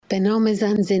به نام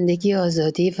زن، زندگی،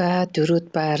 آزادی و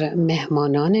درود بر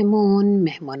مهمانانمون،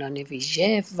 مهمانان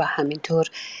ویژه و همینطور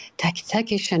تک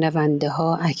تک شنونده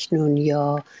ها اکنون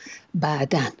یا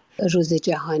بعداً. روز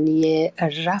جهانی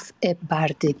رفع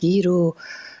بردگی رو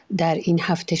در این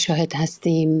هفته شاهد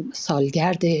هستیم،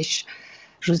 سالگردش.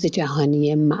 روز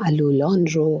جهانی معلولان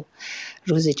رو،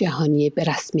 روز جهانی به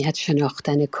رسمیت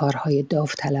شناختن کارهای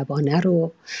داوطلبانه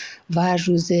رو و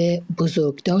روز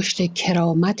بزرگداشت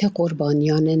کرامت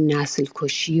قربانیان نسل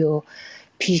کشی و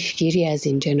پیشگیری از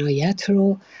این جنایت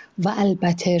رو و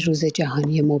البته روز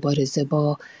جهانی مبارزه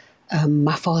با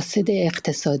مفاسد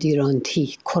اقتصادی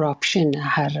رانتی، کراپشن،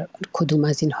 هر کدوم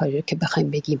از اینها رو که بخوایم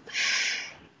بگیم.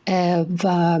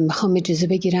 و میخوام اجازه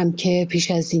بگیرم که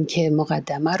پیش از این که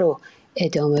مقدمه رو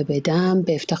ادامه بدم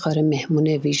به افتخار مهمون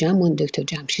ویژمون دکتر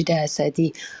جمشید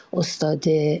اسدی، استاد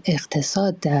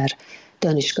اقتصاد در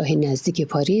دانشگاهی نزدیک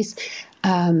پاریس،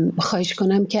 خواهش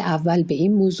کنم که اول به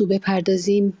این موضوع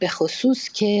بپردازیم، به خصوص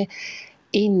که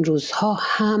این روزها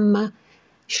هم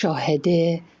شاهد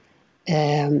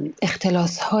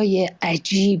اختلاس‌های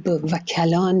عجیب و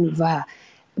کلان و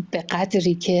به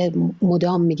قدری که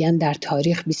مدام میگن در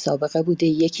تاریخ بی سابقه بوده،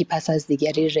 یکی پس از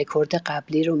دیگری رکورد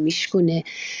قبلی رو میشکنه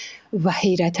و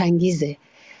حیرت انگیزه.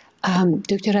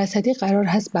 دکتر اسدی قرار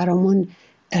هست برامون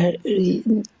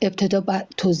ابتدا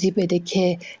توضیح بده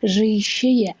که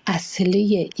ریشه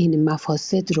اصلی این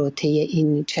مفاسد رو طی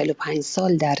این 45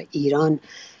 سال در ایران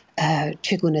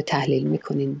چگونه تحلیل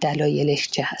میکنین؟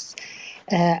 دلایلش چه هست؟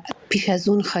 پیش از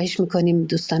اون خواهش میکنیم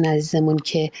دوستان عزیزمون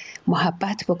که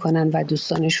محبت بکنن و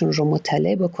دوستانشون رو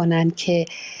مطلع بکنن که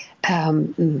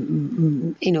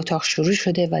این اتاق شروع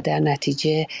شده و در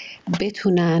نتیجه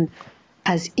بتونن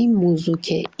از این موضوع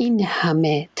که این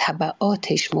همه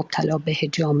تبعاتش مبتلا به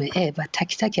جامعه و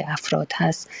تک تک افراد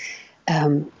هست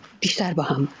بیشتر با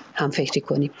هم فکری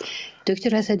کنیم.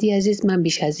 دکتر اسدی عزیز، من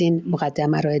بیش از این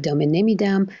مقدمه را ادامه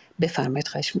نمیدم، بفرمایید،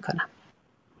 خواهش میکنم.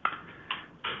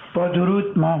 با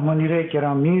درود ماه منیر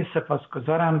گرامی،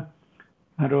 سپاسگزارم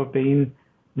من رو به این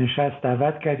نشست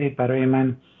دعوت کردید. برای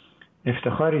من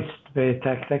افتخاری است به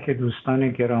تک تک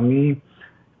دوستان گرامی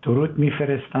درود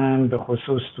میفرستم، به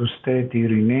خصوص دوست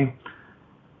دیرینه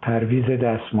پرویز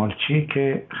دستمالچی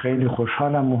که خیلی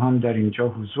خوشحالم او هم در اینجا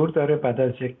حضور داره بعد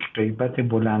از یک غیبت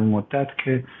بلند مدت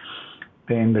که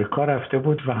به امریکا رفته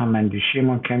بود و هماندیشی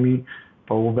ما کمی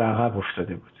با او به عقب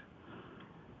افتاده بود.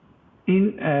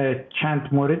 این چند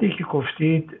موردی که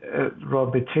گفتید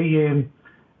رابطه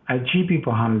عجیبی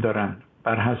با هم دارن،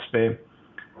 بر حسب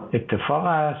اتفاق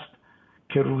است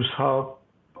که روزها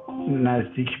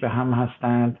نزدیک به هم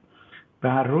هستند و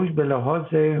هر روز به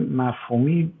لحاظ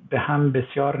مفهومی به هم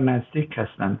بسیار نزدیک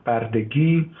هستند.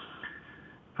 بردگی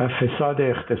و فساد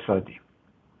اقتصادی،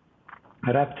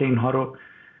 ربط اینها رو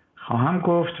خواهم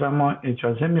گفت و ما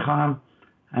اجازه میخواهم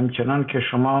همچنان که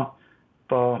شما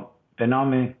با به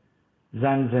نام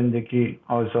زن، زندگی،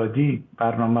 آزادی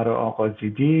برنامه رو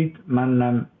آغازیدید،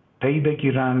 منم پی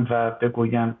بگیرم و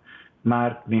بگویم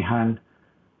مرد، میهن،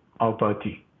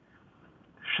 آبادی.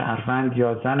 شهروند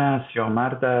یا زن است یا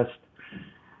مرد است،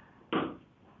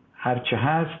 هرچه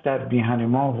هست در میهن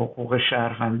ما حقوق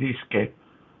شهروندی است که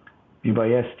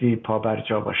میبایستی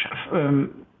پابرجا باشد.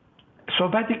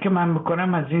 صحبتی که من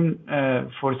میکنم از این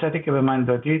فرصتی که به من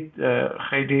دادید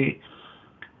خیلی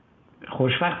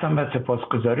خوشوقتم و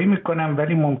سپاسگزاری میکنم،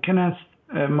 ولی ممکن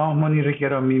است ماه منیر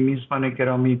گرامی، میزبان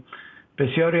گرامی،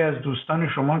 بسیاری از دوستان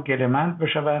شما گله‌مند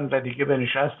بشوند و دیگه به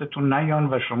نشستتون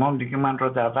نیان و شما دیگه من را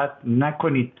دعوت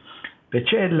نکنید. به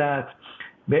چه علت؟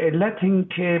 به علت این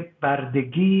که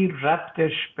بردگی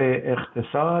ربطش به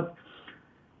اقتصاد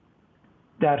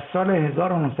در سال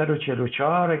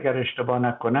 1944 اگر اشتباه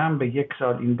نکنم، به یک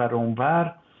سال این ور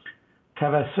اونور،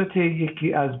 توسط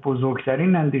یکی از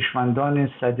بزرگترین اندیشمندان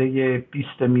سده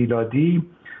 20 میلادی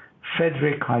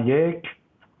فردریک هایک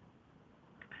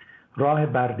راه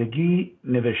بردگی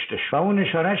نوشته شد و اون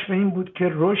اشارش به این بود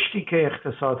که رشدی که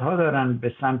اقتصادها دارن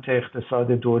به سمت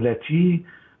اقتصاد دولتی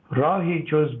راهی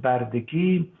جز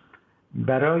بردگی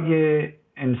برای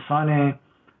انسان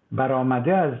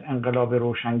برآمده از انقلاب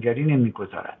روشنگری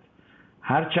نمیگذارد.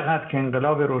 هر چقدر که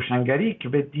انقلاب روشنگری که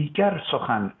به دیگر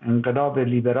سخن انقلاب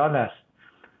لیبرال است،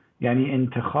 یعنی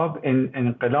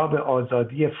انقلاب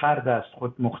آزادی فرد است،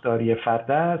 خودمختاری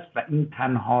فرد است و این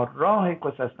تنها راه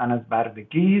گسستن از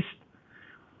بردگی است،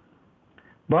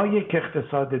 با یک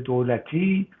اقتصاد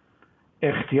دولتی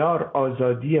اختیار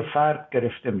آزادی فرد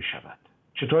گرفته می شود.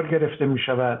 چطور گرفته می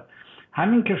شود؟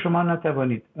 همین که شما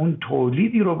نتوانید اون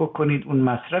تولیدی رو بکنید، اون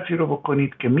مصرفی رو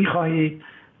بکنید که می خواهید،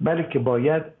 بلکه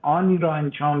باید آنی را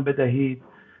انجام بدهید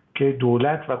که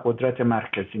دولت و قدرت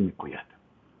مرکزی می گوید.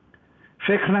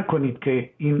 فکر نکنید که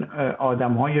این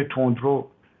آدم‌های تندرو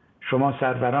شما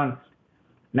سروران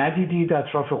ندیدید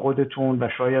اطراف خودتون و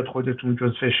شاید خودتون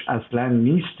جزوش اصلا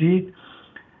نیستید،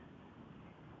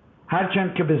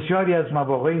 هرچند که بسیاری از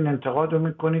مواقع این انتقاد رو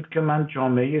میکنید که من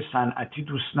جامعه صنعتی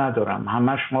دوست ندارم،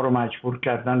 همش ما رو مجبور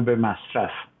کردن به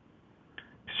مصرف.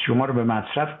 شما رو به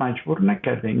مصرف مجبور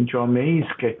نکرده، این جامعه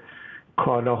است که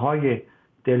کالاهای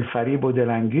دلفریب و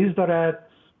دلانگیز دارد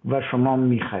و شما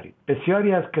میخرید.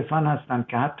 بسیاری از کسان هستند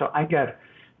که حتی اگر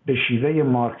به شیوه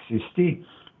مارکسیستی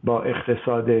با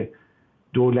اقتصاد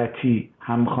دولتی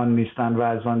همخوان نیستن و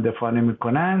از آن دفاع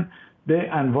نمی‌کنن،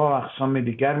 به انواع و اقسام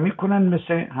دیگر میکنن،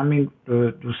 مثل همین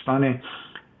دوستان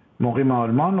مقیم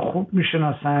آلمان خوب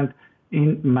میشناسند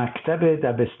این مکتب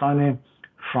دبستان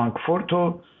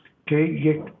فرانکفورتو که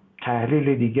یک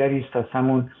تحلیل دیگری است از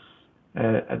همون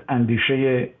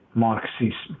اندیشه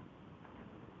مارکسیسم.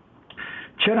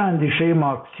 چرا اندیشه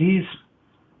مارکسیسم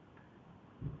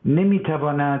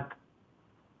نمیتواند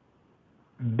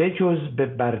بجز به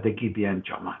بردگی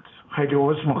بیانجامد؟ خیلی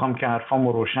عذر میخوام که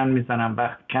حرفامو روشن میزنم،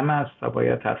 وقت کم است و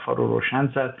باید حرفا رو روشن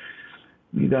زد.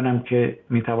 میدانم که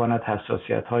میتواند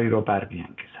حساسیت هایی رو بر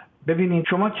بیانگیزد. ببینید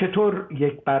شما چطور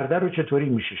یک برده رو چطوری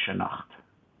میشه شناخت؟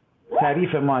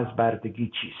 تعریف ما از بردگی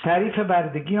چیست؟ تعریف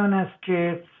بردگی آن است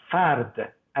که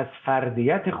فرد از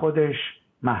فردیت خودش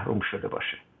محروم شده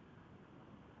باشه.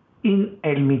 این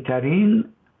علمی ترین،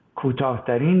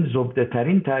 کوتاه‌ترین، زبده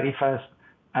ترین تعریف است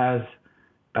از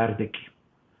بردگی.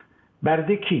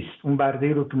 برده کیست؟ اون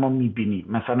برده رو که ما میبینیم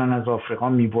مثلا از آفریقا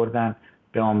میبردن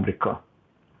به آمریکا،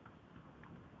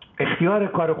 اختیار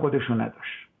کار خودشو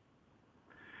نداشت،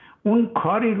 اون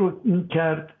کاری رو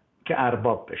میکرد که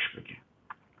ارباب بهش بگه،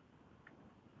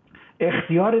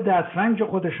 اختیار دسترنج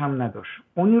خودش هم نداشت،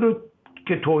 اونی رو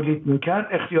که تولید میکرد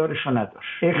اختیارشو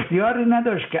نداشت، اختیاری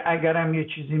نداشت که اگرم یه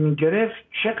چیزی میگرفت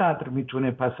چقدر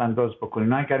میتونه پس انداز بکنه.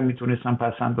 نه اگر میتونستن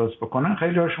پس انداز بکنن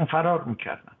خیلی هاشون فرار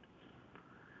میکردن.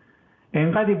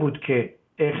 اینقدری بود که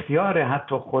اختیار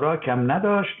حتی خوراکم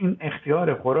نداشت، این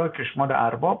اختیار خوراکش مال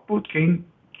ارباب بود که این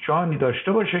جانی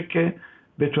داشته باشه که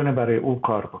بتونه برای او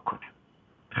کار بکنه.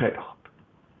 خیلی خوب.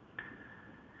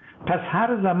 پس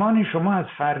هر زمانی شما از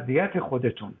فردیت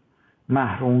خودتون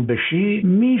محروم بشی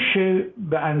میشه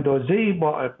به اندازه‌ای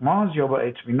با اغماض یا با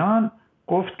اطمینان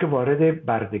گفت که وارد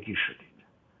بردگی شدید.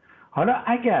 حالا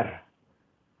اگر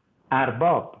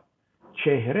ارباب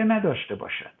چهره نداشته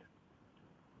باشد،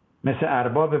 مثل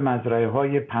ارباب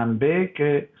مزرعه‌های پنبه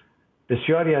که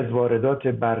بسیاری از واردات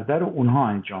برده رو اونها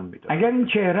انجام میدن، اگر این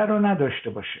چهره رو نداشته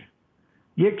باشه،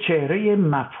 یک چهره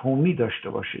مفهومی داشته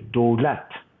باشه، دولت،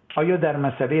 آیا در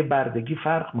مسئله بردگی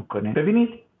فرق میکنه؟ ببینید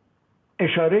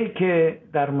اشاره‌ای که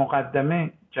در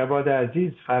مقدمه جواد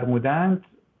عزیز فرمودند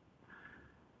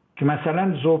که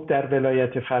مثلا ذوب در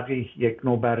ولایت فقیه یک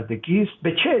نوع بردگی است،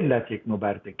 به چه علت یک نوع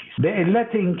بردگی است؟ به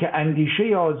علت اینکه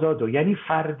اندیشه آزاد یعنی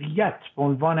فردیت به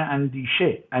عنوان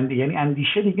اندیشه، یعنی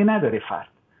اندیشه دیگه نداره فرد،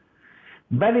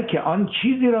 بلکه آن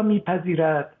چیزی را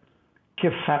میپذیرد که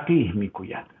فقیه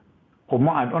میگوید. خب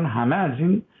ما الان همه از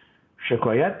این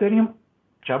شکایت داریم،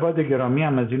 جواد گرامی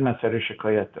هم از این مسئله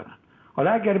شکایت دارن.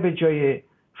 حالا اگر به جای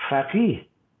فقیه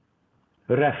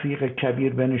رفیق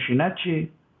کبیر بنشیند چی؟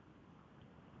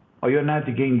 آیا نه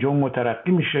دیگه اینجا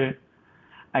مترقی میشه؟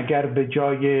 اگر به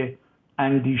جای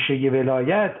اندیشه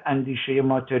ولایت اندیشه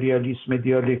ماتریالیسم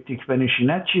دیالکتیک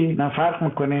بنشیند چی؟ نه فرق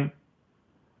میکنه.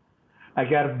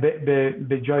 اگر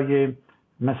به جای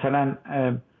مثلا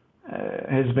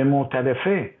حزب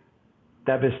مؤتلفه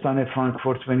دبستان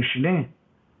فرانکفورت بنشینه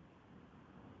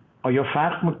آیا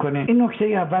فرق میکنه؟ این نکته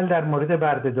اول در مورد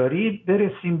برده داری.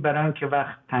 برسیم برای اینکه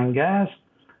وقت تنگ است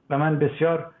و من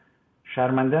بسیار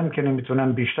شرمندم که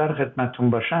نمیتونم بیشتر خدمتتون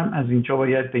باشم. از اینجا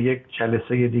باید به یک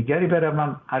جلسه دیگری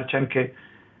بروم، هرچند که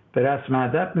به رسم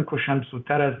ادب میکشم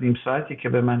زودتر از نیم ساعتی که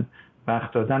به من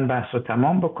وقت دادن بحث رو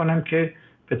تمام بکنم که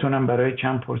بتونم برای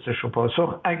چند پرسش و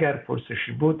پاسخ اگر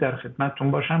پرسشی بود در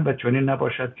خدمتتون باشم و چنین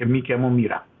نباشد که میگم و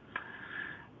میرم،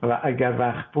 و اگر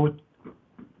وقت بود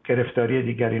گرفتاری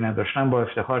دیگری نداشتم با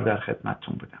افتخار در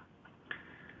خدمتتون بودم.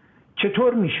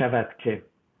 چطور می شود که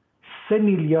 3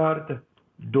 میلیارد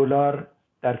دلار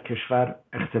در کشور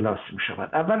اختلاس می شود؟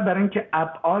 اول برای اینکه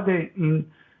ابعاد این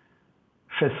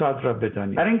فساد را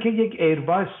بدانید. برای اینکه یک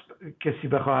ایرباس کسی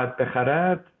بخواهد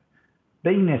بخرد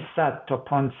بین 100 تا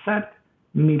 500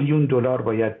 میلیون دلار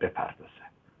باید بپردازه.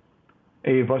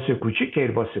 ایرباس کوچیک،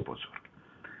 ایرباس بزرگ.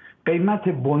 قیمت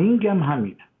بوئینگ هم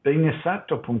همینه، بین 100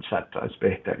 تا 500 تا از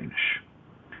بهترینش.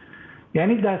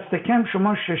 یعنی دست کم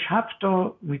شما 6-7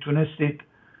 تا میتونستید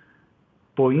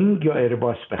بوئینگ یا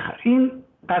ایرباس بخرید. این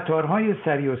قطارهای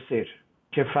سریع السیر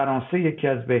که فرانسه یکی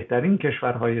از بهترین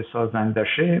کشورهای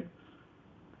سازندشه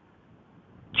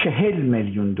 40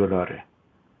 میلیون دلاره.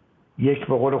 یک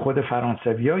به قول خود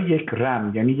فرانسوی ها یک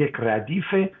رم، یعنی یک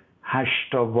ردیف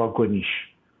 8 واگنیش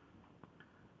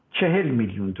 40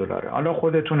 میلیون دلاره. حالا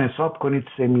خودتون حساب کنید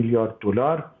 3 میلیارد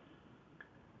دلار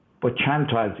با چند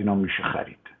تا از اینا میشه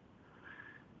خرید.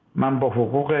 من با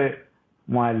حقوق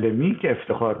معلمی که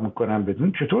افتخار میکنم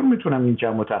بدون چطور میتونم این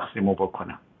جمع و تقسیم رو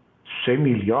بکنم؟ 3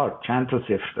 میلیارد چند تا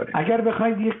صفر داره. اگر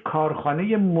بخواید یک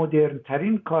کارخانه مدرن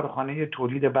ترین کارخانه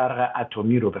تولید برق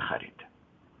اتمی رو بخرید،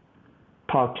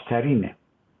 پاکترینه،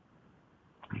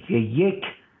 که یک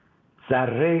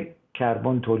ذره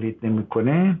کربن تولید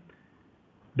نمیکنه،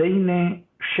 بین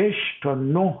 6 تا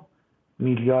 9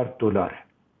 میلیارد دلاره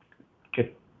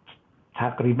که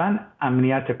تقریبا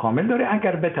امنیت کامل داره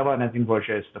اگر بتوان از این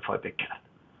واژه استفاده کرد.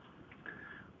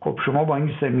 خب شما با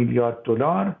این 3 میلیارد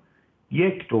دلار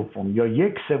 1/2 یا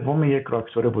 1/3 یک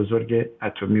راکتور بزرگ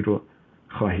اتمی رو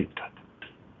خواهید داد.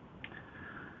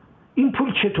 این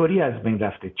پول چطوری از بین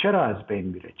رفته؟ چرا از بین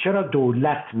میره؟ چرا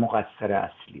دولت مقصر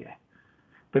اصلیه؟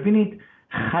 ببینید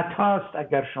خطاست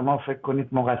اگر شما فکر کنید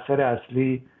مقصر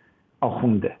اصلی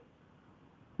آخونده.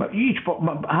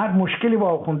 هر مشکلی با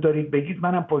آخوند دارید بگید،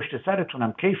 منم پشت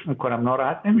سرتونم، کیف میکنم،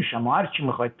 ناراحت نمیشم و هر چی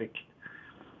میخواید بگید.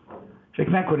 فکر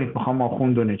نکنید میخوام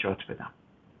آخوند رو نجات بدم.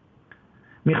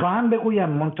 میخواهم بگویم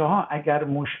منتها اگر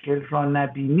مشکل را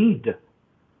نبینید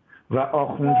و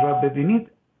آخوند را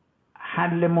ببینید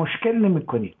حل مشکل نمی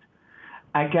کنید.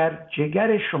 اگر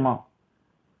جگر شما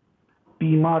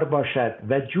بیمار باشد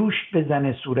و جوش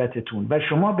بزنه صورتتون و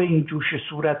شما به این جوش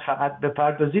صورت فقط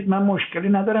بپردازید، من مشکلی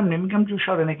ندارم، نمیگم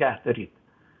جوشا رو نگه دارید،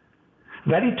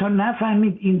 ولی تا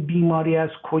نفهمید این بیماری از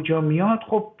کجا میاد،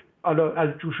 خب حالا از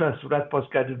جوش از صورت پاس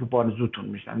کردید رو بانزوتون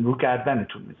میزنه، رو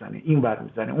گردنتون میزنه، این ور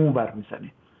میزنه، اون ور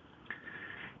میزنه.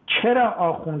 چرا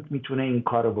آخوند میتونه این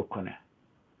کارو بکنه؟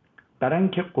 برای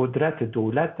اینکه قدرت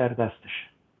دولت در دستشه.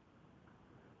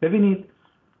 ببینید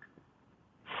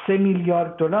 3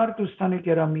 میلیارد دلار دوستان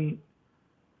گرامی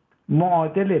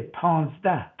معادل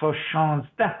 15 تا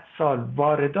 16 سال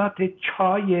واردات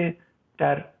چای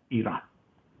در ایران.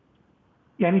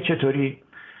 یعنی چطوری؟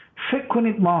 فکر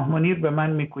کنید ماه منیر به من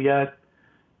میگوید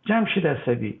جمشید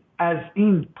اسدی از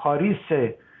این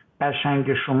پاریس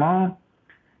قشنگ شما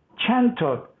چند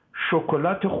تا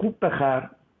شکلات خوب بخر،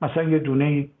 مثلا یه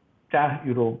دونه 10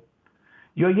 یورو،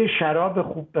 یا یه شراب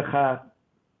خوب بخر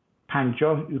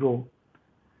 50 یورو،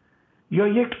 یا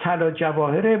یک طلا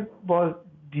جواهر با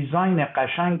دیزاین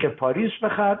قشنگ پاریس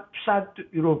بخر 100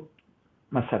 یورو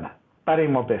مثلا برای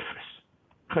ما بفرست.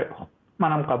 خیلی خوب،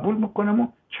 منم قبول میکنم و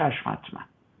چشم حتما.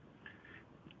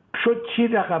 شد چی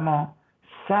رقما؟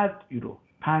 100 یورو،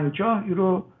 50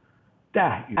 یورو،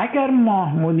 10 یورو. اگر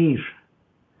ماه منیر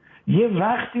یه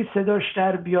وقتی صداش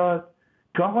در بیاد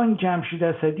که آقا این جمشید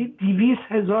اسدی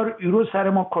 200,000 یورو سر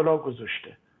ما کلاه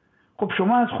گذاشته، خب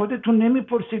شما از خودتون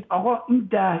نمیپرسید آقا این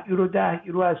 10 یورو 10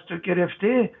 یورو از تو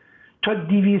گرفته تا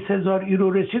 200,000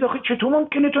 یورو رسید، آخه چطور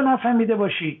ممکنه تو نفهمیده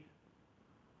باشی؟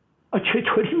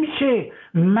 چطوری میشه؟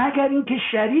 مگر اینکه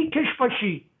شریکش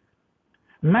باشی،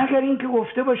 مگر اینکه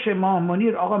گفته باشه ماه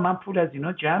منیر آقا من پول از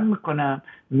اینا جمع میکنم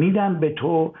میدم به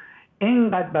تو،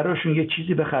 اینقدر براشون یه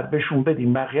چیزی بخر بهشون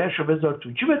بدیم، بقیه‌شو بذار تو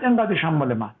جیبت، اینقدرش هم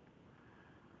مال من.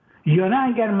 یا نه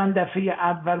اگر من دفعه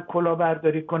اول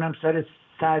کلاهبرداری کنم سر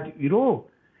 100 یورو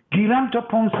گیرم تا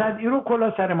 500 یورو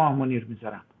کلاه سر ماه منیر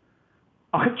میذارم.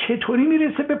 آخه چطوری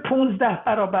میرسه به 15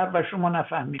 برابر و شما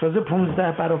نفهمید؟ تازه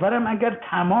 15 برابرم اگر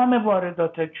تمام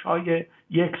واردات چای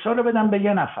یک سال بدم به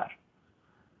یه نفر.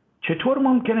 چطور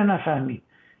ممکنه نفهمید؟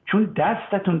 چون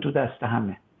دستتون تو دست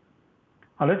همه.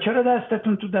 حالا چرا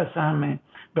دستتون تو دست همه؟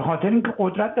 به خاطر اینکه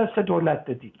قدرت دست دولت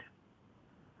دادید،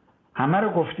 همه رو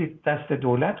گفتید دست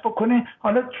دولت بکنه.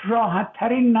 حالا راحت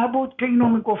ترین نبود که اینو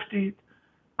میگفتید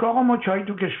که آقا ما چای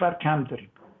تو کشور کم داریم،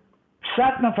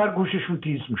 100 نفر گوششون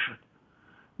تیز میشد،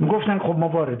 میگفتن خب ما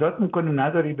واردات میکنیم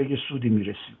نداری به یه سودی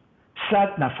میرسیم.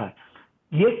 100 نفر،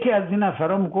 یکی از این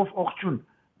نفرها میگفت آخ چون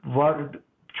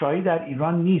چای در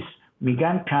ایران نیست،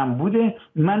 میگن کم بوده،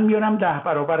 من میارم 10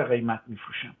 برابر قیمت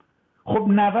میفروشم. خب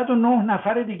 99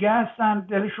 نفر دیگه هستن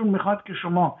دلشون میخواد که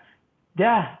شما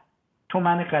 10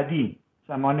 تومن قدیم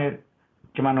زمان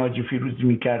که من حاجی فیروزی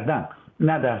میکردم،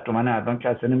 نه 10 تومن الان که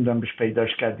اصلا نمیدونم بهش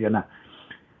پیداش کرد یا نه،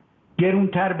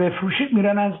 گرونتر بفروشید،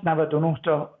 میرن از 99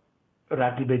 تا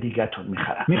رقیب دیگه تون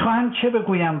میخرن. میخواهم چه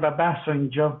بگویم و بحث رو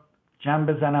اینجا جمع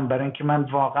بزنم، برای اینکه من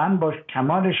واقعا با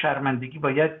کمال شرمندگی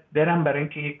باید برم، برای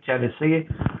اینکه یک جلسه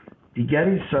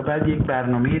دیگری است و بعد یک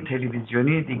برنامه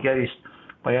تلویزیونی دیگری است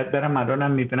باید برم.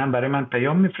 الانم میبینم برای من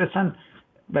پیام میفرستن،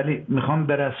 ولی میخوام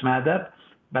به رسم ادب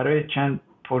برای چند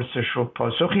پرسش و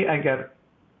پاسخی اگر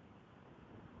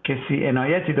کسی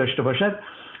عنایتی داشته باشد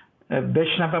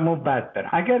بشنوم و بعد برم.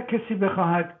 اگر کسی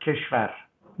بخواهد کشور،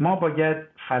 ما باید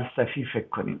فلسفی فکر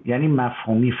کنیم، یعنی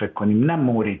مفهومی فکر کنیم، نه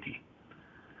موردی.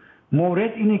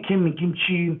 مورد اینه که میگیم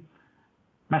چی؟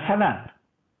 مثلا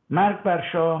مرگ بر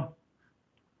شاه،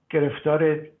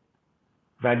 گرفتار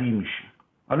ولی میشه.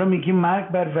 حالا میگیم مرگ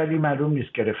بر ولی، معلوم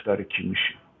نیست گرفتار کی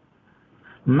میشه،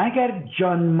 مگر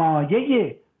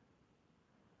جانمایه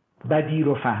بدی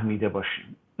رو فهمیده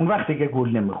باشیم. اون وقتی که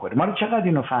گول نمیخوره. ما رو چقدر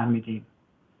اینو فهمیدیم؟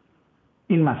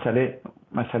 این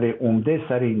مسئله عمده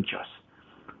سر اینجاست.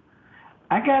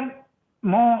 اگر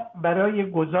ما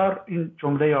برای گذار، این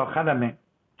جمله آخرمه،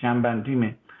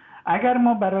 جنبندیمه، اگر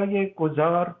ما برای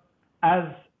گذار از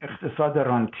اقتصاد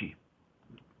رانتی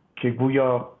که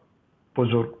گویا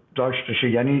بزرگ داشتشه،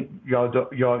 یعنی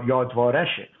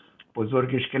یادوارشه،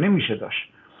 بزرگش که نمیشه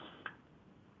داشت،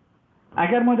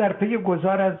 اگر ما در پی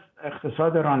گذار از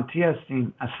اقتصاد رانتی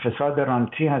هستیم، از فساد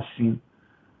رانتی هستیم،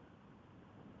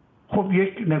 خب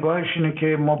یک نگاهش اینه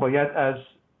که ما باید از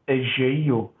اجهی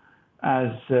و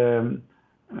از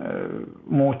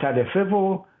معتلفه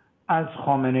و از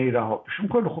خامنه‌ای رها بشیم.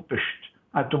 خیلی خوب بشید،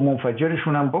 حتی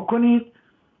منفجرشون هم بکنید،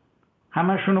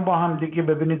 همشون رو با هم دیگه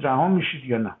ببینید رها میشید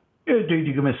یا نه. یه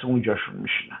دیگه مثل اونجاشون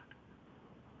میشینن،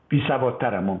 بی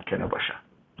سوادتر هم ممکنه باشن،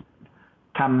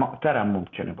 طماع‌تر هم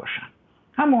ممکنه باشن،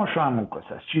 همون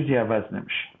کاسه است، چیزی عوض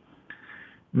نمیشه،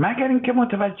 مگر اینکه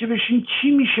متوجه بشین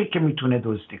چی میشه که میتونه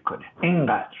دزدی کنه.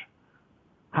 اینقدر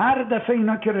هر دفعه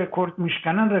اینا که رکورد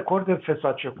میشکنن، رکورد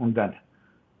فساد شکوندنه،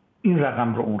 این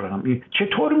رقم رو اون رقم.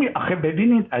 چطور آخه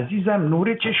ببینید عزیزم،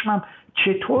 نور چشمم،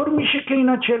 چطور میشه که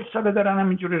اینا 40 ساله دارن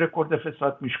همینجوری رکورد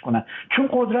فساد میشکنن؟ چون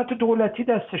قدرت دولتی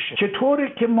دستشه. چطوره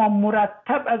که ما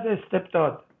مرتب از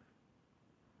استبداد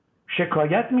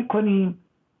شکایت میکنیم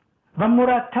و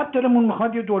مرتب دلمون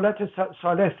میخواد یه دولت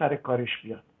صالح سر کارش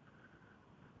بیاد؟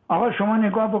 آقا شما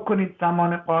نگاه بکنید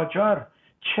زمان قاجار،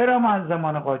 چرا ما از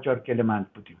زمان قاجار گله‌مند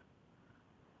بودیم؟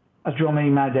 از جامعه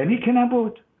مدنی که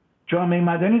نبود، جامعه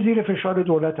مدنی زیر فشار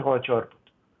دولت قاجار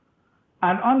بود.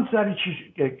 الان سر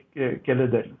چی گله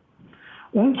داریم؟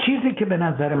 اون چیزی که به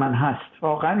نظر من هست،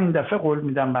 واقعا این دفعه قول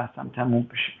میدم بحثم تموم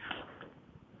بشه،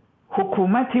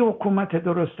 حکومت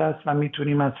درست است و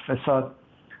میتونیم از فساد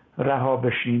رها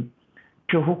بشیم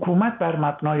که حکومت بر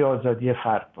مبنای آزادی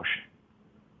فرد باشه.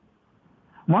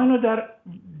 ما اینو در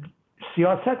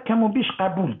سیاست کم و بیش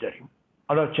قبول داریم،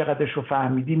 حالا چقدرش رو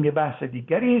فهمیدیم یه بحث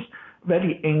دیگری است،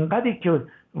 ولی اینقدری که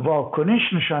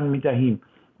واکنش نشان میدهیم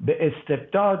به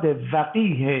استبداد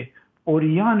وقیح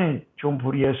عریان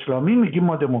جمهوری اسلامی، میگیم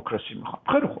ما دموکراسی میخوام.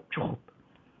 خیلی خوب، چه خوب.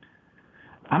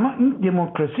 اما این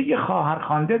دموکراسی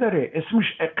خواهرخوانده داره، اسمش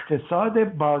اقتصاد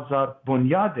بازار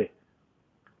بنیاده.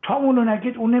 تا اونو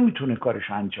نگید اون نمیتونه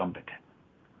کارش انجام بده.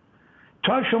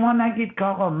 تا شما نگید که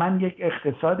آقا من یک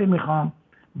اقتصادی میخوام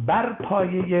بر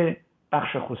پایه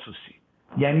بخش خصوصی،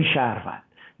 یعنی شهروند،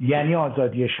 یعنی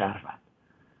آزادی شهروند،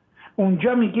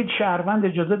 اونجا میگید شهروند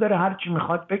اجازه داره هر چی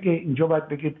میخواد بگه. اینجا باید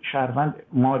بگید شهروند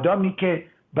مادامی که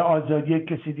به آزادی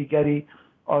کسی دیگری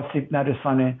آسیب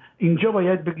نرسانه، اینجا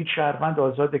باید بگید شهروند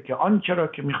آزاده که آنچه را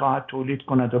که میخواهد تولید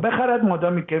کند و بخرد،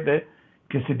 مادامی که به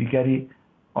کسی دیگری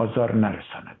آزار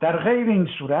نرساند. در غیر این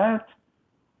صورت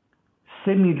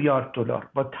 3 میلیارد دلار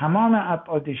با تمام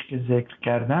ابعادش که ذکر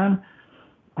کردم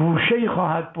گوشه‌ای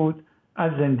خواهد بود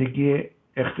از زندگی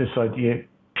اقتصادی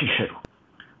پیش رو.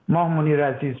 ماه منیر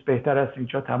عزیز، بهتر است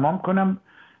اینجا تمام کنم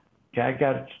که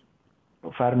اگر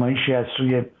فرمایشی از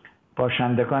سوی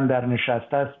باشندگان در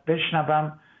نشست است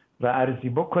بشنوم و عرضی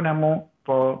بکنم و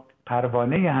با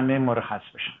پروانه همه مرخص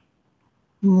بشم.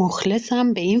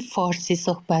 مخلصم به این فارسی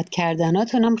صحبت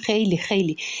کردناتونم. خیلی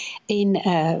خیلی این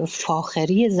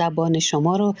فاخری زبان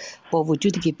شما رو، با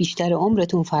وجودی که بیشتر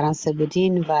عمرتون فرانسه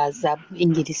بودین و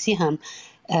انگلیسی هم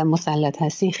مسلط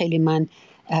هستین، خیلی من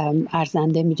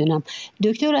ارزنده میدونم.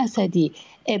 دکتر اسدی،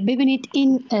 ببینید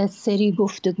این سری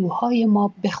گفتگوهای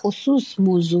ما به خصوص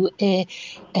موضوع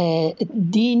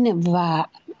دین و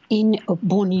این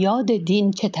بنیاد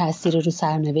دین چه تأثیر رو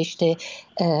سرنوشت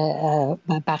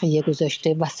بقیه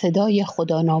گذاشته و صدای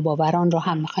خدا ناباوران رو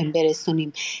هم میخوایم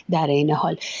برسونیم. در این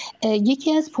حال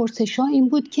یکی از پرسش‌ها این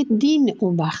بود که دین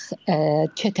اون وقت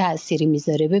چه تأثیری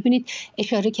میذاره. ببینید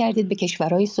اشاره کردید به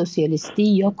کشورهای سوسیالیستی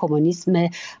یا کمونیسم،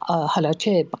 حالا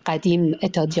چه قدیم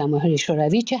اتحاد جماهیر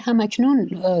شوروی چه همکنون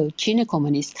چین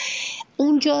کمونیست.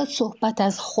 اونجا صحبت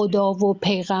از خدا و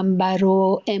پیغمبر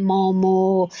و امام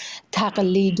و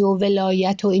تقلید و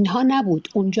ولایت و اینها نبود.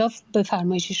 اونجا به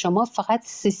فرمایش شما فقط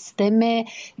سیستم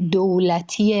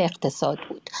دولتی اقتصاد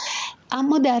بود.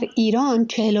 اما در ایران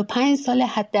 45 سال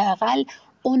حداقل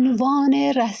عنوان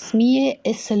رسمی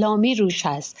اسلامی روش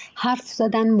هست. حرف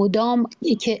زدن مدام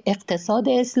که اقتصاد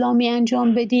اسلامی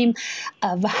انجام بدیم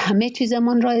و همه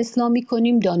چیزمون را اسلامی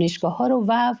کنیم، دانشگاه ها رو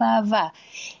و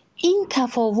این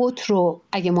تفاوت رو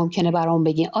اگه ممکنه برام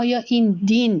بگین، آیا این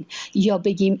دین یا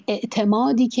بگیم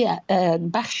اعتمادی که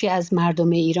بخشی از مردم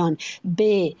ایران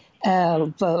به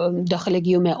داخل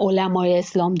گیوم علمای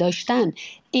اسلام داشتن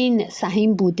این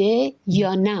سهیم بوده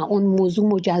یا نه اون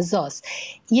موضوع مجزاست؟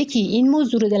 یکی این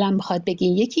موضوع رو دلم بخواد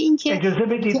بگین، یکی این که اجازه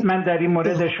بدید من در این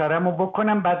مورد اشاره‌مو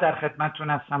بکنم، بعد در خدمتتون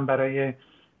هستم برای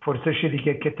پرسش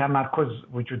دیگه که تمرکز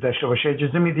وجود داشته باشه.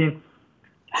 اجازه میدین؟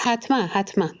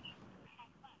 حتما.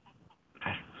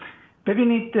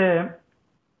 ببینید،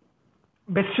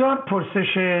 بسیار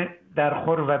پرسش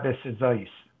درخور و بسزایی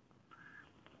است.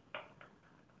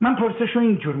 من پرسش رو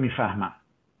اینجور میفهمم،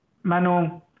 منو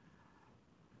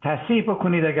تصحیح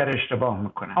بکنید اگر اشتباه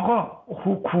میکنم. آقا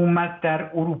حکومت در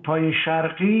اروپای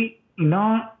شرقی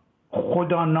اینا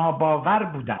خدا ناباور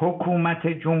بودن. حکومت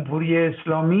جمهوری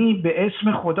اسلامی به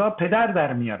اسم خدا پدر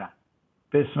در میارن،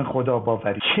 به اسم خدا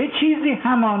باوری. چه چیزی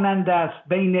همانند است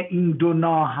بین این دو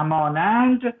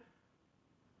ناهمانند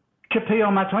که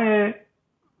پیامدهای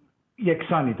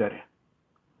یکسانی داره؟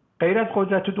 غیر از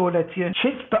قدرت دولتیه.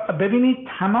 ببینید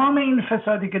تمام این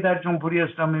فسادی که در جمهوری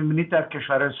اسلامی میبینید در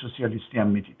کشورهای سوسیالیستی هم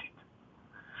میدیدید.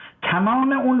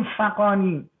 تمام اون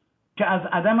فقانی که از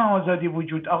عدم آزادی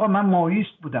وجود، آقا من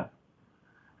ماهیست بودم،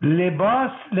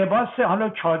 لباس حالا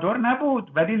چادر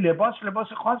نبود ولی لباس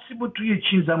خاصی بود توی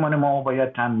چین زمان ما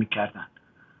باید تن میکردن.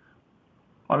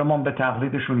 حالا ما به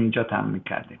تقلیدشون اینجا تن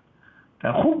میکردیم،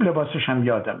 خوب لباسش هم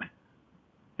یادمه،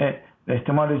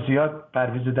 احتمال زیاد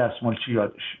پرویز دستمالچی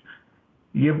یادشه،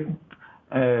 یه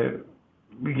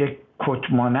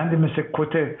کت مانند مثل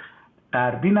کت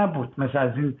غربی نبود، مثل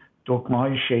از این دکمه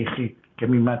های شیخی که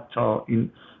میمد تا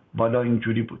این بالا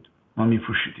اینجوری بود، ما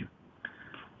میپوشیدیم.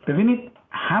 ببینید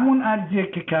همون عرضیه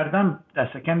که کردم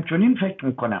دست کم چنین فکر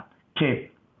میکنم که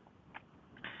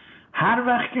هر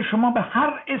وقت که شما به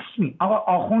هر اسمی آقا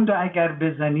آخوند اگر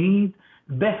بزنید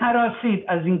بهراسید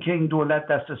از اینکه این دولت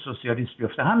دست سوسیالیست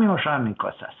بیفته، همین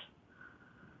کاسه است.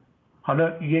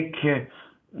 حالا یک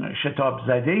شتاب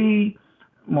زده‌ای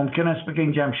ممکن است بگه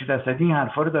این جمشید اسدی این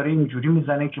حرفا رو داره اینجوری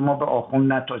میزنه که ما به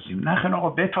آخوند نتازیم. نه خیلی آقا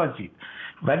بتازید،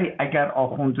 ولی اگر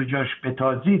آخوند رو جاش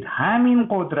بتازید همین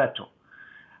قدرتو،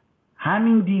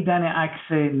 همین دیدن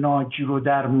عکس ناجی رو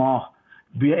در ماه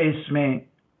به اسم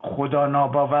خدا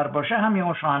ناباور باشه،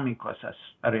 همین کاسه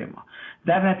است برای ما.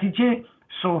 در نتیجه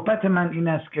صحبت من این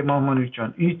است که مامونی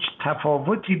جان هیچ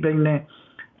تفاوتی بین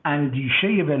اندیشه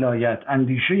ولایت،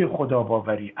 اندیشه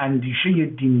خداباوری، اندیشه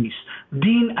دین نیست.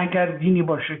 دین اگر دینی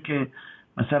باشه که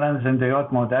مثلا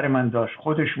زندیات مادر من داشت،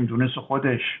 خودش میدونست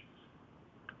خودش،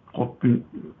 خب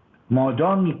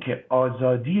مادامی که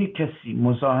آزادی کسی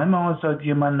مزاحم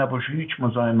آزادی من نباشه هیچ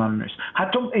مزاحمم نیست.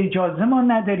 حتی اجازه ما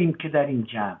نداریم که در این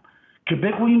جمع که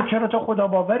بگوییم چرا تو خدا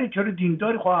باوری، چرا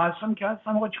دینداری. خب هستم که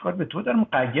هستم، آقا چیکار به تو دارم،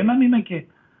 قیمم اینه که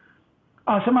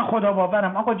اصلا من خدا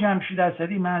باورم. آقا جمشید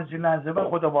اسدی من از این لحظه و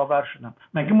خدا باور شدم.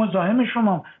 مگه مزاحم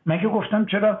شما؟ مگه گفتم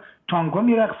چرا تانگو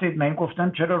میرقصید؟ مگه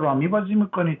گفتم چرا رامی بازی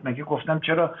میکنید؟ مگه گفتم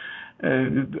چرا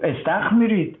استخر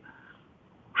میرید؟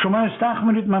 شما استخر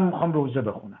میرید، من میخوام روزه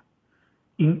بخونم.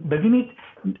 این ببینید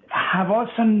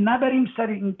حواس نبریم سر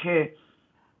این که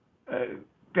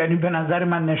یعنی به نظر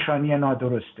من نشانی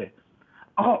نادرسته.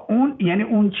 آقا اون یعنی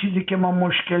اون چیزی که ما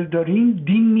مشکل داریم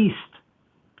دین نیست،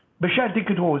 به شرطی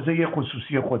که تو حوزه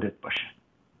خصوصی خودت باشه.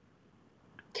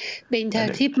 به این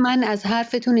ترتیب من از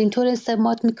حرفتون اینطور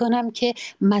استنباط میکنم که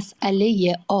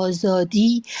مسئله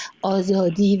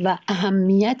آزادی و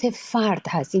اهمیت فرد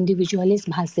هست،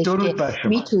 ایندیویدوالیسم هستش که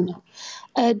میتونه.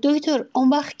 دکتر اون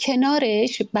وقت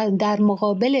کنارش در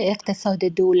مقابل اقتصاد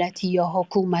دولتی یا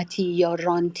حکومتی یا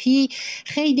رانتی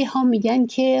خیلی ها میگن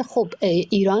که خب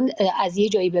ایران از یه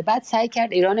جایی به بعد سعی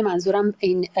کرد، ایران منظورم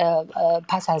این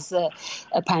پس از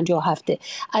 57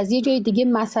 از یه جای دیگه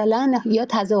مثلا یا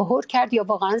تظاهر کرد یا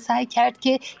واقعا سعی کرد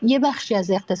که یه بخشی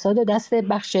از اقتصاد و دست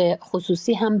بخش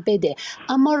خصوصی هم بده،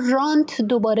 اما رانت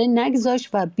دوباره نگذاشت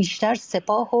و بیشتر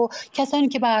سپاه و کسانی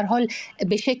که به هر حال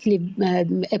به شکلی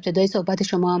ابتدای صحبت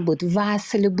شما هم بود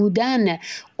وصل بودن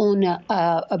اون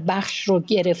بخش رو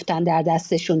گرفتن در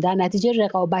دستشون. در نتیجه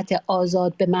رقابت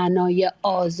آزاد به معنای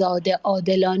آزاد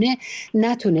عادلانه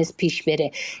نتونست پیش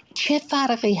بره. چه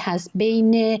فرقی هست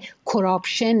بین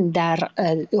کراپشن در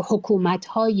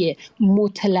حکومت‌های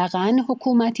مطلقاً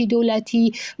حکومتی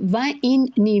دولتی و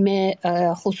این نیمه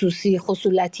خصوصی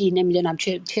خصولتی، نمیدونم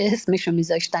چه اسمشو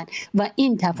میذاشتن، و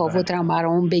این تفاوت رو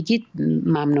برام بگید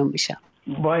ممنون میشم.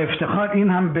 با افتخار. این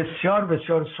هم بسیار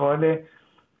بسیار سوال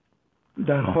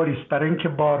در خوریست، برای اینکه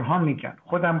بارها میگن.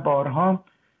 خودم بارها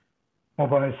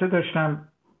مباحثه داشتم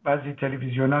بعضی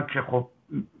تلویزیون‌ها که خب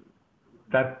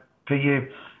در پی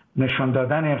نشان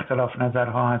دادن اختلاف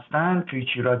نظرها هستن که هیچ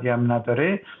ایرادی هم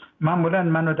نداره، معمولا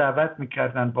منو دعوت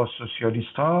میکردن با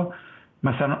سوسیالیست ها.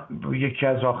 مثلا یکی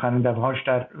از آخرین دفعهاش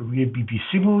در روی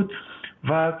BBC بود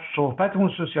و صحبت اون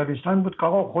سوسیالیست ها این بود که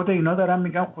آقا خود اینا دارن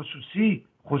میگن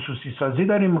خصوصی سازی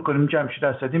داریم میکنیم. جمشید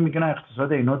اسدی میگن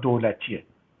اقتصاد اینا دولتیه.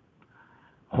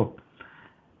 خب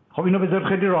اینو بذار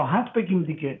خیلی راحت بگیم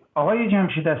دیگه. آقای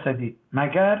جمشید اسدی،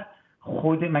 مگه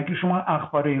شما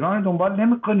اخبار ایران دنبال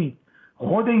نمیکنید؟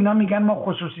 خود اینا میگن ما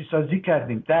خصوصی سازی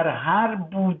کردیم. در هر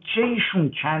بودجه ایشون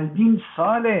چندین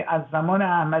ساله از زمان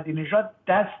احمدی نژاد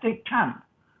دست کم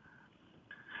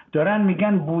دارن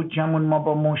میگن بودجهمون ما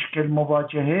با مشکل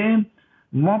مواجهه،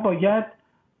 ما باید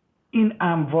این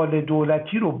اموال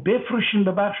دولتی رو بفروشیم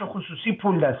به بخش خصوصی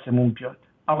پول دستمون بیاد.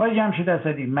 آقای جمشید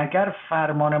اسدی، مگر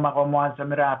فرمان مقام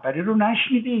معظم رهبری رو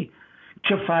نشنیدی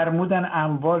که فرمودن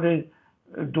اموال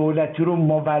دولتی رو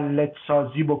مولد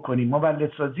سازی بکنیم؟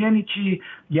 مولد سازی یعنی چی؟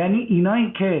 یعنی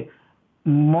اینایی که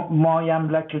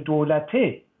مایملک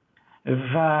دولته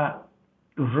و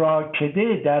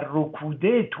راکده در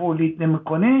رکوده تولید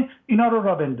نمیکنه، اینا رو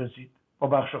را بندازید با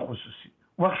بخش خصوصی.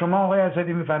 وقت شما آقای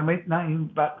اسدی میفرمایید نه این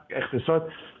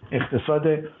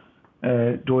اقتصاد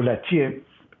دولتیه.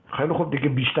 خیلی خوب دیگه،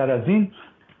 بیشتر از این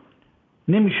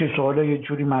نمیشه سوالا یه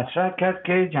جوری مطرح کرد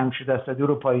که جمشید اسدی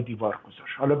رو پای دیوار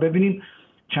گذاشت. حالا ببینیم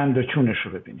چند و چونش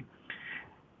رو ببینیم.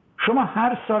 شما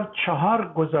هر سال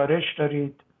 4 گزارش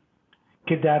دارید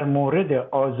که در مورد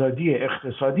آزادی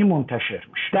اقتصادی منتشر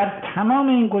میشه. در تمام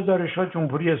این گزارش ها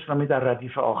جمهوری اسلامی در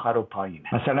ردیف آخر و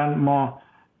پایینه. مثلا ما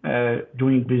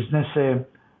دوینگ بیزنس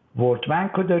ورلد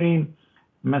بانک رو داریم،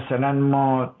 مثلا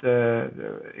ما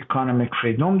اکانومیک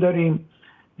فریدم داریم،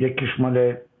 یکیش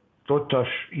مال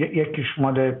یکیش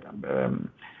مال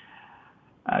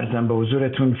ارزم به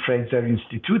حضورتون فریزر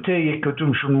اینستیتوت،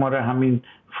 یکیشون مال همین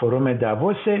فروم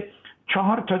davos.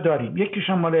 4 تا داریم، یکیش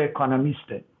مال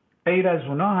اکانومیسته. غیر از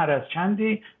اونا هر از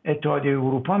چندی اتحادیه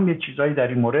اروپا هم یه چیزایی در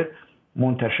این مورد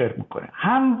منتشر میکنه.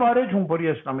 همواره جمهوری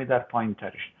اسلامی در پایین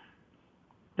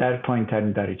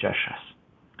ترین درجهش هست.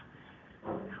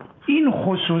 این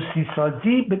خصوصی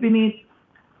سازی، ببینید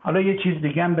حالا یه چیز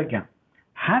دیگه هم بگم،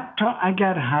 حتی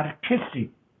اگر هر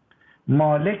کسی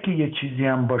مالک یه چیزی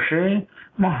هم باشه،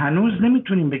 ما هنوز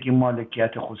نمیتونیم بگیم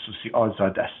مالکیت خصوصی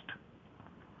آزاد است.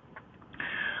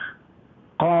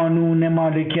 قانون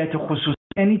مالکیت خصوصی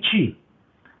یعنی چی؟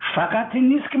 فقط این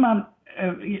نیست که من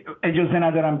اجازه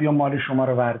ندارم بیام مال شما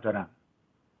رو بردارم.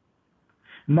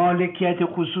 مالکیت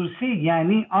خصوصی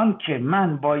یعنی آن که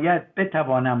من باید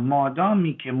بتوانم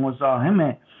مادامی که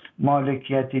مزاحم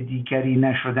مالکیت دیگری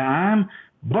نشدم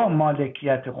با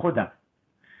مالکیت خودم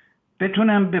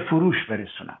بتونم به فروش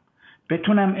برسونم،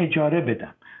 بتونم اجاره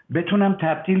بدم، بتونم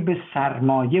تبدیل به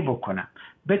سرمایه بکنم،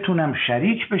 بتونم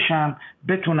شریک بشم،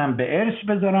 بتونم به ارث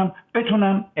بذارم،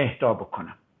 بتونم اهدا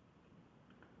بکنم.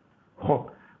 خب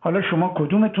حالا شما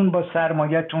کدومتون با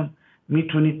سرمایه‌تون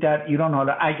میتونید در ایران،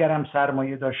 حالا اگرم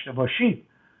سرمایه داشته باشید،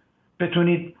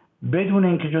 بتونید بدون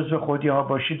اینکه جزو خودی ها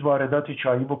باشید واردات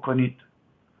چایی بکنید؟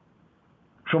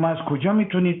 شما از کجا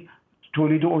میتونید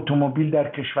تولید اتومبیل در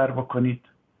کشور بکنید؟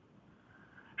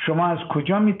 شما از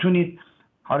کجا میتونید،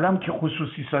 حالا که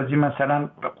خصوصی سازی مثلا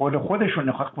به قول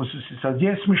خودشون خصوصی سازی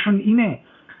اسمشون اینه،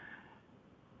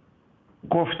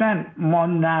 گفتن ما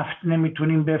نفت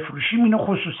نمیتونیم بفروشیم، اینو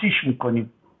خصوصیش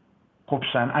میکنیم. خب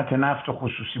صنعت نفت رو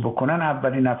خصوصی بکنن،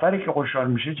 اولین نفری که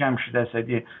خوشحال میشه جمشید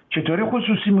اسدیه. چطوری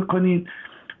خصوصی میکنین؟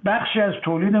 بخشی از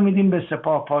تولید رو میدیم به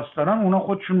سپاه پاسداران، اونا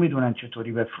خودشون میدونن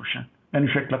چطوری بفروشن، یعنی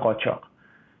شکل قاچاق.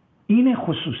 این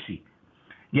خصوصی.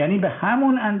 یعنی به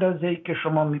همون اندازه‌ای که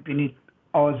شما میبینید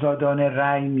آزادانه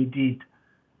رأی میدید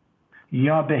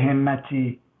یا به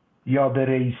همتی یا به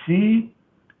رئیسی،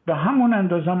 به همون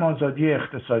اندازه هم آزادی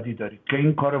اقتصادی دارید که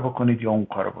این کارو بکنید یا اون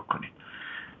کارو بکنید.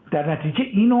 در نتیجه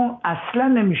اینو اصلا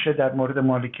نمیشه در مورد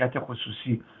مالکیت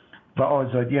خصوصی و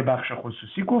آزادی بخش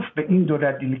خصوصی گفت. به این دو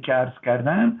دلیلی که عرض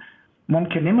کردم، ما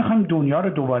که نمیخوایم دنیا رو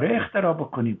دوباره اختراع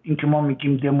بکنیم. این که ما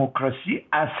میگیم دموکراسی،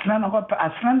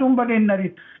 اصلا دنبال این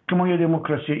نرید که ما یه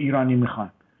دموکراسی ایرانی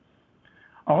میخوایم.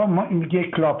 آقا ما میگه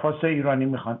کلاپاس ایرانی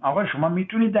میخوان. آقا شما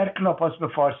میتونید در کلاپاس به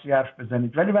فارسی حرف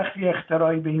بزنید، ولی وقتی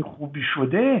اختراعی به این خوبی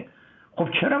شده، خب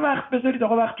چرا وقت بذارید؟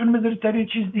 آقا وقتتون بذارید در یه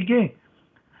چیز دیگه.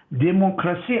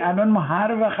 دموکراسی، الان ما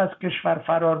هر وقت از کشور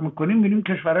فرار میکنیم میریم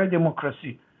کشورهای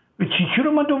دموکراسی. و چی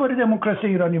رو ما دوباره دموکراسی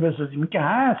ایرانی بسازیم؟ که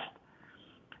هست.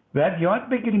 باید یاد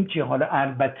بگیریم چی. حالا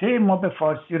البته ما به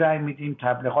فارسی رای میدیم،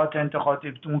 تبلیغات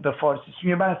انتخاباتیمون به فارسی،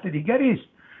 یه بحث دیگری است.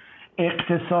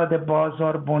 اقتصاد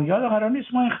بازار بنیاد قرار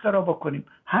نیست ما اختراع بکنیم.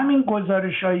 همین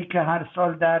گزارشایی که هر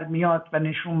سال در میاد و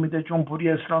نشون میده جمهوری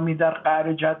اسلامی در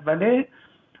قعر جدوله،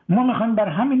 ما میخوایم بر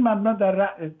همین مبنا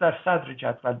در صدر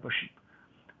جدول باشیم.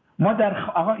 ما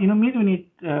آقا اینو میدونید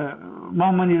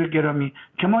مامانی گرامی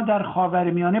که ما در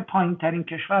خاورمیانه پایین ترین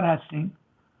کشور هستیم،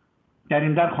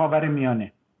 در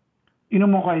خاورمیانه. اینو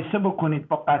مقایسه بکنید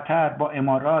با قطر، با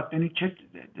امارات، ببینید چه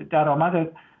درآمد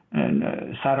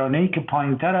سرانه‌ای که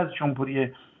پایینتر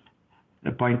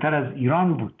از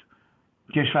ایران بود.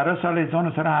 کشورها سال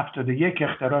 1971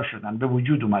 اختراع شدن، به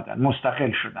وجود اومدن،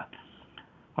 مستقل شدن.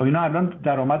 اینا الان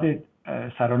درآمد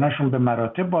سرانه‌شون به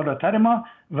مراتب بالاتر ما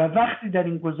و وقتی در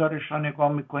این گزارش‌ها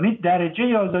نگاه میکنید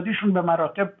درجه آزادیشون به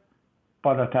مراتب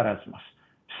بالاتر از ماست.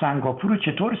 سنگاپور رو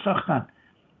چطور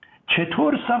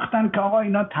ساختن که آقا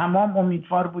اینا تمام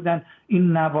امیدوار بودن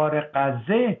این نوار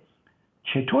غزه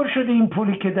چطور شده این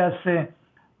پولی که دست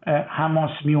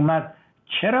حماس می اومد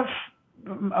چرا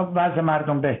وضع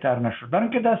مردم بهتر نشد؟ برای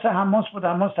اینکه دست حماس بود،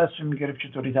 حماس تصمیم میگرفت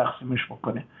چطوری تقسیمش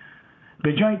بکنه،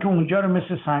 به جای اینکه اونجا رو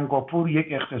مثل سنگاپور یک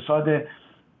اقتصاد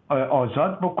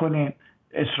آزاد بکنه،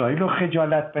 اسرائیل رو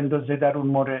خجالت بندازه در اون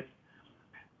مورد،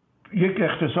 یک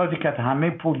اقتصادی که همه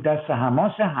پول دست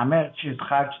حماسه، همه چیز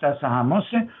خرج دست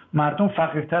حماسه، مردم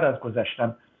فقیرتر از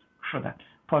گذشتن شدن.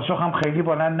 پاسخم خیلی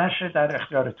بلند نشه، در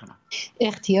اختیارتونم.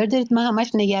 اختیار دارید. من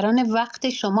همش نگران وقت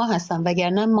شما هستم،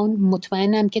 وگرنه من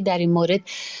مطمئنم که در این مورد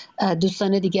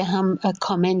دوستان دیگه هم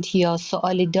کامنت یا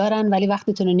سوالی دارن، ولی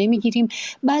وقتتون رو نمیگیریم.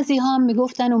 بعضی ها هم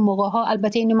میگفتن اون موقع ها،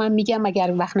 البته اینو من میگم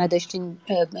اگر وقت نداشتین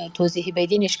توضیحی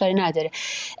بدین اشکالی نداره،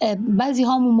 بعضی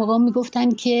ها اون موقع میگفتن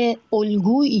که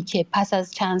الگویی که پس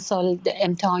از چند سال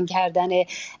امتحان کردن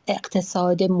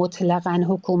اقتصاد مطلقاً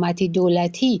حکومتی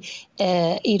دولتی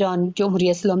ایران جمهوری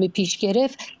اسلامی پیش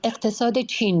گرفت اقتصاد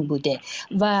چین بوده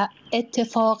و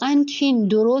اتفاقاً چین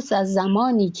درست از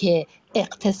زمانی که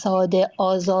اقتصاد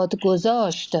آزاد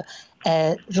گذاشت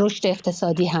رشد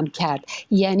اقتصادی هم کرد.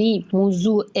 یعنی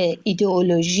موضوع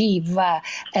ایدئولوژی و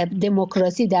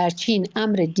دموکراسی در چین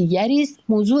امر دیگری است،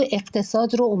 موضوع اقتصاد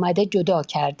رو اومده جدا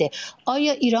کرده.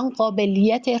 آیا ایران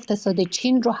قابلیت اقتصاد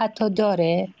چین رو حتی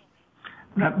داره؟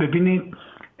 ببینید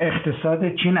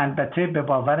اقتصاد چین، البته به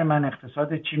باور من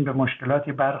اقتصاد چین به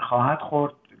مشکلاتی برخواهد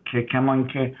خورد که کمان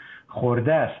که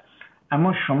خورده است،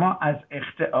 اما شما از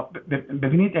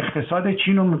ببینید اقتصاد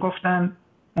چین رو میگفتن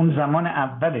اون زمان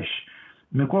اولش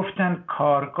میگفتن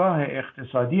کارگاه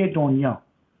اقتصادی دنیا،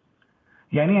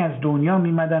 یعنی از دنیا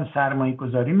میمدن سرمایه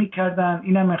گذاری میکردن،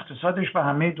 اینم اقتصادش به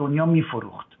همه دنیا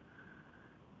میفروخت.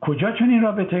 کجا چون این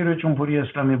رابطه رو جمهوری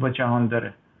اسلامی با جهان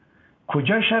داره؟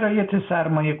 کجا شرایط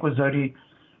سرمایه گذاری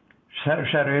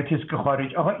شرایطی است که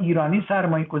خارج؟ آقا ایرانی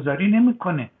سرمایه گذاری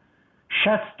نمیکنه.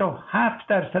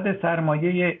 67%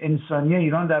 سرمایه انسانی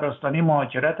ایران در آستانه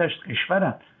مهاجرتش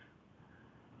کشورن.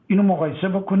 اینو مقایسه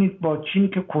بکنید با چین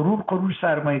که کرور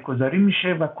سرمایه گذاری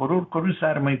میشه و کرور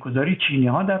سرمایه گذاری چینی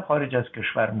ها در خارج از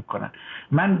کشور میکنن.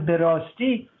 من به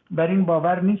راستی بر این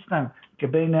باور نیستم که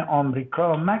بین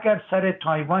آمریکا، مگر سر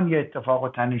تایوان یه اتفاق و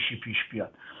تنشی پیش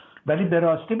بیاد، ولی به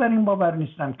راستی بر این باور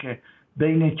نیستم که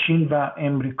بین چین و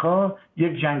امریکا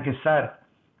یک جنگ سرد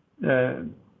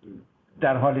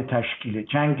در حال تشکیله.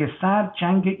 جنگ سرد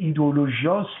جنگ ایدئولوژی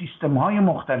ها، سیستم های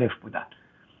مختلف بودن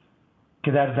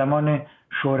که در زمان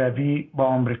شوروی با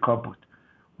آمریکا بود،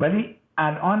 ولی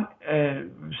الان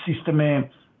سیستم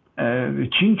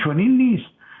چین چنین نیست.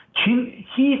 چین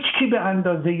هیچ کی به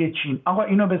اندازه چین، آقا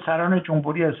اینو به سران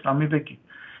جمهوری اسلامی بگید،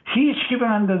 هیچ کی به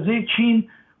اندازه چین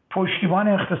پشتیبان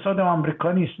اقتصاد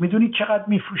آمریکا نیست. میدونید چقدر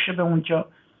میفروشه به اونجا؟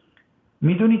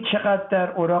 میدونید چقدر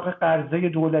در اوراق قرضه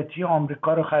دولتی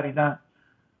آمریکا رو خریدن؟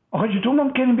 آقا چطور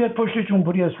ممکنه بیاد پشت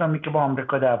جمهوری اسلامی که با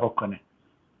آمریکا دعوا کنه؟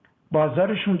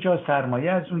 بازارش اونجا،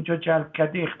 سرمایه از اونجا جلب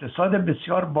کرده، اقتصاد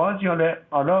بسیار بازی.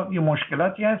 حالا یه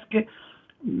مشکلاتی هست که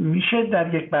میشه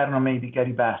در یک برنامه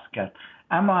دیگری بحث کرد،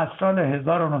 اما از سال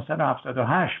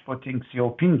 1978 با تینگ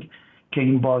سیاوپینگ که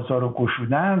این بازار رو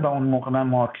گشودن و اون موقع من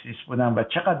مارکسیست بودم و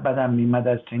چقدر بدم میمد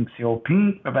از تینگ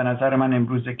سیاوپینگ و به نظر من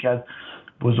امروز که از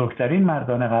بزرگترین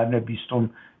مردان قرن 20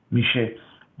 میشه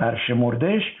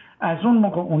برشمردش، از اون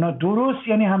موقع اونا درست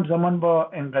یعنی همزمان با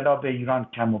انقلاب ایران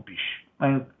کم و بیش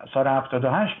سال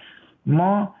 78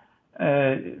 ما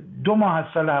 2 ماه از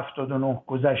سال 79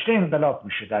 گذشته انقلاب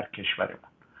میشه در کشور ما.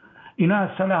 اینا از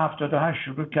سال 78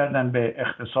 شروع کردن به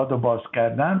اقتصاد و باز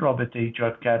کردن، رابطه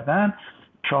ایجاد کردن،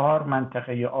 4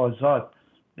 منطقه آزاد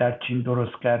در چین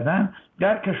درست کردن.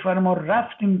 در کشور ما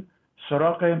رفتیم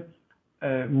سراغ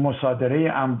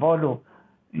مصادره اموال و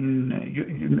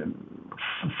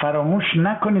فراموش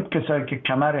نکنید کسایی که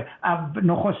کمر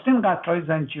نخستین قطعهای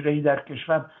زنجیره‌ای در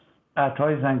کشور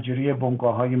قطعهای زنجیره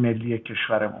بنگاه‌های ملی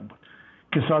کشورمون بود.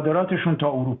 که صادراتشون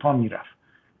تا اروپا میرفت،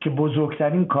 که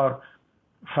بزرگترین کار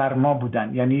فرما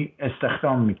بودن، یعنی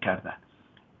استخدام میکردن.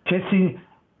 کسی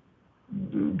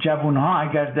جوانها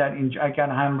اگر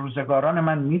هم روزگاران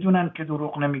من میدونن که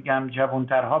دروغ نمیگم،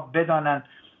 جوانترها بدانن،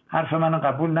 حرف منو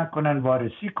قبول نکنن،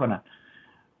 وارسی کنن.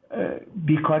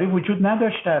 بیکاری وجود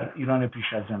نداشت در ایران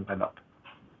پیش از انقلاب.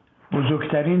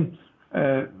 بزرگترین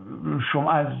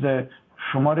از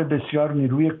شمار بسیار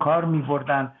نیروی کار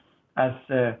می‌بردن، از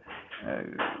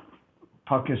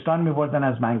پاکستان می‌بردن،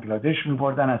 از بنگلادش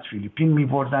می‌بردن، از فیلیپین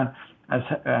می‌بردن، از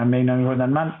همه اینا می‌بردن.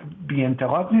 من بی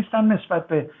انتقاد نیستم نسبت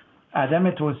به عدم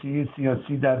توسعه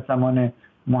سیاسی در زمان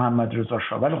محمد رضا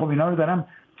شاه، ولی خب اینا رو دارم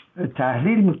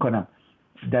تحلیل میکنم.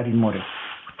 در این مورد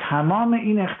تمام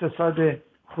این اقتصاد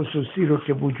خصوصی رو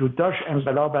که وجود داشت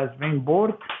انقلاب از بین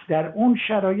برد، در اون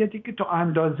شرایطی که تا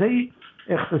اندازه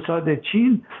اقتصاد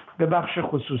چین به بخش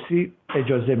خصوصی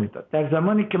اجازه میداد. در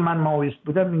زمانی که من ماویست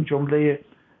بودم، این جمله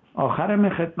آخرم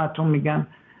خدمتتون میگم،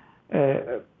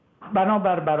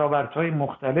 بنابر برآوردهای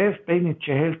مختلف بین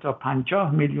 40 تا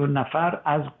 50 میلیون نفر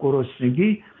از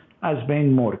گرسنگی از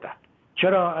بین مردن.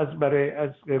 چرا از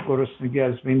گرسنگی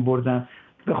از بین بردن؟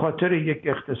 به خاطر یک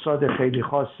اقتصاد خیلی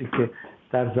خاصی که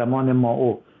در زمان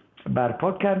مائو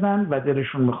برپا کردن و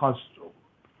دلشون میخواست.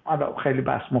 خیلی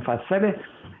بحث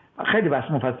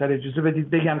مفصله، اجازه بدید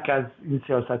بگم که از این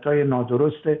سیاست‌های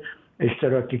نادرست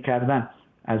اشتراکی کردن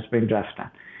از بین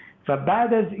رفتن و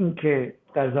بعد از اینکه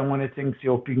در زمان دنگ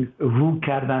سیاوپینگ رو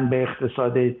کردن به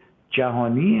اقتصاد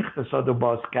جهانی، اقتصاد رو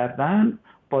باز کردن،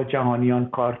 با جهانیان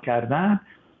کار کردن.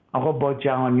 آقا با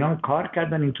جهانیان کار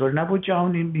کردن، اینطور نبود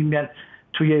جهانی میاد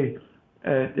توی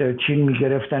چین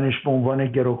میگرفتنش به عنوان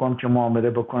گروگان که معامله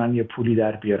بکنن یه پولی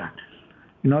در بیارن.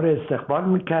 اینا رو استقبال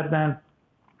میکردن.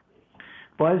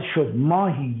 باعث شد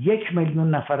ماهی 1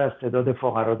 میلیون نفر از تعداد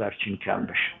فقرا در چین کم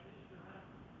بشه.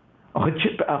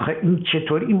 آخه این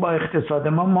چطور؟ این با اقتصاد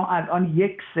ما الان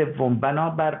 1/3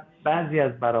 بنابر بعضی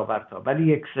از برآوردها،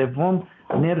 ولی 1/3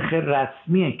 نرخ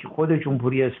رسمیه که خود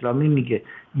جمهوری اسلامی میگه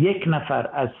 1 نفر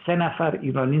از 3 نفر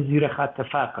ایرانی زیر خط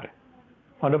فقره.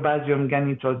 حالا بعضی میگن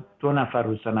این تا 2 نفر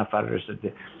رو 3 نفر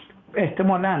رسیده.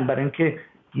 احتمالاً برای اینکه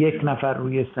 1 نفر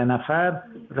روی 3 نفر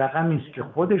رقمی است که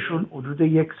خودشون حدود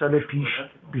 1 سال پیش،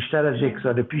 بیشتر از 1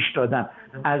 سال پیش دادن.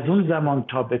 از اون زمان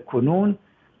تا به کنون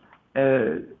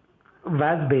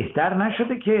وضع بهتر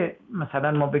نشده که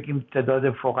مثلا ما بگیم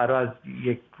تعداد فقرا از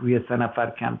 1 روی 3 نفر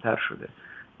کمتر شده.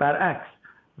 برعکس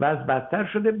وضع بدتر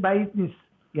شده. بعید نیست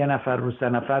 1 نفر رو 3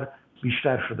 نفر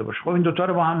بیشتر شده باشه. خب این دوتا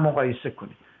رو با هم مقایسه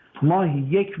کنید. ماهی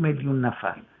 1 میلیون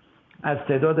نفر از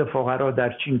تعداد فقرا در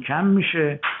چین کم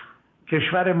میشه.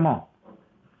 کشور ما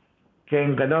که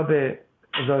انقلاب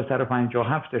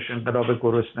 1357 انقلاب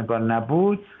گرسنگان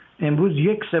نبود، امروز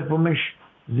 1/3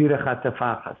 زیر خط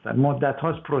فقر هستن. مدت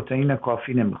هاست پروتئین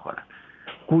کافی نمیخورن.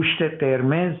 گوشت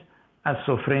قرمز از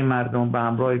سفره مردم به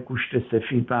همراه گوشت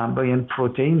سفید به همراه این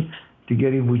پروتئین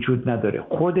دیگری وجود نداره.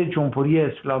 خود جمهوری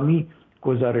اسلامی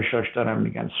گزارشاش دارن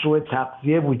میگن سوء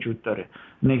تغذیه وجود داره.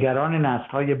 نگران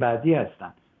نسل‌های بعدی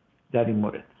هستن در این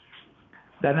مورد.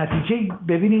 در نتیجه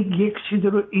ببینید یک چیز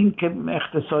رو، این که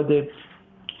اقتصاد،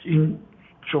 این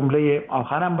جمله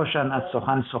آخرم باشن از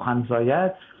سخن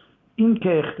زاید، این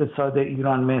که اقتصاد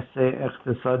ایران مثل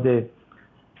اقتصاد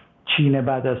چین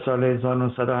بعد از سال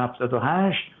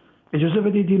 1978، اجازه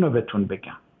بدید اینو بهتون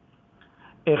بگم.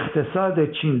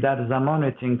 اقتصاد چین در زمان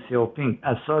دنگ سیاوپینگ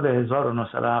از سال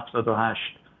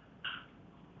 1978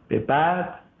 به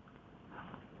بعد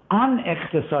آن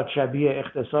اقتصاد شبیه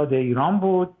اقتصاد ایران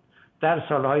بود در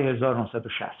سالهای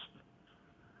 1960.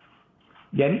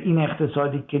 یعنی این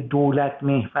اقتصادی که دولت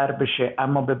محور بشه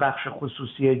اما به بخش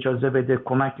خصوصی اجازه بده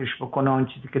کمکش بکنه آن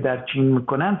چیزی که در چین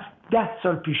میکنن، 10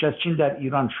 سال پیش از چین در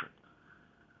ایران شد.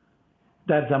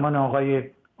 در زمان آقای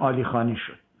عالیخانی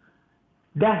شد.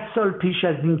 10 سال پیش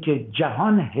از این که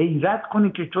جهان حیرت کنه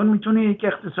که چون میتونه یک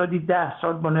اقتصادی 10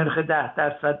 سال با نرخ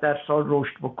 10% در سال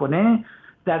رشد بکنه،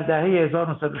 در دهه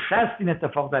 1960 این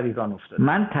اتفاق در ایران افتاد.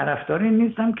 من طرفدار این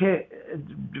نیستم که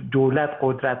دولت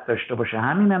قدرت داشته باشه.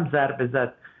 همینم ضربه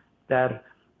زد در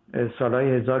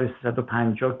سالهای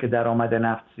 1350 که درآمد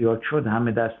نفت زیاد شد،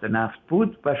 همه دست نفت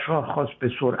بود و شاه خواست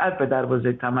به سرعت به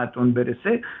دروازه تمدن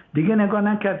برسه. دیگه نگاه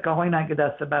نکرد که آقا این اگه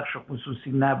دست بخش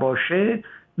خصوصی نباشه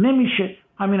نمیشه.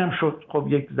 همینم شد. خب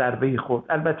یک ضربه خورد.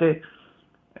 البته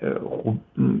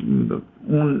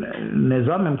اون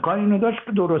نظام امکان اینو داشت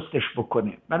که درستش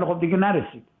بکنه، ولی خب دیگه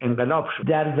نرسید، انقلاب شد.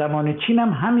 در زمان چین هم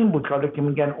همین بود. حالا که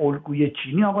میگن الگوی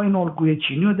چینی، آقا این الگوی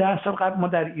چینی رو 10 سال قبل ما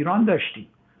در ایران داشتیم،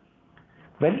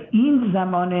 ولی این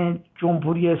زمان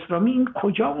جمهوری اسلامی این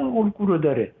کجا اون الگو رو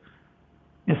داره؟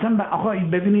 مثلا آقا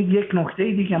ببینید یک نکته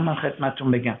دیگه من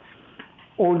خدمتتون بگم.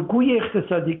 الگوی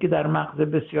اقتصادی که در مغز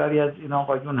بسیاری از این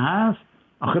آقایون هست،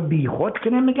 آخه بی خود که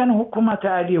نمیگن حکومت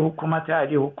علی حکومت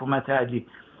علی حکومت علی.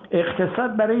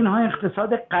 اقتصاد برای اینها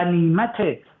اقتصاد غنیمت،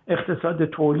 اقتصاد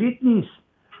تولید نیست.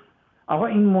 آقا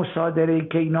این مصادره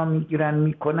که اینا میگیرن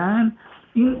میکنن،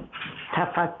 این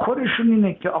تفکرشون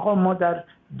اینه که آقا ما در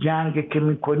جنگ که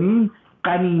میکنیم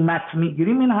غنیمت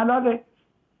میگیریم، این حلاله.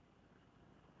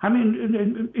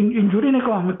 همین اینجوری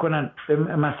نگاه میکنن به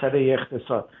مسئله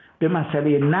اقتصاد، به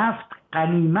مسئله نفت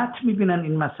غنیمت میبینن،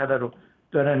 این مسئله رو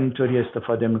دارن اینطوری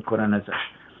استفاده میکنن ازش.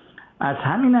 از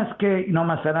همین است که اینا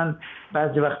مثلا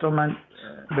بعضی وقتا من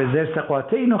به ذرس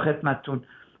قاطع اینو خدمتتون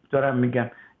دارم میگم،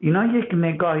 اینا یک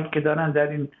نگاهی که دارن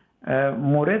در این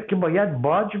مورد که باید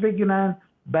باج بگیرن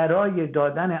برای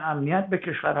دادن امنیت به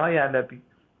کشورهای علوی.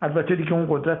 البته دیگه اون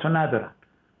قدرت رو ندارن،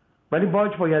 ولی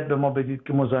باج باید به ما بدید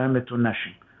که مزاحمتون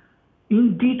نشیم. این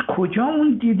دید کجا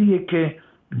اون دیدیه که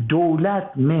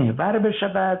دولت محور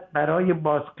بشود برای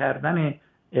باز کردن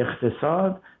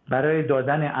اقتصاد، برای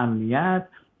دادن امنیت،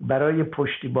 برای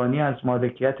پشتیبانی از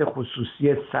مالکیت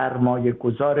خصوصی سرمایه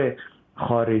گذار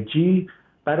خارجی،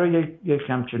 برای یک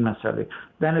همچین مسئله.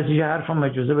 در نتیجه حرفم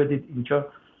اجازه بدید اینجا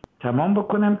تمام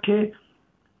بکنم که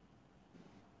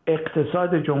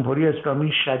اقتصاد جمهوری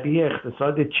اسلامی شبیه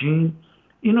اقتصاد چین.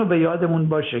 اینو به یادمون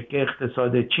باشه که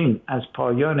اقتصاد چین از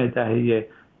پایان دهه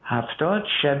 70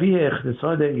 شبیه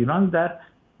اقتصاد ایران در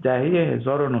دهه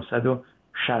 1960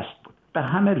 بود به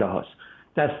همه لحاظ.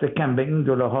 دست کم به این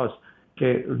دو لحاظ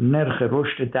که نرخ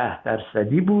رشد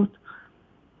 10% بود.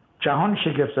 جهان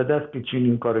شگفت زده است که چین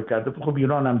این کارو کرده، خب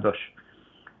ایران هم داشت.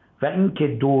 و اینکه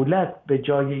دولت به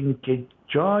جای اینکه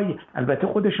البته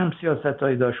خودش هم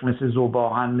سیاستایی داشت مثل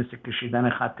ذوب‌آهن، مثل کشیدن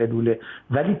خط لوله،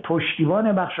 ولی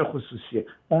پشتیبان بخش خصوصیه،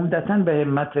 عمدتاً به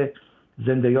همت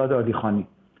زنده یاد علیخانی.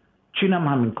 چین هم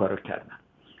همین کارو کردن.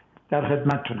 در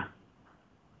خدمتتونم.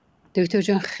 دکتر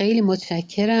جان خیلی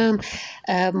متشکرم.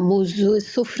 موضوع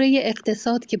سفره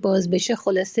اقتصاد که باز بشه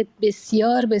خلاصه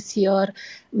بسیار بسیار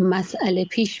مسئله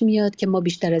پیش میاد که ما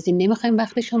بیشتر از این نمیخوایم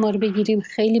وقت شما رو بگیریم.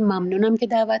 خیلی ممنونم که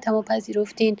دعوتمو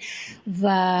پذیرفتین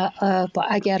و با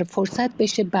اگر فرصت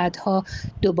بشه بعدها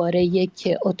دوباره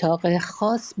یک اتاق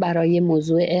خاص برای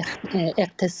موضوع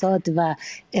اقتصاد و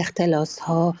اختلاس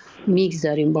ها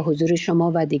میگذاریم با حضور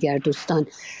شما و دیگر دوستان.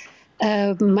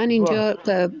 من اینجا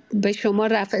به شما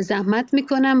رفع زحمت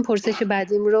میکنم. پرسش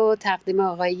بعدیم رو تقدیم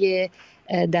آقای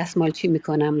دستمالچی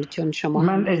میکنم، چون شما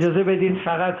من اجازه بدین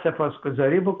فقط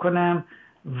سپاسگزاری بکنم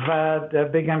و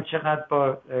بگم چقدر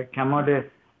با کمال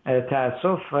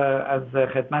تأسف از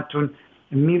خدمتتون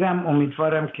میرم.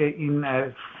 امیدوارم که این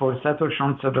فرصت و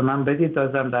شانس رو به من بدید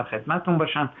دازم در خدمتتون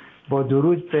باشم. با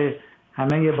درود به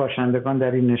همه باشندگان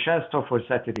در این نشست تا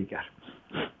فرصت دیگر.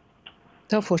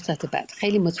 تا فرصت بعد.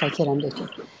 خیلی متشکرم دکتر.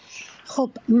 خب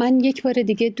من یک بار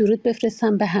دیگه درود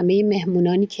بفرستم به همه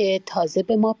مهمونانی که تازه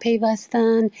به ما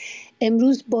پیوستن.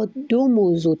 امروز با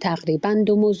تقریبا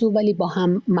دو موضوع ولی با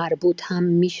هم مربوط هم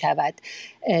می شود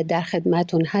در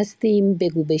خدمتون هستیم.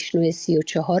 بگو-بشنو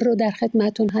 34 رو در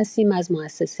خدمتون هستیم از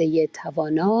مؤسسه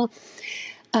توانا.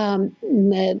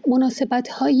 مناسبت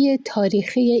های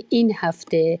تاریخی این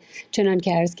هفته چنان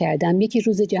که عرض کردم، یکی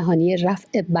روز جهانی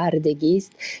رفع بردگی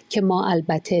است که ما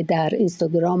البته در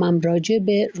اینستاگرام هم راجع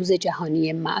به روز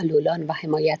جهانی معلولان و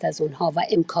حمایت از اونها و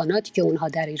امکاناتی که اونها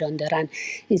در ایران دارن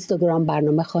اینستاگرام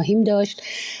برنامه خواهیم داشت.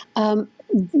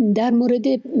 در مورد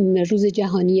روز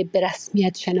جهانی به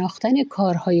رسمیت شناختن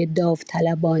کارهای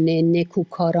داوطلبانه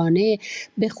نکوکارانه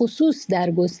به خصوص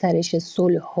در گسترش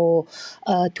صلح و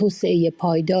توسعه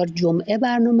پایدار جمعه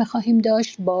برنامه خواهیم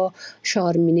داشت با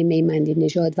شارمین میمندی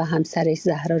نژاد و همسرش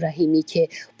زهرا رحیمی که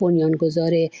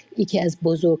بنیانگذار یکی از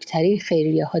بزرگترین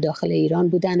خیریه‌ها داخل ایران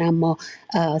بودن، اما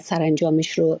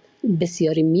سرانجامش رو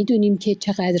بسیاری میدونیم که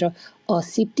چقدر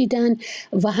آسیب دیدن.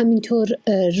 و همینطور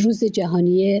روز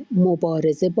جهانی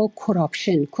مبارزه با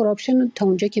کراپشن تا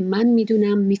اونجا که من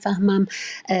میدونم میفهمم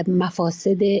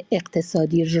مفاسد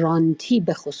اقتصادی رانتی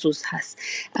به خصوص هست.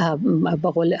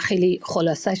 با قول خیلی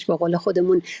خلاصش با قول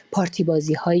خودمون پارتی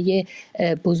بازی های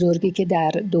بزرگی که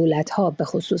در دولت ها به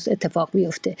خصوص اتفاق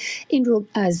میفته. این رو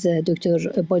از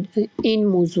دکتر با این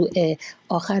موضوع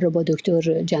آخر رو با دکتر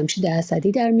جمشید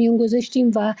اسدی در میون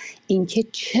گذاشتیم و اینکه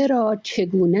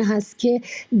چگونه هست که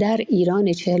در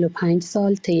ایران 45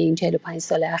 سال طی این 45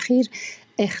 سال اخیر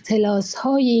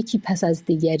اختلاس‌های یکی پس از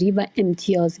دیگری و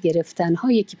امتیاز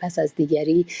گرفتن‌های یکی پس از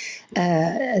دیگری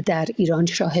در ایران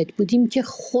شاهد بودیم که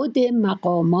خود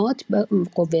مقامات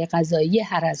قوه قضاییه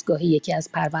هر از گاهی یکی از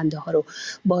پرونده ها رو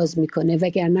باز میکنه،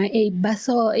 وگرنه ای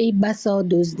بسا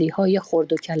دزدی‌های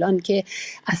خرد و کلان که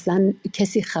اصلا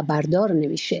کسی خبردار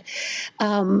نمیشه.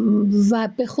 و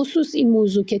به خصوص این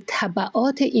موضوع که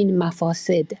تبعات این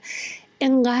مفاسد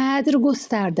انقدر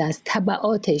گسترده است،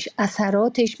 تبعاتش،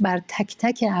 اثراتش بر تک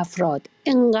تک افراد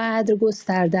انقدر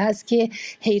گسترده است که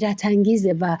حیرت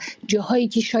انگیزه و جاهایی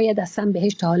که شاید اصلا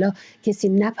بهش تا حالا کسی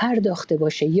نپرداخته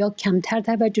باشه یا کمتر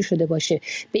توجه شده باشه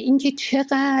به اینکه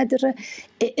چقدر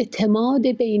اعتماد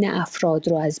بین افراد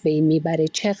رو از بین میبره،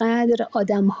 چقدر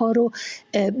آدمها رو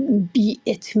بی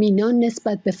اطمینان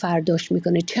نسبت به فرداش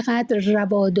میکنه، چقدر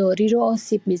رواداری رو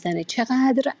آسیب میزنه،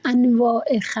 چقدر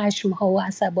انواع خشمها و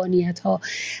عصبانیتها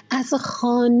از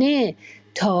خانه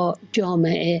تا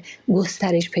جامعه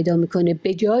گسترش پیدا میکنه.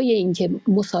 به جای اینکه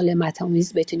مسالمت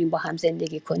آمیز بتونیم با هم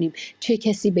زندگی کنیم، چه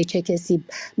کسی به چه کسی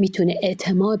میتونه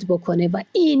اعتماد بکنه و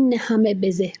این همه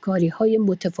بزهکاری های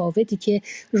متفاوتی که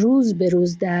روز به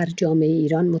روز در جامعه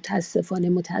ایران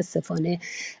متاسفانه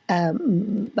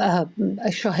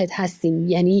شاهد هستیم.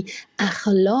 یعنی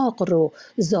اخلاق رو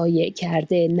ضایع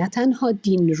کرده، نه تنها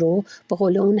دین رو. به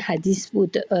قول اون حدیث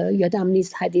بود، یادم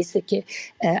نیست حدیثی که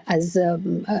از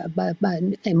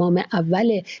امام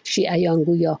اول شیعیان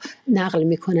گویا نقل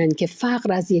میکنن که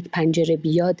فقر از یک پنجره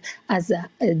بیاد، از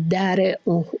در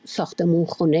ساختمون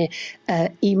خونه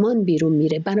ایمان بیرون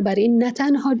میره. بنابراین نه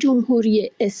تنها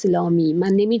جمهوری اسلامی،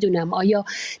 من نمیدونم آیا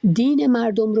دین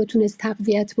مردم رو تونست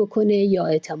تقویت بکنه یا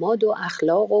اعتماد و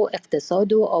اخلاق و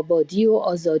اقتصاد و آبادی و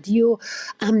آزادی و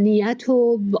امنیت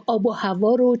و آب و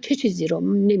هوا رو، چه چیزی رو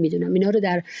نمیدونم. اینا رو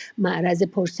در معرض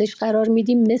پرسش قرار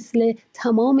میدیم، مثل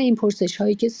تمام این پرسش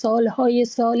هایی که سالهای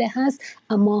سال هست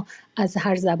اما از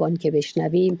هر زبان که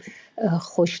بشنویم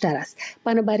خوشتر است.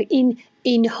 بنابراین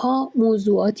اینها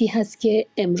موضوعاتی هست که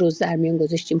امروز در میان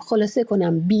گذاشتیم. خلاصه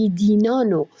کنم،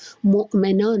 بیدینان و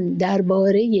مؤمنان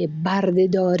درباره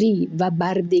برده‌داری و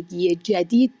بردگی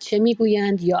جدید چه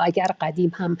میگویند، یا اگر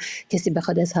قدیم هم کسی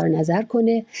بخواد اظهار نظر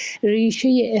کنه، ریشه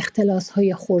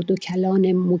اختلاس‌های خرد و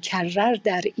کلان مکرر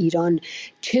در ایران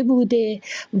چه بوده.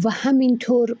 و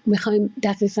همینطور میخوایم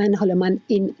دقیقاً، حالا من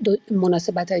این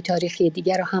مناسبت‌های تاریخی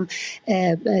دیگر رو هم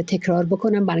تکرار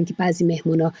بکنم برای اینکه بعضی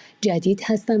مهمونا جدید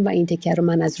هستن و این تکرار رو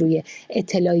من از روی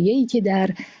اطلاعیه‌ای که در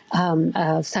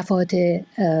صفحات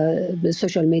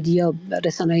سوشال مدیا،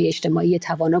 رسانه‌های اجتماعی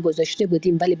توانا گذاشته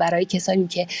بودیم، ولی برای کسانی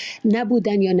که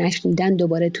نبودن یا نشنیدن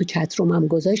دوباره تو چت روم هم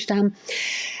گذاشتم.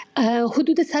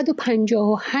 حدود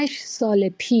 158 سال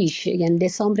پیش، یعنی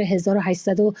دسامبر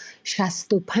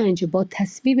 1865، با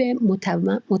تصویب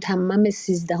متمم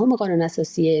 13 قانون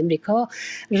اساسی امریکا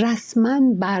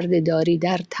رسما برده‌داری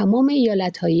در تمام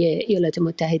ایالات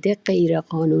متحده غیر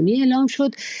قانونی اعلام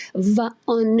شد و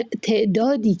آن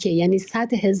تعدادی که، یعنی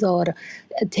 100,000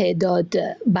 تعداد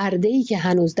برده‌ای که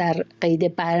هنوز در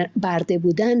قید برده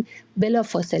بودن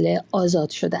بلافاصله آزاد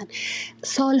شدند.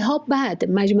 سالها بعد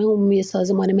مجمع عمومی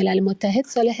سازمان ملل متحد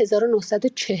سال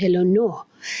 1949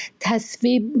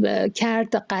 تصویب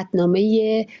کرد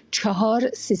قطعنامه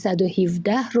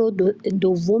 4317 رو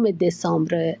 2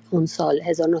 دسامبر اون سال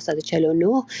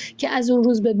 1949 که از اون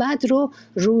روز به بعد رو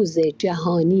روز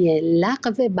جهانی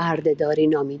لغو برده‌داری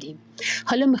نامیدیم.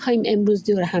 حالا میخوایم امروز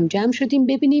دور هم جمع شدیم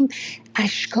ببینیم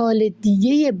اشکال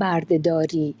دیگه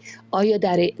برده‌داری آیا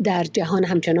در جهان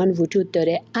همچنان وجود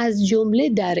داره، از جمله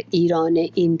در ایران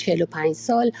این 45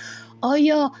 سال.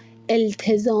 آیا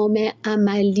التزام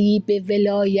عملی به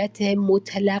ولایت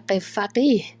مطلق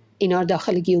فقیه، اینا رو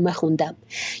داخل گیومه خوندم،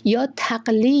 یا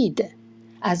تقلید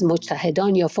از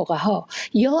مجتهدان یا فقها،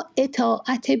 یا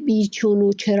اطاعت بیچون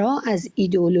و چرا از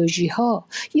ایدئولوژی ها،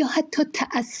 یا حتی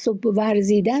تعصب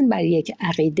ورزیدن بر یک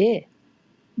عقیده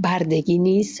بردگی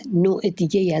نیست؟ نوع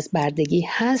دیگه از بردگی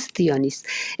هست یا نیست؟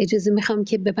 اجازه میخوام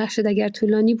که ببخشید اگر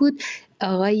طولانی بود،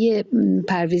 آقای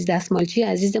پرویز دستمالچی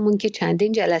عزیزمون که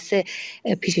چندین جلسه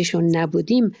پیششون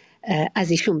نبودیم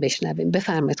از ایشون بشنویم.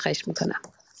 بفرمایید، خواهش میکنم.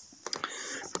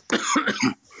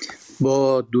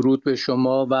 با درود به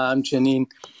شما و همچنین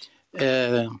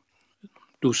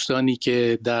دوستانی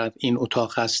که در این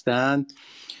اتاق هستند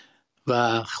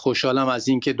و خوشحالم از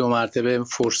این که 2 مرتبه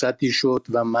فرصتی شد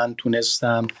و من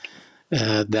تونستم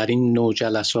در این نوع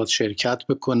جلسات شرکت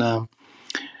بکنم.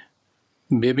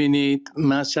 ببینید،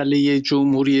 مسئله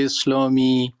جمهوری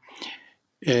اسلامی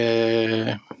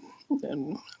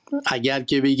اگر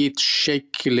که بگید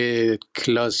شکل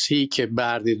کلاسیک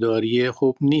برده‌داری،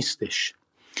 خب نیستش،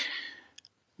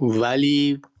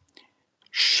 ولی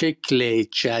شکل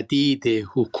جدید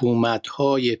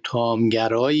حکومت‌های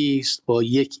تامگرایی است با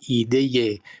یک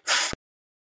ایده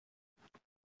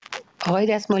آقای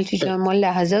دستمالچی جان، ما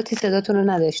لحظاتی صداتون رو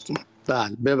نداشتیم.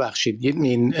 بله ببخشید،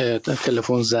 این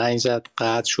تلفن زنگ زد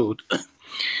قطع شد.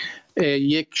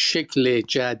 یک شکل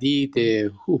جدید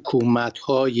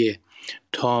حکومت‌های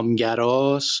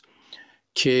تامگراست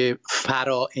که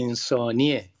فرا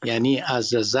انسانیه، یعنی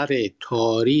از نظر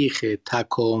تاریخ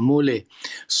تکامل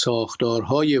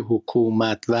ساختارهای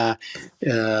حکومت و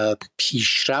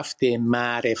پیشرفت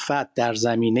معرفت در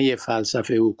زمینه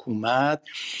فلسفه حکومت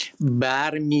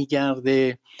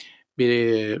برمیگرده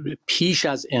به پیش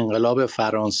از انقلاب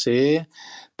فرانسه،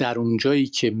 در اونجایی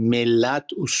که ملت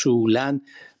اصولاً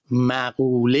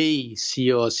مقوله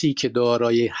سیاسی که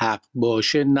دارای حق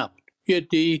باشه نبود. یه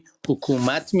دی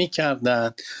حکومت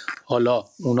میکردن، حالا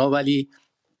اونا ولی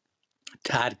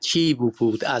ترکیب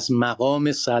بود از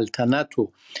مقام سلطنت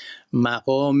و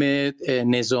مقام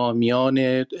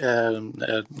نظامیان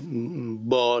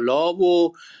بالا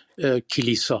و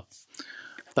کلیسا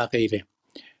و غیره،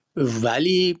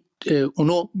 ولی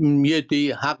اونو یه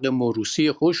دی حق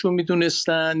موروثی خودشو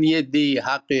میدونستن، یه دی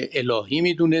حق الهی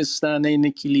میدونستن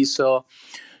این کلیسا،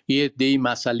 یه دی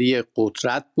مسئله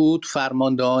قدرت بود،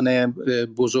 فرماندهان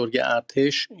بزرگ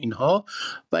ارتش اینها،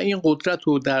 و این قدرت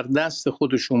رو در دست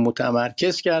خودشون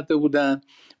متمرکز کرده بودن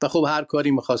و خب هر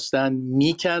کاری میخواستن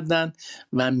میکردن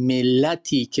و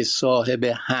ملتی که صاحب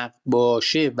حق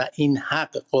باشه و این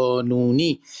حق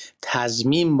قانونی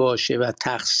تضمین باشه و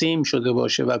تقسیم شده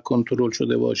باشه و کنترل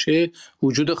شده باشه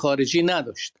وجود خارجی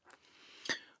نداشت.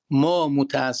 ما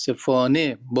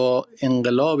متاسفانه با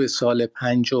انقلاب سال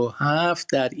 57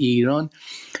 در ایران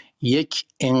یک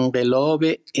انقلاب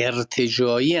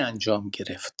ارتجاعی انجام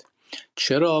گرفت.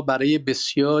 چرا؟ برای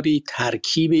بسیاری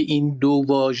ترکیب این دو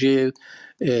واژه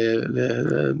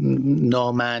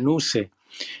نامانوسه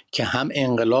که هم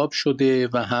انقلاب شده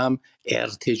و هم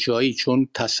ارتجاعی، چون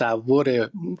تصور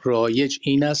رایج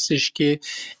این استش که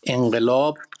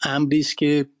انقلاب امری است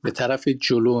که به طرف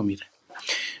جلو میره.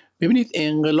 ببینید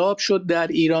انقلاب شد در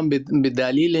ایران به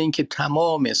دلیل اینکه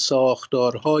تمام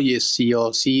ساختارهای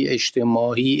سیاسی،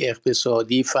 اجتماعی،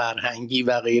 اقتصادی، فرهنگی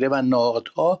و غیره و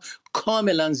نهادها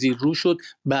کاملا زیر رو شد،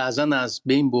 بعضا از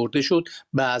بین برده شد،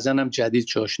 بعضا هم جدید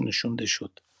جاش نشونده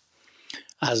شد.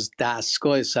 از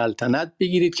دستگاه سلطنت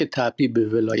بگیرید که تبدیل به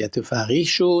ولایت فقیه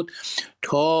شد،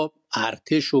 تا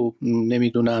ارتش و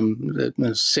نمیدونم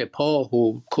سپاه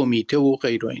و کمیته و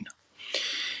غیره اینا.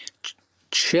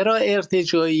 چرا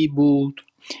ارتجاعی بود؟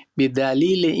 به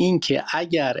دلیل اینکه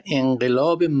اگر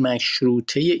انقلاب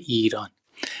مشروطه ایران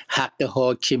حق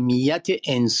حاکمیت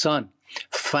انسان،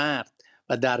 فرد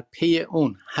و در پی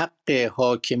اون حق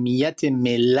حاکمیت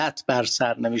ملت بر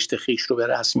سرنوشت خویش رو به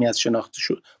رسمیت شناخته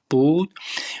شد بود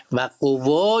و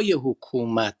قوای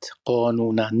حکومت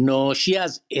قانونا ناشی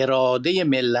از اراده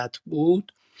ملت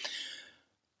بود،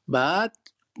 بعد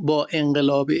با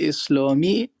انقلاب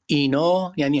اسلامی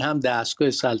اینا یعنی هم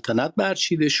دستگاه سلطنت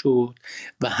برچیده شد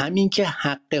و همین که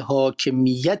حق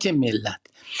حاکمیت ملت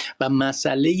و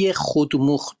مسئله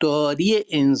خودمختاری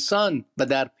انسان و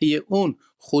در پی اون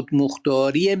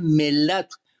خودمختاری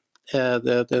ملت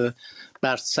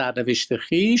بر سرنوشت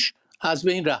خویش از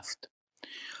بین رفت.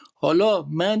 حالا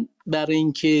من برای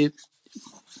اینکه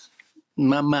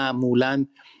من معمولاً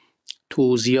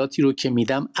توضیحاتی رو که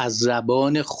میدم از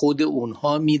زبان خود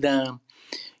اونها میدم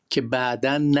که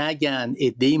بعداً نگن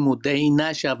عده‌ای مدعی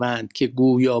نشوند که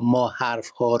گویا ما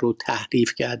حرفها رو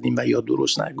تحریف کردیم و یا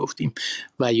درست نگفتیم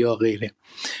و یا غیره.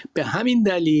 به همین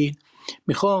دلیل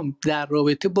میخوام در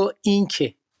رابطه با این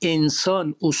که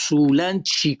انسان اصولاً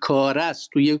چی کار است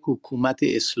توی یک حکومت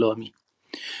اسلامی،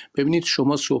 ببینید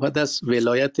شما صحبت از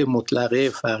ولایت مطلقه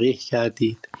فقیه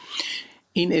کردید.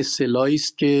 این اصطلاحی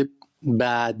است که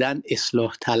بعداً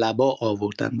اصلاح طلبا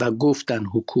آوردن و گفتن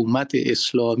حکومت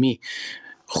اسلامی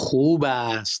خوب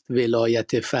است،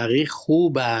 ولایت فقیه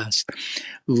خوب است،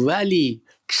 ولی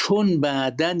چون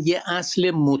بعداً یه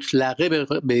اصل مطلقه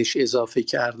بهش اضافه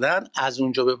کردن از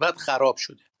اونجا به بعد خراب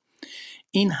شده.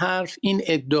 این حرف، این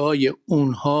ادعای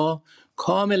اونها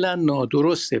کاملا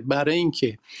نادرسته، برای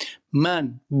اینکه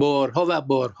من بارها و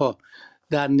بارها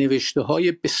در نوشته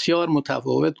های بسیار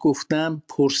متفاوت گفتم،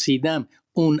 پرسیدم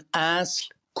اون اصل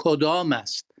کدام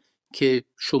است که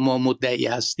شما مدعی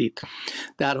هستید،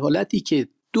 در حالتی که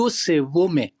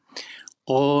 2/3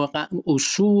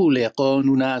 اصول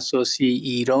قانون اساسی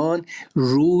ایران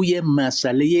روی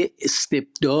مسئله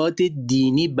استبداد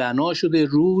دینی بنا شده،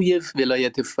 روی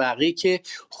ولایت فقیه که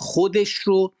خودش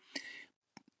رو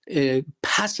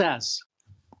پس از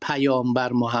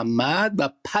پیامبر محمد و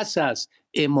پس از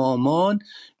امامان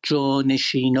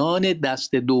جانشینان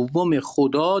دست دوم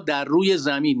خدا در روی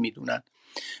زمین میدونن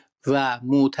و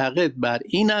معتقد بر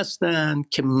این هستند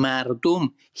که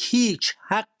مردم هیچ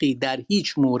حقی در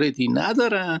هیچ موردی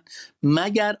ندارند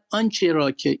مگر آنچه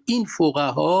را که این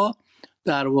فقها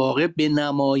در واقع به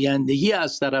نمایندگی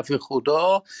از طرف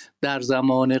خدا در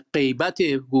زمان غیبت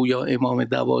گویا امام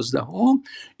 12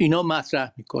 اینا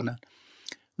مطرح میکنن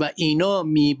و اینا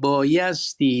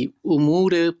میبایستی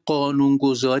امور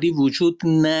قانونگذاری وجود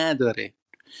نداره،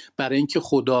 برای اینکه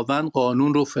خداوند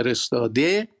قانون رو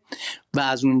فرستاده و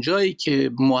از اونجایی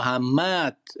که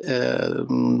محمد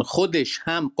خودش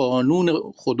هم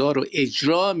قانون خدا رو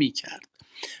اجرا میکرد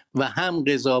و هم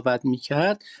قضاوت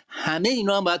میکرد، همه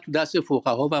اینا هم باید تو دست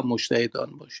فقها و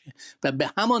مجتهدان باشه و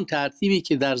به همان ترتیبی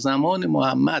که در زمان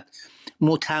محمد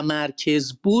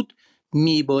متمرکز بود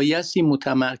میبایستی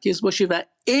متمرکز باشه و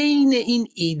عین این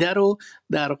ایده رو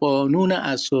در قانون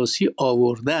اساسی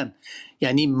آوردن.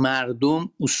 یعنی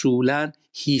مردم اصولاً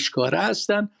هیچکاره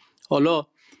هستن. حالا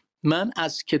من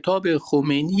از کتاب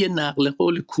خمینی نقل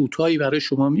قول کوتاهی برای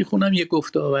شما میخونم، یه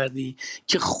گفته آوردی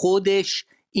که خودش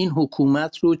این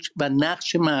حکومت رو و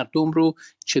نقش مردم رو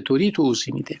چطوری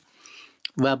توضیح میده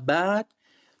و بعد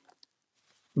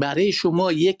برای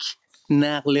شما یک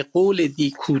نقل قول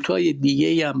کوتاه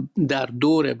دیگه هم در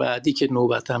دور بعدی که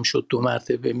نوبتم شد 2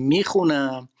 مرتبه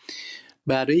میخونم،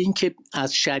 برای اینکه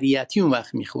از شریعتی اون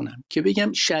وقت میخونم که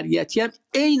بگم شریعتی هم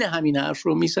عین همین حرف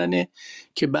رو میزنه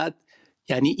که بعد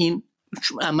یعنی این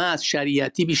اما از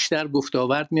شریعتی بیشتر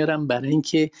گفتاورد میارم برای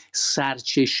اینکه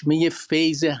سرچشمه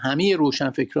فیض همه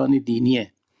روشنفکران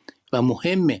دینیه و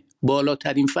مهمه،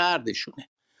 بالاترین فردشونه.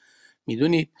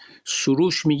 میدونید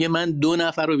سروش میگه من 2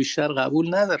 نفر رو بیشتر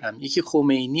قبول ندارم، یکی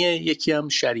خمینیه یکی هم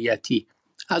شریعتی.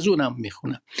 از اونم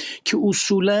میخونم که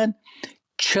اصولاً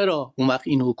چرا اون وقت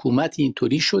این حکومت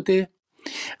اینطوری شده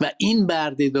و این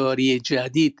بردهداری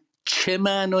جدید چه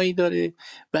معنایی داره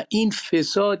و این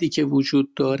فسادی که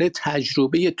وجود داره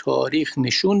تجربه تاریخ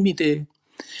نشون میده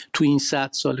تو این 100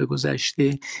 سال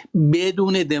گذشته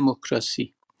بدون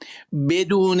دموکراسی،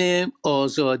 بدون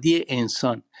آزادی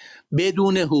انسان،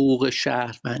 بدون حقوق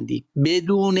شهروندی،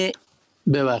 بدون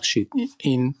ببخشید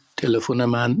این تلفن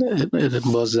من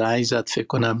با زنگ زد فکر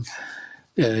کنم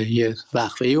یه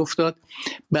وقفه افتاد.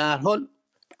 به هر حال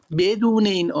بدون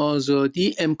این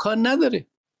آزادی امکان نداره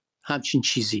همچین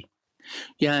چیزی.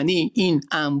 یعنی این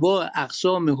انواع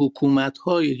اقسام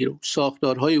حکومت‌های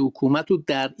ساختارهای حکومت رو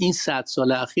در این 100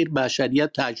 سال اخیر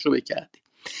بشریت تجربه کرده.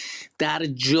 در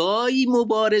جایی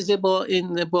مبارزه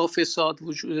با فساد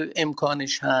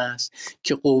امکانش هست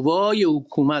که قوای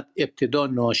حکومت ابتدا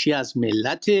ناشی از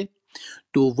ملت،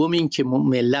 دوم این که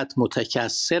ملت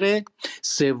متکثره،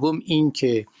 سوم این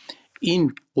که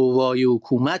این قوای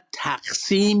حکومت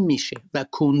تقسیم میشه و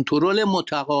کنترل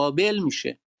متقابل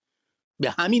میشه.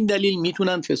 به همین دلیل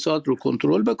میتونن فساد رو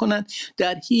کنترل بکنن.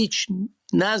 در هیچ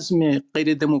نظم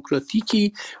غیر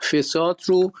دموکراتیکی فساد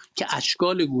رو که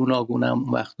اشکال گوناگون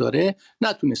هم وقت داره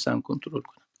نتونستن کنترل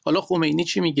کنن. حالا خمینی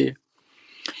چی میگه؟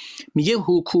 میگه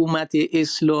حکومت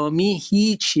اسلامی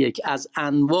هیچ یک از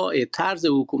انواع طرز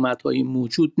حکومت‌های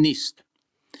موجود نیست.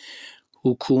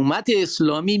 حکومت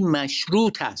اسلامی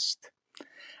مشروط است،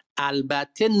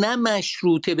 البته نه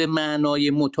مشروطه به معنای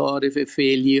متعارف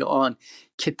فعلی آن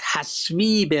که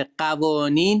تصویب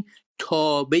قوانین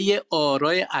تابع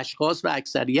آرای اشخاص و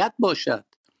اکثریت باشد،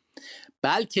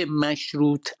 بلکه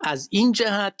مشروط از این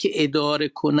جهت که اداره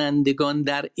کنندگان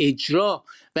در اجرا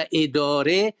و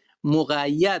اداره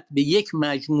مقید به یک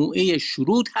مجموعه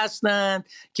شروط هستند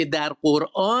که در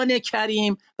قرآن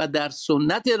کریم و در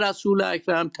سنت رسول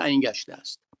اکرم تعیین گشته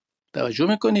است. توجه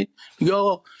میکنید؟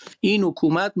 یا این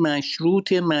حکومت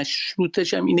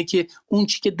مشروطش هم اینه که اون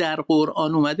چی که در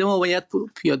قرآن اومده ما باید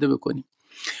پیاده بکنیم.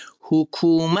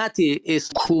 حکومت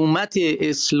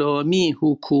اسلامی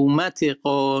حکومت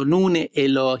قانون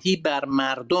الهی بر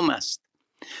مردم است.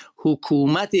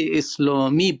 حکومت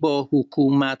اسلامی با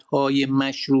حکومت‌های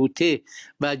مشروطه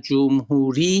و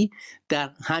جمهوری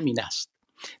در همین است،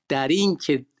 در این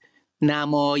که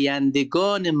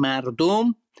نمایندگان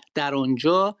مردم در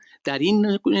آنجا در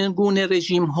این گونه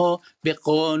رژیم ها به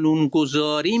قانون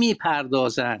گذاری می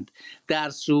پردازند، در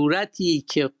صورتی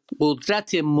که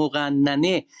قدرت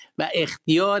مقننه و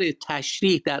اختیار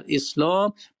تشریع در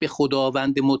اسلام به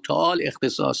خداوند متعال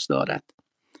اختصاص دارد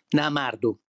نه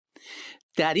مردم.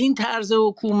 در این طرز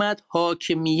حکومت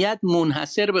حاکمیت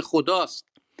منحصر به خداست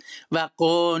و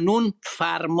قانون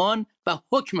فرمان و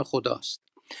حکم خداست.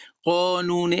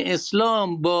 قانون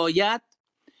اسلام باید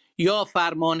یا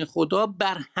فرمان خدا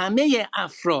بر همه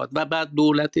افراد و بر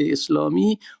دولت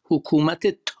اسلامی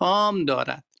حکومت تام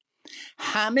دارد.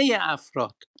 همه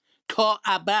افراد تا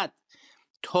ابد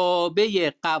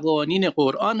تابع قوانین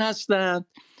قرآن هستند.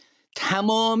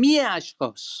 تمامی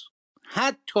اشخاص،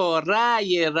 حتی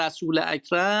رأی رسول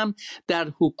اکرم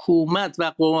در حکومت و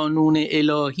قانون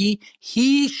الهی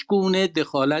هیچ گونه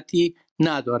دخالتی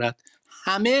ندارد.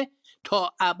 همه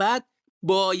تا ابد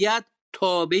باید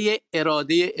تابع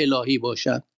اراده الهی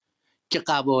باشند که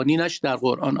قوانینش در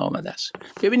قرآن آمده است.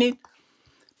 ببینید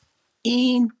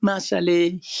این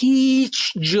مسئله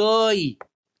هیچ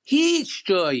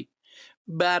جایی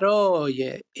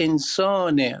برای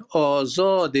انسان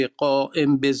آزاد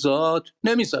قائم به ذات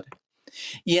نمیذاره.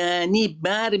 یعنی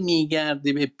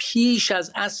برمیگرده به پیش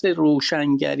از عصر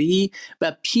روشنگری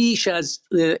و پیش از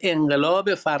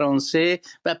انقلاب فرانسه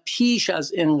و پیش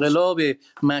از انقلاب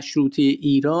مشروطه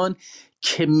ایران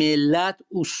که ملت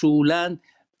اصولاً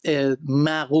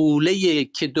مقوله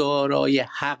که دارای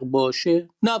حق باشه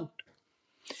نبود.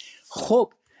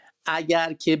 خب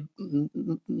اگر که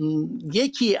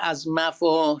یکی از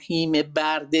مفاهیم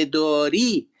برده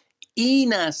داری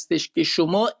این استش که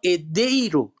شما عده‌ای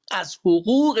رو از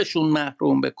حقوقشون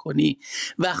محروم بکنی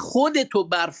و خودتو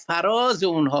بر فراز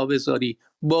اونها بذاری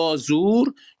با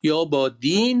زور یا با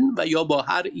دین و یا با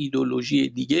هر ایدئولوژی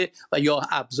دیگه و یا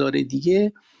ابزار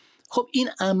دیگه، خب این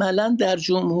عملا در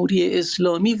جمهوری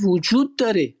اسلامی وجود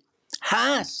داره،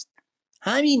 هست،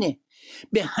 همینه.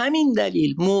 به همین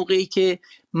دلیل موقعی که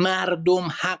مردم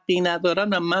حقی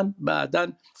ندارن، من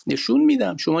بعداً نشون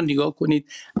میدم، شما نگاه کنید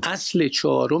اصل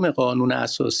 4 قانون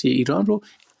اساسی ایران رو،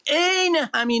 عین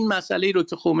همین مسئله رو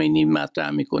که خمینی مطرح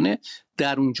میکنه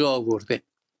در اونجا آورده.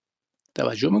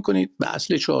 توجه میکنید؟ به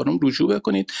اصل 4 رجوع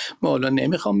بکنید. ما حالا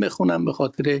نمیخوام بخونم به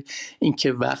خاطر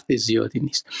اینکه وقت زیادی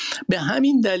نیست. به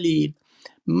همین دلیل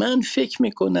من فکر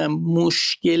میکنم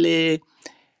مشکل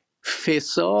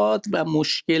فساد و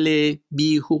مشکل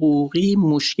بی‌حقوقی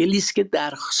مشکلی است که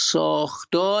در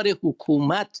ساختار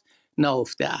حکومت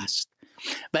نهفته است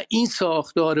و این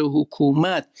ساختار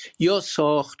حکومت یا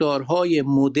ساختارهای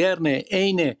مدرن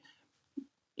عین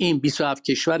این 27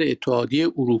 کشور اتحادیه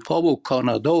اروپا و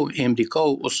کانادا و امریکا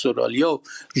و استرالیا و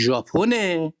ژاپن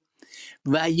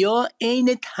و یا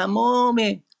عین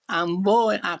تمام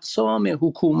انواع اقسام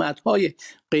حکومت‌های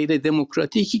غیر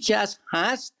دموکراتیکی که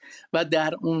هست و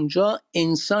در اونجا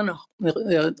انسان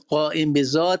قائم به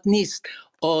ذات نیست،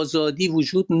 آزادی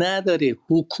وجود نداره.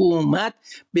 حکومت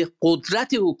به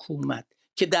قدرت حکومت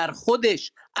که در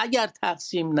خودش اگر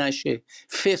تقسیم نشه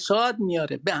فساد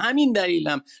میاره. به همین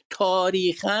دلیلم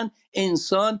تاریخاً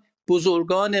انسان،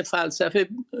 بزرگان فلسفه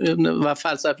و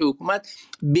فلسفه حکومت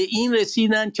به این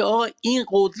رسیدن که آقا این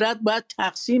قدرت باید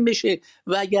تقسیم بشه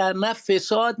وگرنه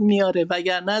فساد میاره،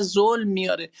 وگرنه ظلم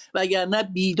میاره، وگرنه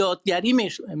بیدادگری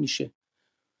میشه.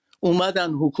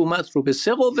 اومدن حکومت رو به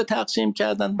 3 قوه تقسیم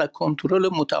کردن و کنترل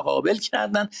متقابل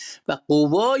کردن و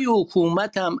قوای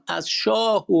حکومت هم از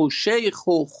شاه و شیخ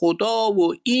و خدا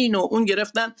و این و اون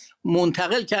گرفتن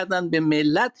منتقل کردن به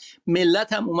ملت.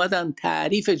 ملت هم اومدن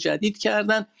تعریف جدید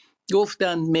کردن،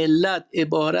 گفتن ملت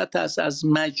عبارت است از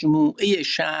مجموعه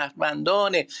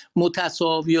شهروندان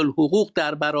متساوی الحقوق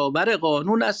در برابر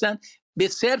قانون هستند به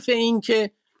صرف این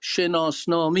که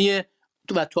شناسنامه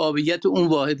و تابعیت اون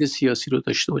واحد سیاسی رو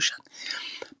داشته باشند.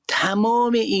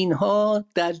 تمام اینها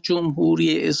در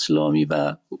جمهوری اسلامی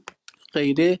و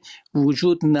غیره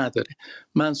وجود نداره.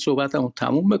 من صحبتمو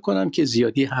تموم میکنم که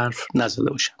زیادی حرف نزده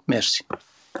باشم. مرسی.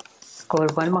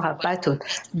 قربان محبتون.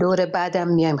 دور بعدم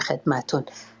میایم خدمتون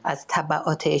از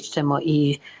تبعات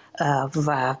اجتماعی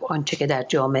و آنچه که در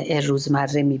جامعه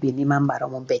روزمره میبینیم من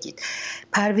برامون بگید.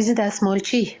 پرویز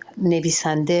دستمالچی،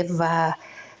 نویسنده و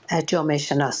جامعه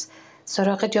شناس.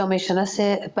 سراغ جامعه شناس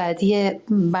بعدی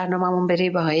برنامه‌مون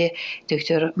بریم با آقای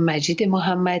دکتر مجید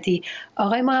محمدی.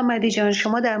 آقای محمدی جان،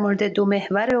 شما در مورد 2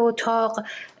 محور اتاق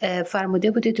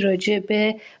فرموده بودید راجع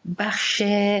به بخش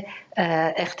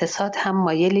اقتصاد هم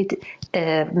مایلید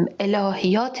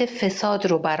الهیات فساد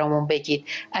رو برامون بگید.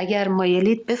 اگر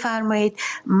مایلید بفرمایید.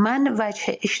 من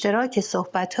وجه اشتراک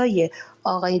صحبت‌های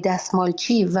آقای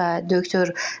دستمالچی و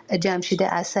دکتر جمشید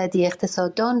اسدی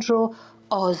اقتصاددان رو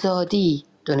آزادی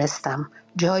دونستم.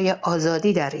 جای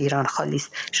آزادی در ایران خالی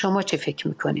است. شما چه فکر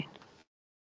میکنین؟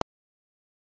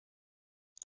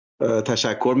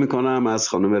 تشکر میکنم از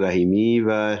خانم رحیمی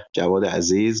و جواد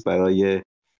عزیز برای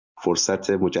فرصت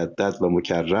مجدد و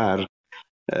مکرر.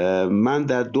 من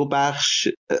در 2 بخش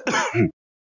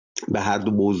به هر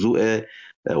 2 موضوع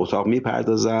اتاق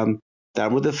میپردازم. در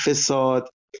مورد فساد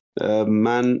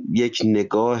من یک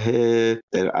نگاه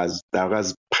از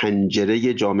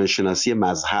پنجره جامعه شناسی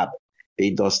مذهب به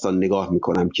این داستان نگاه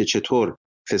میکنم که چطور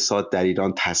فساد در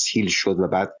ایران تسهیل شد و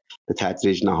بعد به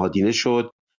تدریج نهادینه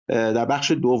شد. در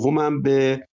بخش دومم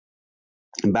به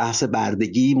بحث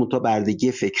بردگی، منتها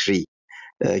بردگی فکری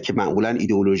که معمولا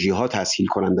ایدئولوژی ها تسهیل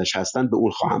کنندش هستند، به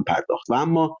اون خواهم پرداخت. و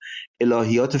اما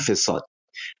الهیات فساد،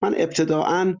 من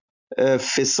ابتداعاً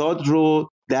فساد رو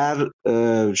در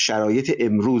شرایط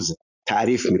امروز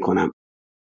تعریف میکنم.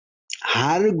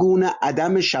 هر گونه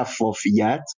عدم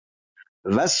شفافیت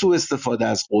و سوء استفاده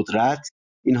از قدرت،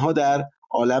 اینها در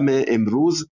عالم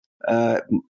امروز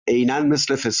عیناً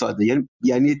مثل فساده.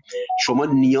 یعنی شما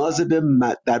نیاز به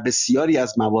در بسیاری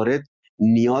از موارد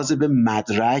نیاز به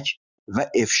مدرک و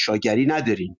افشاگری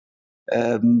ندارین.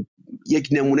 یک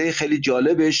نمونه خیلی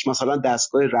جالبش مثلا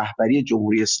دستگاه رهبری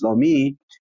جمهوری اسلامی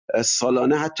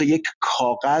سالانه حتی یک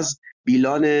کاغذ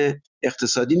بیلان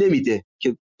اقتصادی نمیده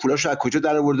که پولاشو از کجا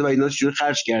در آورده و اینا رو چجوری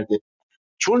خرج کرده،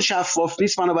 چون شفاف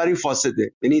نیست، بنابراین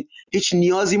فاسده. یعنی هیچ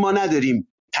نیازی ما نداریم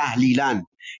تحلیلاً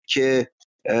که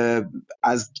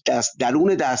از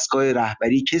درون دستگاه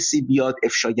رهبری کسی بیاد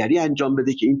افشاگری انجام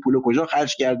بده که این پولو کجا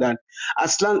خرج کردن.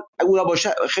 اصلا اونا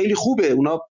باشه خیلی خوبه،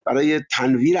 اونا برای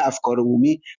تنویر افکار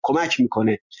عمومی کمک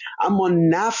میکنه، اما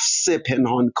نفس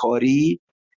پنهانکاری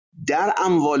در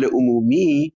اموال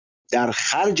عمومی، در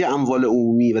خرج اموال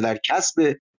عمومی و در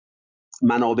کسب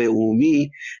منابع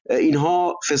عمومی،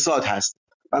 اینها فساد هست.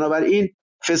 بنابراین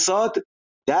فساد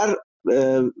در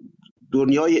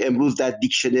دنیای امروز، در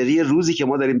دیکشنری روزی که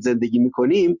ما داریم زندگی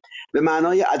میکنیم، به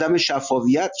معنای عدم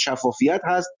شفافیت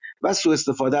هست و سوء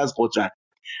استفاده از قدرت.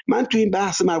 من تو این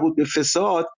بحث مربوط به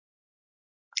فساد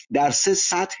در 3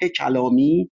 سطح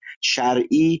کلامی،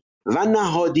 شرعی و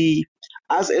نهادی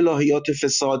از الهیات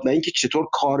فساد و اینکه چطور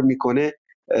کار میکنه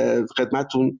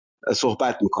خدمتتون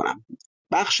صحبت میکنم.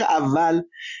 بخش اول،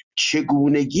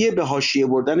 چگونگی به حاشیه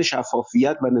بردن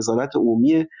شفافیت و نظارت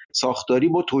عمومی ساختاری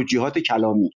با توجیهات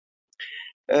کلامی.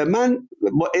 من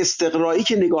با استقرایی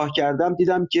که نگاه کردم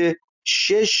دیدم که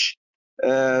 6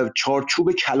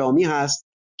 چارچوب کلامی هست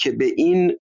که به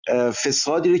این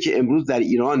فسادی رو که امروز در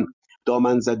ایران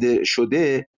دامن زده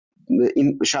شده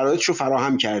این شرایطش رو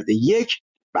فراهم کرده. 1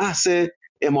 بحث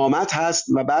امامت هست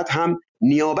و بعد هم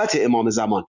نیابت امام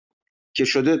زمان که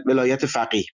شده ولایت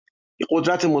فقیه.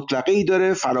 قدرت مطلقه ای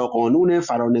داره، فراقانون،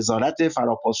 فرانظارت،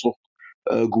 فراپاسخ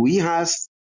گویی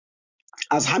هست.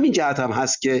 از همین جهت هم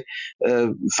هست که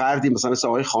فردی مثلا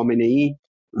آقای خامنه ای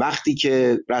وقتی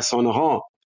که رسانه ها،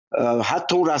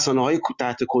 حتی اون رسانه های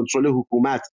تحت کنترل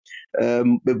حکومت،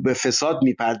 به فساد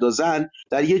میپردازن،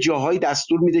 در یه جاهایی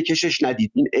دستور میده کشش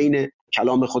ندید. این عین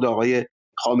کلام خود آقای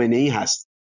خامنه ای هست.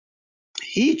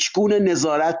 هیچ گونه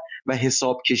نظارت و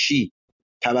حساب کشی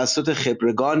توسط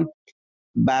خبرگان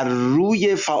بر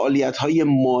روی فعالیت‌های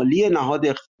مالی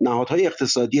نهادهای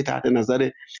اقتصادی تحت نظر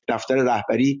دفتر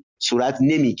رهبری صورت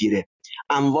نمیگیره.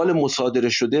 اموال مصادره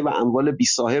شده و اموال بی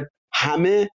صاحب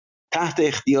همه تحت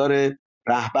اختیار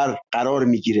رهبر قرار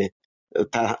میگیره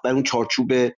در اون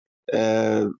چارچوب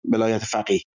ولایت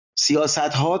فقیه.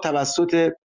 سیاست‌ها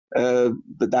توسط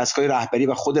دستگاه رهبری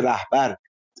و خود رهبر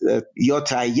یا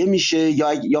تهیه میشه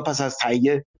یا پس از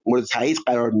تهیه مورد تایید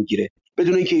قرار میگیره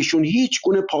بدون اینکه ایشون هیچ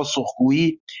گونه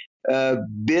پاسخگویی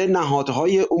به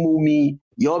نهادهای عمومی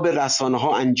یا به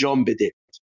رسانه‌ها انجام بده.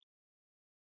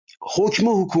 حکم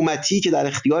حکومتی که در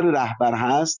اختیار رهبر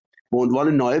هست به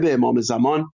عنوان نایب امام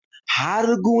زمان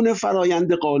هر گونه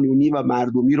فرایند قانونی و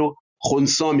مردمی رو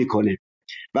خنثی میکنه.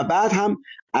 و بعد هم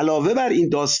علاوه بر این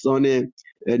داستان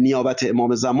نیابت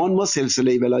امام زمان ما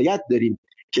سلسله ولایت داریم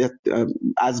که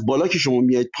از بالا که شما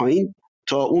میاید پایین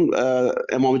تا اون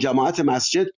امام جماعت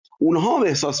مسجد، اونها هم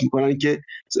احساس میکنن که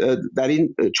در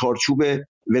این چارچوب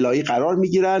ولایی قرار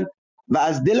میگیرن و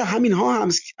از دل همینها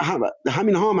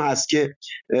هم هست که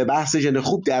بحث ژن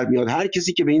خوب در میاد. هر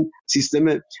کسی که به این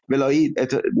سیستم ولایی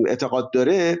اعتقاد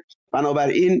داره،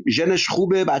 بنابراین ژنش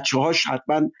خوبه، بچه‌هاش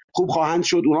حتما خوب خواهند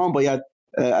شد، اونها هم باید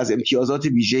از امتیازات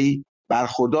ویژه‌ای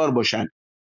برخوردار باشن.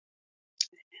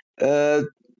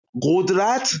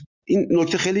 قدرت، این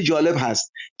نکته خیلی جالب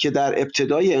هست که در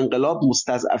ابتدای انقلاب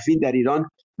مستضعفین در ایران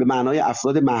به معنای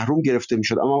افراد محروم گرفته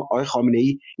میشد، اما آقای خامنه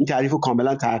ای این تعریف رو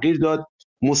کاملا تغییر داد.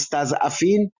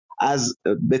 مستضعفین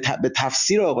به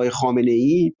تفسیر آقای خامنه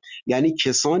ای یعنی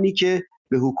کسانی که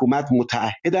به حکومت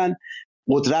متعهدن،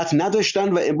 قدرت نداشتن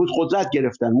و امروز قدرت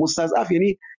گرفتن. مستضعف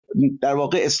یعنی در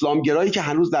واقع اسلامگرایی که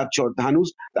هنوز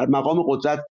در مقام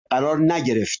قدرت قرار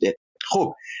نگرفته.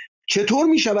 خب چطور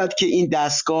می شود که این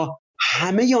دستگاه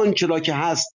همه آنچه را که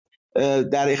هست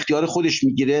در اختیار خودش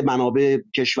میگیره، منابع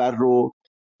کشور رو؟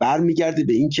 برمیگرده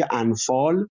به این که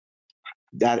انفال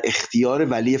در اختیار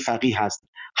ولی فقیه هست.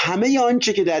 همه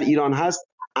آنچه که در ایران هست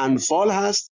انفال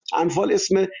هست. انفال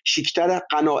اسم شیکتر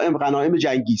غنایم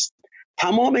جنگی است.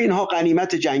 تمام اینها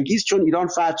غنیمت جنگی است چون ایران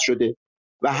فتح شده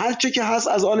و هر چه که هست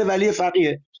از آن ولی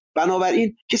فقیه.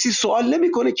 بنابراین کسی سوال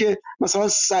نمیکنه که مثلا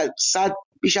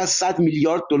بیش از 100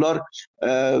 میلیارد دلار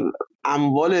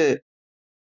اموال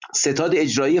ستاد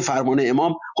اجرایی فرمان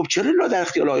امام خب چرا اینا در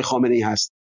اختیار آقای خامنه‌ای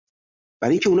هست؟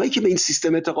 برای اینکه اونایی که به این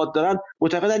سیستم اعتقاد دارن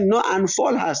معتقدن اینا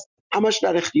انفال هست، همش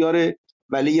در اختیار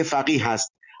ولی فقیه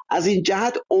هست. از این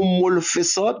جهت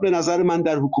الفساد به نظر من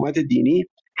در حکومت دینی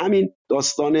همین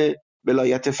داستان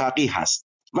ولایت فقیه هست.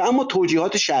 و اما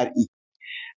توجیهات شرعی،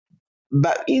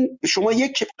 و این شما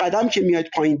یک قدم که میاد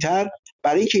پایینتر،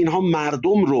 برای اینکه اینها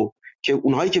مردم رو، که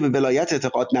اونهایی که به ولایت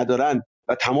اعتقاد ندارن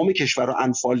و تمام کشور رو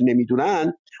انفال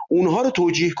نمیدونن، اونها رو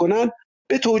توجیه کنن،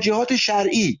 به توجیهات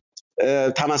شرعی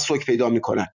تمسک پیدا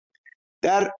میکنن.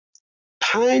 در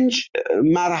 5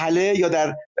 مرحله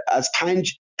یا از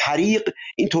 5 طریق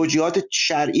این توجیهات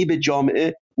شرعی به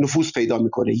جامعه نفوذ پیدا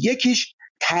میکنه. یکیش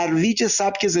ترویج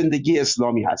سبک زندگی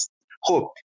اسلامی هست.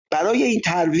 خب برای این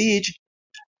ترویج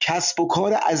کسب و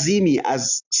کار عظیمی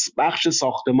از بخش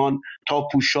ساختمان تا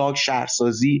پوشاک،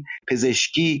 شهرسازی،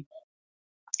 پزشکی،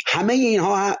 همه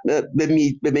اینها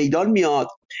به میدان میاد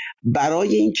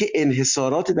برای اینکه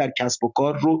انحصارات در کسب و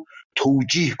کار رو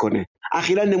توجیه کنه.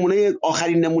 اخیراً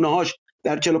آخرین نمونه‌هاش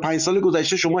در 45 سال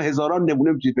گذشته شما هزاران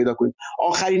نمونه میتونید پیدا کنید.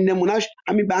 آخرین نمونهش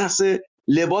همین بحث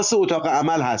لباس اتاق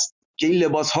عمل هست که این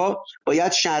لباس‌ها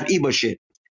باید شرعی باشه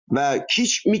و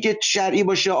کیش میگه شرعی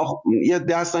باشه. یه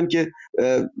ده هستن که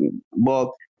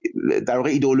با در واقع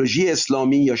ایدئولوژی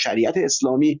اسلامی یا شریعت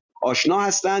اسلامی آشنا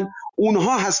هستن،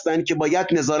 اونها هستن که باید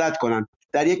نظارت کنن.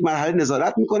 در یک مرحله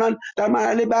نظارت میکنن، در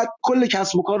مرحله بعد کل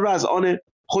کسب و کار رو از آن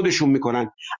خودشون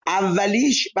میکنن.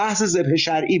 اولیش بحث ذبح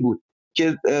شرعی بود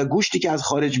که گوشتی که از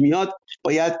خارج میاد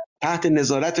باید تحت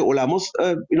نظارت علما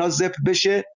اینا ذبح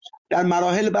بشه. در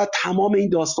مراحل بعد تمام این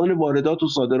داستان واردات و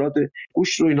صادرات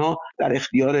گوشت رو اینها در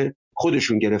اختیار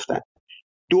خودشون گرفتن.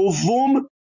 دوم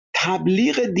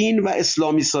تبلیغ دین و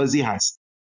اسلامی سازی هست.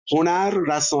 هنر،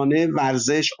 رسانه،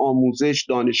 ورزش، آموزش،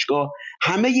 دانشگاه،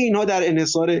 همه اینها در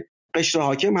انحصار قشر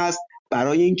حاکم هست،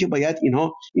 برای اینکه باید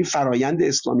اینها این فرایند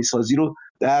اسلامی سازی رو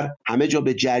در همه جا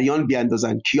به جریان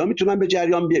بیاندازن. کیا میتونن به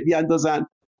جریان بیاندازن؟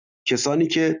 کسانی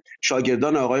که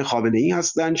شاگردان آقای خامنه‌ای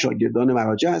هستن، شاگردان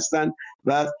مراجع هستن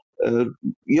و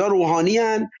یا روحانی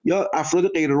هستن یا افراد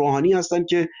غیر روحانی هستن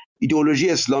که ایدئولوژی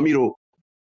اسلامی رو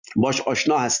باش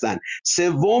آشنا هستن.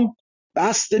 سوم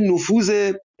بسط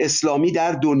نفوذ اسلامی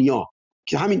در دنیا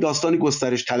که همین داستان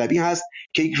گسترش طلبی هست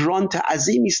که یک رانت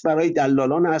عظیمی است برای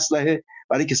دلالان اسلحه،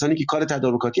 برای کسانی که کار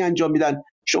تدارکاتی انجام میدن.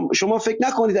 شما فکر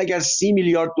نکنید اگر 30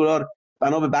 میلیارد دلار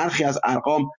بنا به برخی از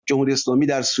ارقام جمهوری اسلامی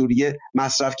در سوریه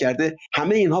مصرف کرده،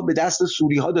 همه اینها به دست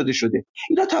سوری‌ها داده شده.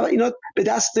 اینا به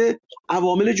دست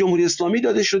عوامل جمهوری اسلامی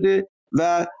داده شده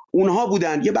و اونها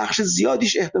بودن. یه بخش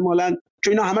زیادیش احتمالاً،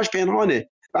 چون اینا همش پنهانه،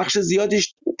 بخش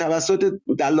زیادیش توسط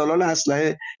دلالان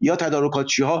اسلحه یا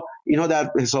تدارکاتچی‌ها اینها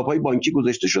در حساب‌های بانکی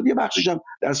گذاشته شده، یه بخشش هم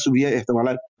در سوریه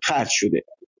احتمالاً خرج شده.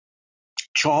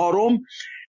 چهارم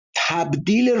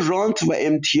تبدیل رانت و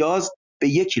امتیاز به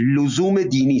یک لزوم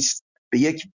دینی است، به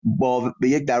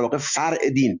یک در واقع فرع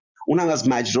دین، اون هم از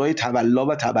مجرای تولا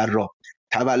و تبرا.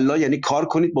 تولا یعنی کار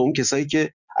کنید با اون کسایی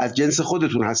که از جنس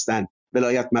خودتون هستن،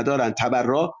 ولایت مدارن.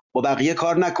 تبرا با بقیه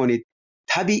کار نکنید.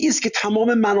 طبیعی است که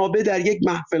تمام منابع در یک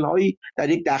محفل‌هایی، در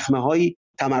یک دخمه‌هایی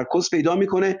تمرکز پیدا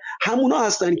میکنه. همونا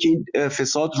هستن که این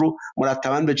فساد رو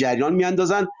مرتباً به جریان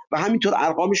میاندازن و همینطور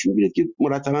ارقامش میبینید که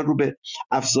مرتباً رو به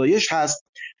افزایش هست.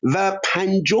 و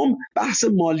پنجم بحث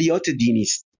مالیات دینی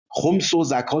است، خمس و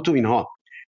زکات و اینها.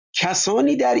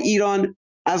 کسانی در ایران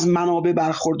از منابع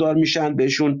برخوردار میشن،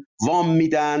 بهشون وام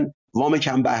میدن، وام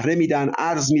کم بهره میدن،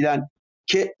 ارز میدن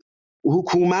که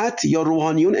حکومت یا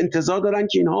روحانیون انتظار دارن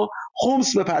که اینها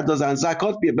خمس بپردازن،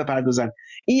 زکات بپردازن.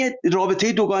 این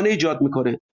رابطه دوگانه ایجاد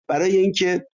میکنه برای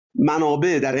اینکه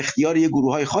منابع در اختیار یک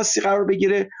گروه‌های خاصی قرار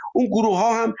بگیره، اون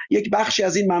گروه‌ها هم یک بخشی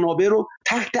از این منابع رو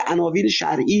تحت عناوین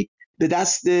شرعی به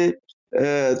دست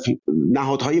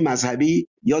نهادهای مذهبی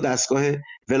یا دستگاه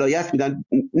ولایت میدن.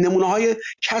 نمونه‌های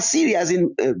کثیری از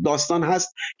این داستان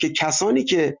هست که کسانی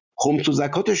که خمس و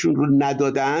زکاتشون رو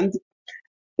ندادند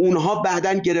اونها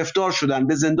بعداً گرفتار شدن،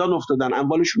 به زندان افتادن،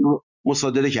 اموالشون رو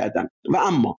مصادره کردن. و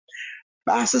اما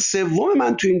بحث سوم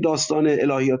من تو این داستان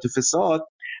الهیات فساد،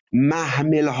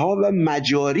 محمل‌ها و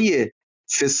مجاری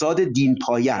فساد دین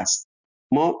پایه است.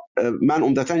 من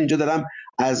عمدتاً اینجا دارم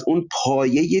از اون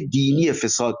پایه دینی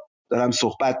فساد دارم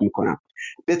صحبت میکنم.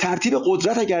 به ترتیب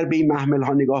قدرت اگر به این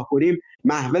محمل‌ها نگاه کنیم،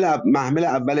 محمل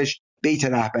اولش بیت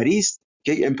رهبری است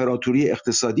که یک امپراتوری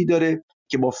اقتصادی داره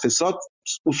که با فساد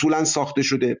اصولاً ساخته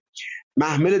شده.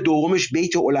 محمل دومش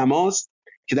بیت علماست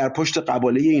که در پشت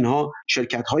قباله اینها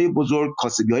شرکت‌های بزرگ،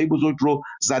 کاسبی‌های بزرگ رو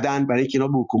زدن برای اینکه اینها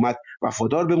به حکومت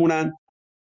وفادار بمونن.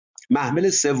 محمل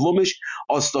سومش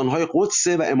آستانهای قدس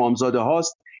و امامزاده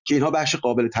هاست که اینها بخش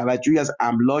قابل توجهی از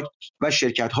املاک و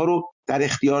شرکت ها رو در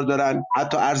اختیار دارن،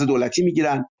 حتی ارز دولتی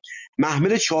میگیرن.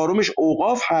 محمل چهارمش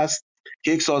اوقاف هست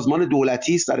که یک سازمان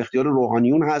دولتی است، در اختیار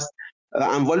روحانیون هست.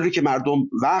 اموالی رو که مردم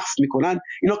وقف میکنن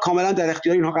اینا کاملا در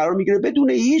اختیار اینها قرار میگیره، بدون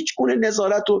هیچ گونه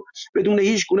نظارت و بدون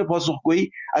هیچ گونه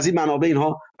پاسخگویی از این منابع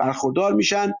اینها برخوردار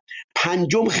میشن.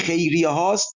 پنجم خیریه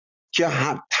هاست که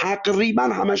تقریبا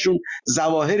همشون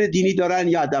ظواهر دینی دارن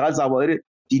یا حداقل ظواهر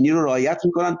دینی رو رعایت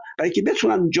میکنن برای که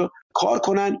بتونن اونجا کار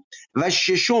کنن. و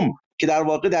ششم که در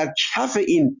واقع در کف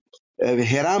این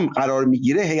هرم قرار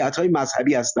میگیره هیئت‌های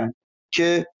مذهبی هستن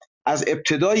که از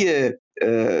ابتدای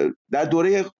در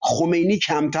دوره خمینی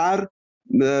کمتر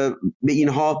به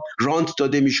اینها رانت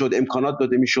داده میشد، امکانات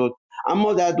داده میشد،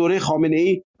 اما در دوره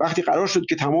خامنه‌ای وقتی قرار شد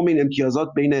که تمام این امتیازات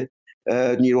بین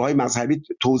نیروهای مذهبی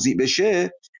توزیع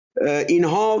بشه،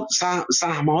 اینها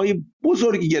سهم‌های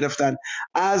بزرگی گرفتن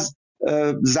از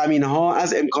زمین‌ها،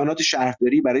 از امکانات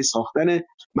شهرداری برای ساختن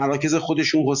مراکز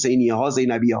خودشون، حسینیه‌ها،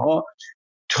 زینبیه‌ها،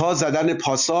 تا زدن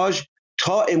پاساژ،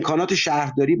 تا امکانات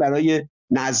شهرداری برای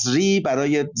نظری،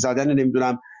 برای زدن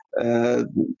نمیدونم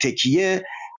تکیه،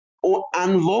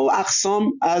 انواع و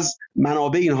اقسام از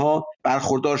منابع اینها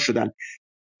برخوردار شدن.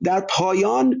 در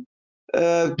پایان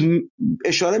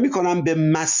اشاره میکنم به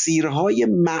مسیرهای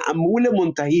معمول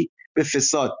منتهی به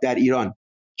فساد در ایران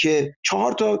که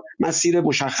 4 تا مسیر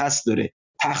مشخص داره.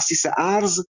 تخصیص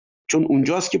ارز، چون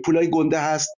اونجاست که پولای گنده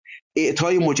هست.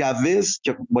 اعطای مجوز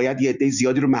که باید یه عده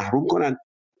زیادی رو محروم کنن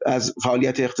از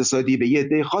فعالیت اقتصادی، به یه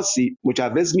عده خاصی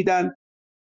مجوز میدن.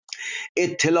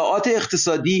 اطلاعات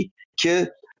اقتصادی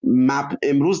که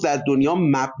امروز در دنیا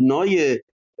مبنای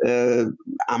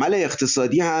عمل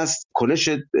اقتصادی هست، کنش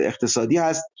اقتصادی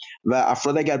هست و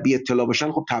افراد اگر بی اطلاع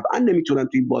باشن خب طبعا نمیتونن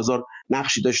توی این بازار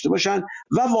نقشی داشته باشن.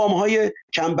 و وام‌های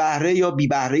کم بهره یا بی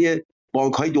بهره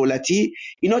بانک‌های دولتی.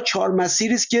 اینا 4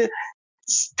 مسیری است که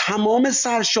تمام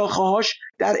سرشاخه‌هاش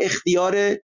در اختیار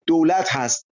دولت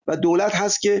هست و دولت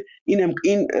هست که این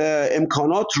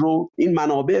امکانات رو، این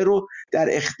منابع رو در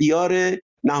اختیار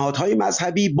نهادهای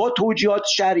مذهبی با توجیهات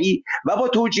شرعی و با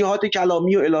توجیهات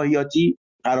کلامی و الهیاتی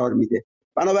قرار میده.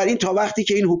 بنابراین تا وقتی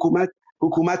که این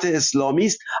حکومت اسلامی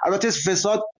است، البته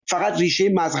فساد فقط ریشه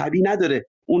مذهبی نداره،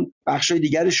 اون بخشای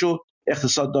دیگرش رو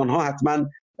اقتصاددان‌ها حتما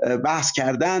بحث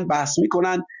کردن، بحث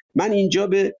میکنن. من اینجا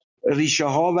به ریشه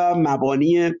ها و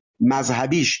مبانی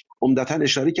مذهبیش عمدتاً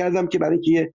اشاره کردم که برای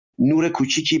اینکه یه نور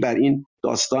کوچیکی بر این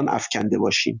داستان افکنده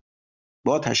باشیم.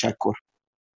 با تشکر.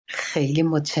 خیلی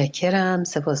متشکرم،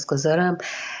 سپاسگزارم.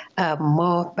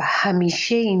 ما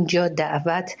همیشه اینجا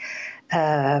دعوت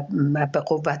به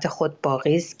قوت خود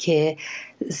باقی است که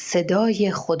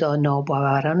صدای خدا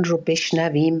ناباوران رو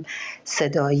بشنویم،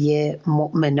 صدای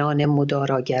مؤمنان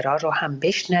مداراگرا رو هم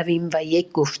بشنویم و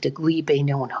یک گفتگویی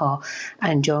بین اونها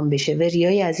انجام بشه. و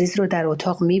ریای عزیز رو در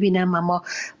اتاق میبینم اما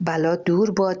بلا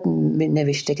دور باد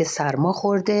نوشته که سرما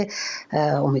خورده.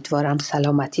 امیدوارم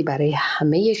سلامتی برای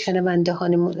همه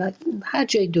شنوندگان هر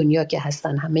جای دنیا که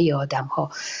هستن، همه آدم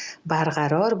ها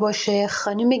برقرار باشه.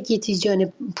 خانم گیتی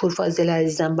جان پورفاضل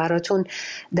عزیزم، براتون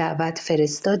دعوت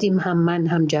فرستادیم، هم من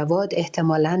هم جواد.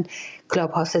 احتمالاً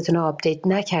کلاب هاستون رو آپدیت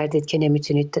نکردید که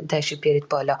نمیتونید تشریف بیارید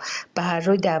بالا. به هر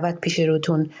روی دعوت پیش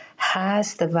روتون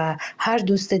هست و هر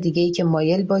دوست دیگه‌ای که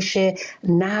مایل باشه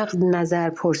نقد، نظر،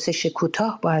 پرسش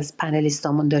کوتاه با از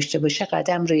پنلیستامون داشته باشه،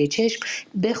 قدم روی چشم.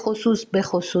 به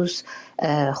خصوص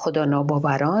خدا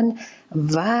ناباوران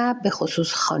و به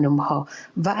خصوص خانم ها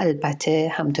و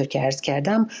البته همطور که عرض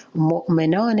کردم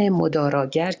مؤمنان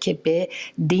مداراگر که به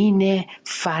دین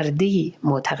فردی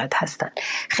معتقد هستند.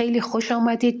 خیلی خوش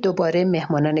آمدید دوباره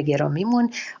مهمانان گرامیمون.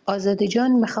 آزاده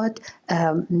جان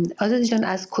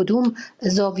از کدوم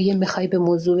زاویه میخوای به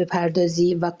موضوع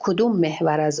بپردازی و کدوم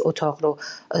محور از اتاق رو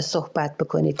صحبت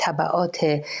بکنی؟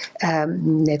 تبعات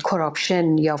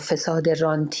کراپشن یا فساد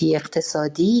رانتی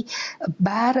اقتصادی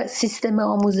بر سیستم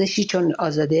آموزشی، چون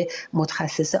آزاده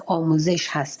متخصص آموزش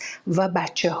هست، و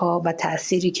بچه ها و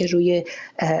تأثیری که روی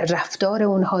رفتار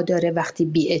اونها داره وقتی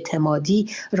بی‌اعتمادی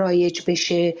رایج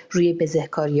بشه روی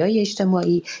بزهکاری‌های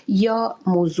اجتماعی، یا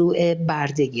موضوع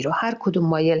بردگی رو. هر کدوم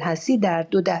مایل هستی در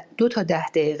 2 تا 10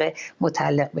 دقیقه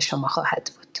متعلق به شما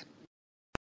خواهد بود.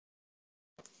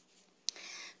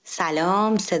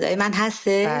 سلام، صدای من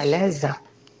هستش؟ بله عزیزم.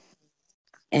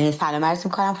 سلام عرض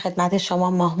میکنم خدمت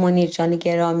شما ماه منیر جان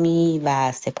گرامی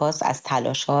و سپاس از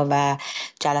تلاش‌ها و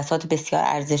جلسات بسیار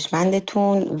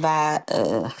ارزشمندتون و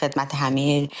خدمت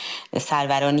همه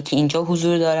سرورانی که اینجا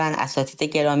حضور دارن، اساتید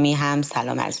گرامی هم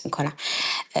سلام عرض میکنم.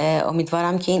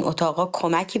 امیدوارم که این اتاقا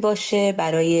کمکی باشه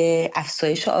برای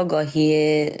افزایش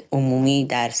آگاهی عمومی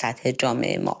در سطح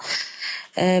جامعه ما.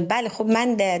 بله خب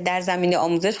من در زمینه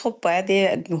آموزش خب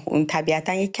باید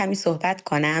طبیعتا یک کمی صحبت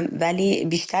کنم، ولی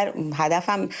بیشتر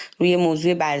هدفم روی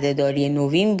موضوع بردهداری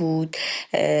نوین بود.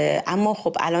 اما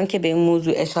خب الان که به این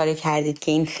موضوع اشاره کردید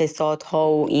که این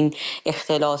فسادها و این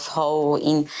اختلاسها و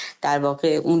این در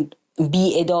واقع اون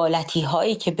بی‌عدالتی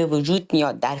هایی که به وجود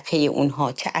میاد در پی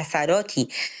اونها چه اثراتی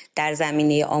در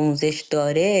زمینه آموزش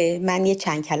داره، من یه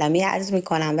چند کلمه عرض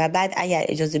میکنم و بعد اگر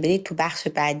اجازه بدید تو بخش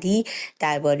بعدی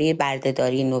درباره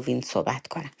بردهداری نوین صحبت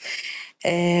کنم.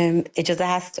 اجازه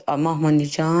هست ماهمانی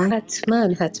جان؟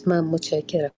 حتما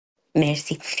متشکرم.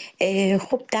 مرسی.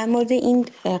 خب در مورد این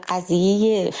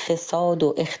قضیه فساد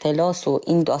و اختلاس و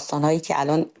این داستانهایی که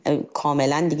الان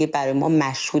کاملا دیگه برای ما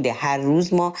مشهوده، هر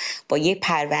روز ما با یه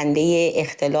پرونده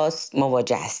اختلاس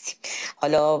مواجه هستیم،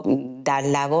 حالا در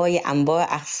لوای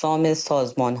انواع اقسام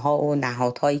سازمان ها و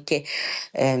نهادهایی که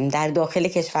در داخل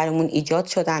کشورمون ایجاد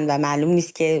شدن و معلوم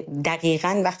نیست که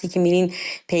دقیقاً وقتی که میرین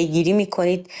پیگیری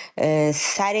میکنید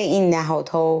سر این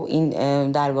نهادها و این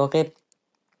در واقع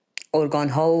ارگان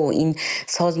ها و این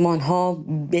سازمان ها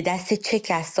به دست چه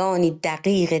کسانی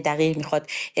دقیق میخواد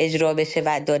اجرا بشه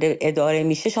و داره اداره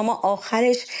میشه، شما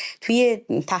آخرش توی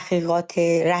تحقیقات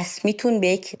رسمیتون به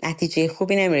یک نتیجه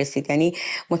خوبی نمیرسید، یعنی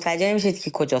متوجه نمیشید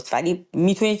که کجاست، ولی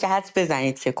میتونید که حدس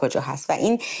بزنید که کجا هست. و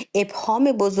این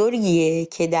ابهام بزرگیه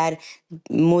که در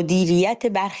مدیریت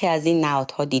برخی از این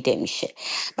نهادها دیده میشه.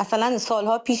 مثلا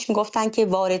سالها پیش میگفتن که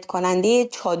وارد کننده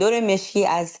چادر مشکی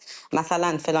از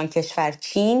مثلا فلان کشور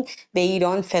چین به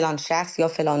ایران فلان شخص یا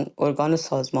فلان ارگان و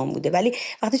سازمان بوده، ولی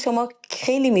وقتی شما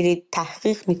خیلی میرید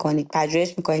تحقیق میکنید،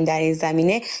 پژوهش میکنید در این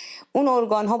زمینه، اون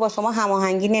ارگان ها با شما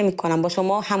هماهنگی نمیکنن، با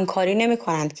شما همکاری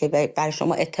نمیکنند که برای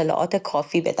شما اطلاعات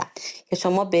کافی بدن که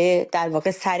شما به در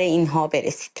واقع سر اینها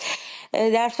برسید.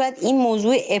 در صورت این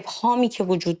موضوع ابهامی که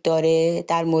وجود داره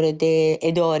در مورد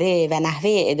اداره و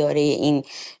نحوه اداره این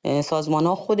سازمان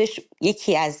ها خودش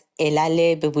یکی از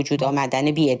علل به وجود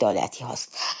آمدن بی‌عدالتی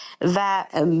هاست و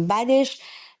بعدش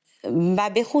و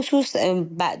به خصوص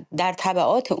در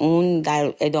تبعات اون،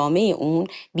 در ادامه اون،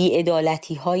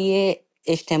 بی‌عدالتی های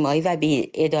اجتماعی و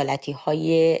بی‌عدالتی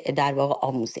های در واقع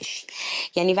آموزشی.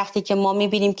 یعنی وقتی که ما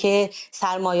میبینیم که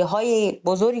سرمایه های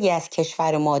بزرگی از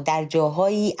کشور ما در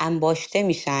جاهایی انباشته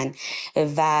میشن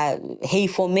و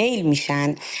حیف و میل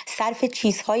میشن، صرف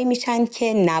چیزهایی میشن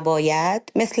که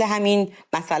نباید، مثل همین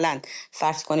مثلا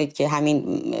فرض کنید که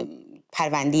همین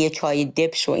پرونده چای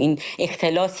دبش و این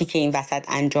اختلاسی که این وسط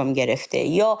انجام گرفته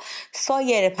یا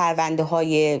سایر پرونده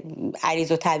های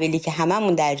عریض و طویلی که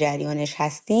هممون در جریانش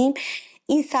هستیم،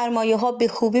 این سرمایه ها به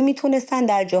خوبی میتونستن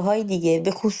در جاهای دیگه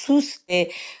به خصوص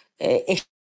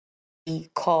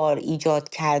کار ایجاد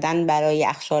کردن برای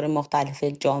اقشار مختلف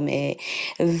جامعه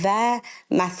و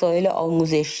مسائل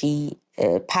آموزشی،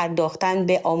 پرداختن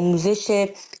به آموزش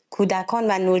کودکان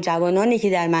و نوجوانانی که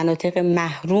در مناطق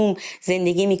محروم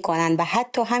زندگی میکنن و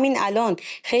حتی همین الان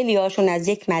خیلی هاشون از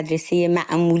یک مدرسه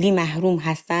معمولی محروم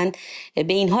هستن،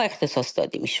 به اینها اختصاص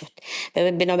داده میشد.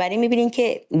 بنابراین میبینین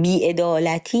که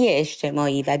بی‌عدالتی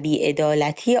اجتماعی و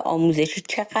بی‌عدالتی آموزشی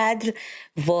چقدر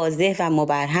واضح و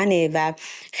مبرهنه و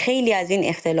خیلی از این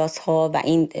اختلاس ها و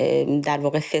این در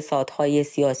واقع فسادهای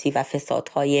سیاسی و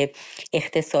فسادهای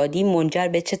اقتصادی منجر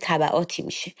به چه تبعاتی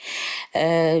میشه.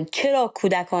 چرا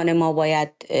کودکان ما باید،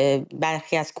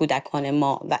 برخی از کودکان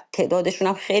ما و تعدادشون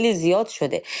هم خیلی زیاد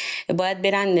شده، باید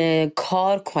برن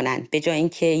کار کنن به جای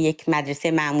اینکه یک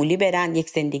مدرسه معمولی برن، یک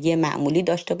زندگی معمولی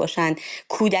داشته باشن،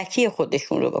 کودکی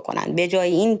خودشون رو بکنن، به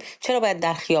جای این چرا باید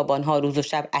در خیابان ها روز و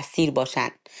شب اسیر باشن؟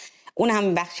 اون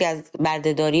هم بخشی از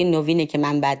بردهداری نوینه که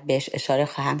من بعد بهش اشاره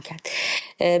خواهم کرد.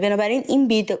 بنابراین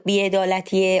این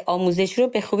بی‌عدالتی آموزشی رو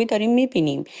به خوبی داریم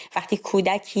میبینیم وقتی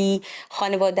کودکی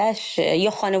خانوادهش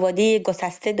یا خانواده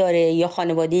گسسته داره یا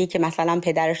خانواده‌ای که مثلا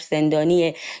پدرش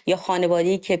زندانیه یا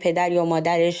خانواده‌ای که پدر یا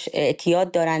مادرش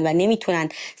اعتیاد دارن و نمیتونن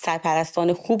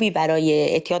سرپرستان خوبی برای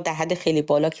اعتیاد در حد خیلی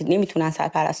بالا که نمیتونن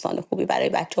سرپرستان خوبی برای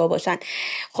بچه‌ها باشن.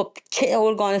 خب چه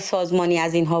ارگان سازمانی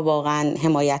از اینها واقعا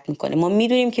حمایت میکنه؟ ما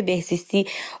میدونیم که بهزیستی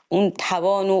اون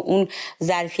توان و اون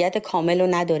ظرفیت کامل رو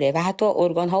نداره و حتی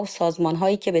ارگان ها و سازمان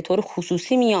هایی که به طور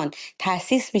خصوصی میان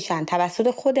تأسیس میشن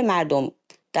توسط خود مردم،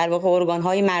 در واقع ارگان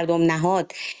های مردم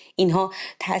نهاد، اینها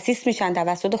تأسیس میشن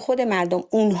توسط خود مردم،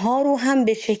 اونها رو هم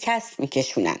به شکست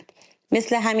میکشونن.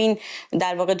 مثل همین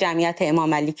در واقع جمعیت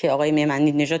امام علی که آقای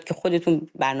میمنی نژاد که خودتون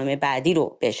برنامه بعدی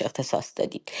رو بهش اختصاص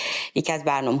دادید، یکی از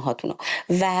برنامه هاتونو.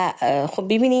 و خب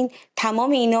ببینین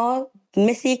تمام اینا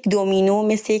مثل یک دومینو،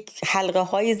 مثل یک حلقه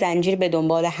های زنجیر به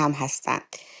دنبال هم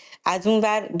هستند از اون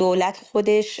ور دولت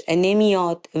خودش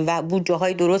نمیاد و بودجه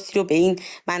های درستی رو به این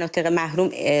مناطق محروم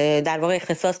در واقع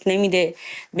اختصاص نمیده،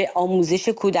 به آموزش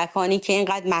کودکانی که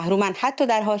اینقدر محرومن حتی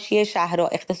در حاشیه شهرها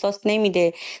اختصاص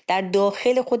نمیده. در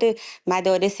داخل خود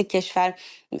مدارس کشور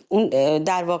اون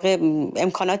در واقع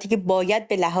امکاناتی که باید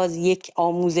به لحاظ یک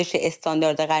آموزش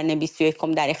استاندارد قرن 21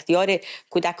 در اختیار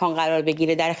کودکان قرار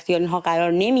بگیره، در اختیار اینها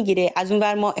قرار نمیگیره. از اون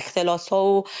ور ما اختلاس‌ها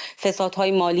و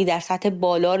فسادهای مالی در سطح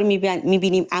بالا رو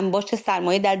میبینیم، انباشت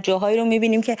سرمایه در جاهایی رو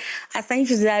میبینیم که اصلا هیچ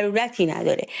ضرورتی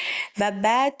نداره و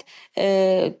بعد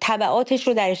تبعاتش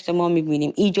رو در اجتماع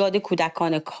میبینیم، ایجاد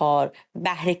کودکان کار،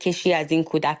 بهره کشی از این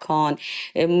کودکان،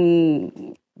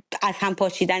 از هم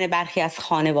پاشیدن برخی از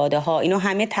خانواده ها. اینا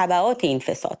همه تبعات این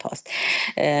فساد هاست،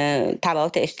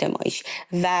 تبعات اجتماعیش.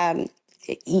 و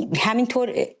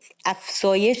همینطور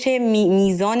افزایش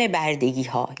میزان بردگی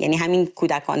ها، یعنی همین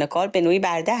کودکان کار به نوعی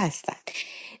برده هستن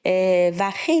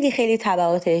و خیلی خیلی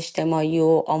تبعات اجتماعی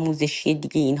و آموزشی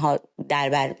دیگه اینها در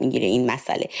بر میگیره این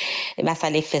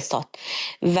مسئله فساد.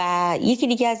 و یکی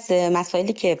دیگه از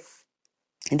مسائلی که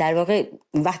در واقع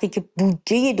وقتی که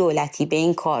بودجه دولتی به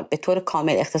این کار به طور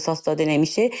کامل اختصاص داده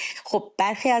نمیشه، خب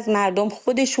برخی از مردم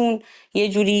خودشون یه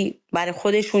جوری برای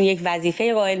خودشون یک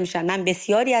وظیفه قائل میشن. من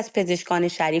بسیاری از پزشکان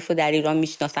شریف رو در ایران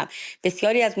میشناسم،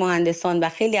 بسیاری از مهندسان و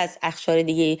خیلی از اقشار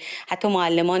دیگه، حتی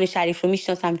معلمان شریف رو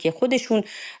میشناسم که خودشون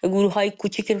گروه‌های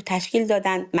کوچیکی رو تشکیل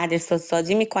دادن، مدرسه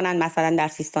سازی میکنن. مثلا در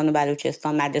سیستان و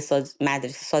بلوچستان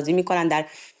مدرسه سازی میکنن، در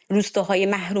روستاهای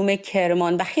محروم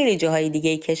کرمان و خیلی جاهای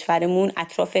دیگه کشورمون،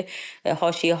 اطراف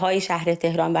حاشیه‌های شهر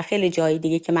تهران و خیلی جاهای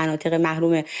دیگه که مناطق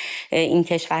محروم این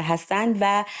کشور هستند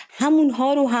و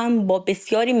همونها رو هم با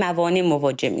بسیاری موانع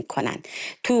مواجه میکنن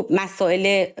تو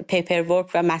مسائل پیپر ورک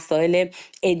و مسائل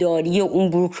اداری و اون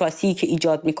بوروکراسی که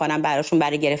ایجاد میکنن براشون،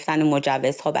 برای گرفتن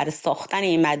مجوزها، برای ساختن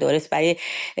این مدارس، برای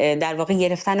در واقع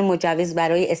گرفتن مجوز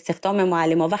برای استخدام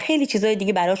معلم‌ها و خیلی چیزهای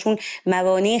دیگه براشون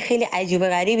موانع خیلی عجیب و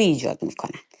غریبی ایجاد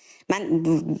میکنن. من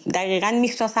دقیقاً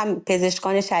میشناسم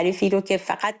پزشکان شریفی رو که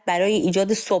فقط برای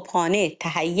ایجاد صبحانه،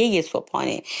 تهیه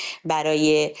صبحانه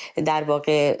برای در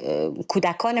واقع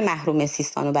کودکان محروم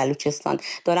سیستان و بلوچستان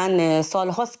دارن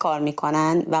سالهاست کار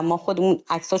میکنن و ما خودمون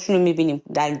عکساشون رو میبینیم،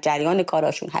 در جریان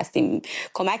کاراشون هستیم،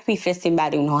 کمک میفرستیم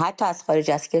برای اونها حتی از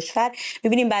خارج از کشور،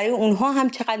 میبینیم برای اونها هم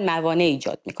چقدر موانع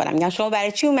ایجاد میکنن. میگن شما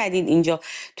برای چی اومدید اینجا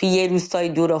توی یه روستای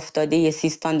دور افتاده یه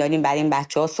سیستان دارین برای این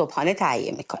بچه‌ها صبحانه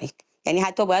تهیه میکنید؟ یعنی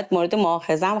حتی باید مورد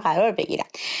مؤاخذه هم قرار بگیرن.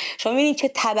 شما می‌بینید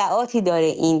چه تبعاتی داره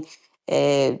این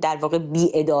در واقع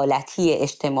بی‌عدالتی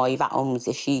اجتماعی و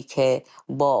آموزشی که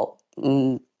با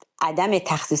عدم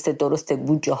تخصیص درست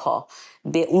بودجه ها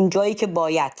به اون جایی که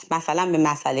باید، مثلا به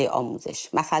مسئله آموزش،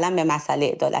 مثلا به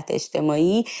مسئله عدالت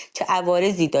اجتماعی، چه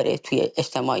عوارضی داره توی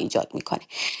اجتماع ایجاد میکنه.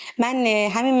 من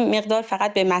همین مقدار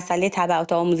فقط به مسئله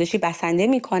تبعات آموزشی بسنده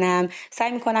میکنم،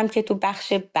 سعی میکنم که تو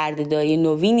بخش برده داری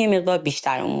نوین یه مقدار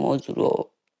بیشتر اون موضوع رو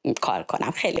کار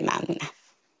کنم. خیلی ممنونم.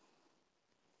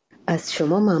 از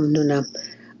شما ممنونم.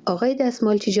 آقای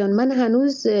دستمالچی جان، من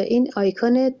هنوز این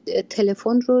آیکون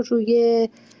تلفن رو روی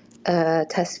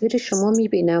تصویر شما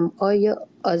میبینم. آیا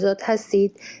آزاد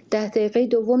هستید؟ 10 دقیقه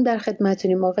دوم در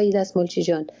خدمتونیم آقای دستمالچی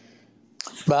جان.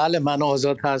 بله من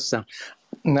آزاد هستم.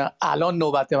 نه الان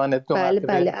نوبت منه.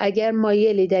 بله اگر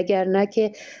مایلید، اگر نه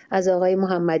که از آقای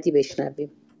محمدی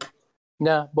بشنویم.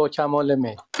 نه با کمال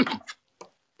میل.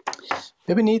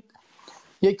 ببینید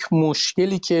یک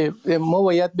مشکلی که ما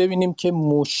باید ببینیم که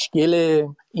مشکل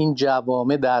این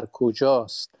جوامع در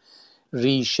کجاست،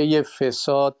 ریشه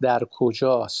فساد در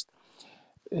کجاست.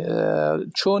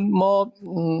 چون ما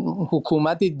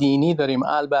حکومت دینی داریم،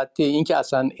 البته این که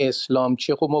اصلا اسلام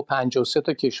چیه، خب ما 53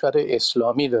 تا کشور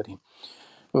اسلامی داریم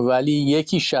ولی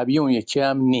یکی شبیه اون یکی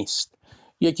هم نیست.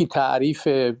 یکی تعریف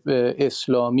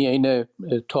اسلامی عین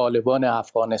طالبان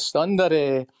افغانستان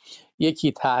داره،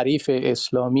 یکی تعریف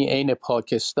اسلامی عین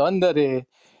پاکستان داره،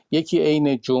 یکی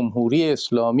عین جمهوری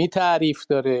اسلامی تعریف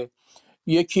داره،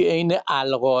 یکی عین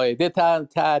القاعده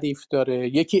تعریف داره،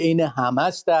 یکی عین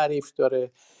حماس تعریف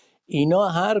داره. اینا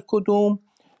هر کدوم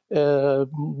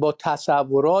با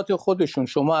تصورات خودشون.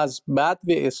 شما از بدو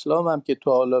اسلام هم که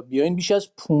تا حالا بیاین بیش از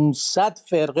 500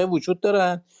 فرقه وجود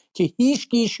دارن که هیچ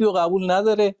کیشی رو قبول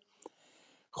نداره،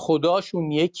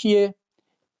 خداشون یکیه،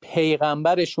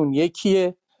 پیغمبرشون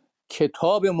یکیه،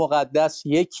 کتاب مقدس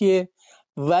یکیه،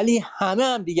 ولی همه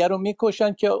هم دیگر رو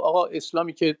میکشن که آقا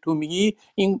اسلامی که تو میگی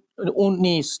این اون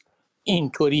نیست،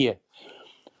 اینطوریه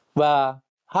و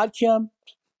هر کی هم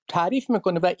تعریف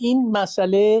میکنه. و این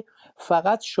مسئله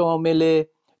فقط شامل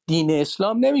دین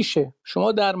اسلام نمیشه،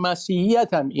 شما در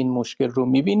مسیحیت هم این مشکل رو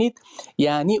میبینید،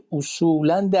 یعنی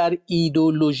اصولا در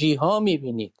ایدئولوژی ها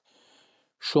میبینید.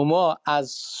 شما از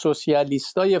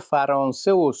سوسیالیستای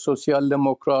فرانسه و سوسیال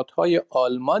دموکرات‌های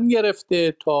آلمان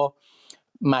گرفته تا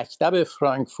مکتب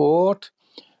فرانکفورت،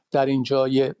 در اینجا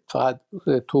فقط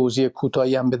توضیح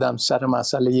کوتاهی هم بدم سر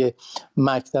مسئله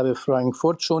مکتب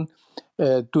فرانکفورت، چون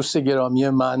دوست گرامی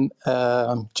من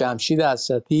جمشید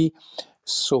اسدی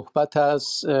صحبت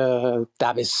از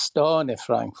دبستان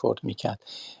فرانکفورت میکرد.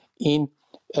 این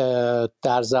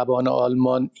در زبان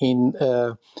آلمان این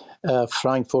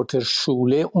فرانکفورتر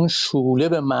شوله، اون شوله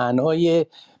به معنای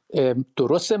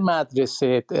درست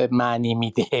مدرسه معنی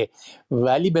میده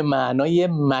ولی به معنای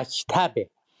مکتبه،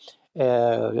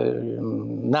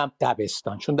 نه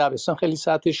دبستان، چون دبستان خیلی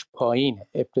سطحش پایینه،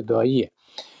 ابتداییه.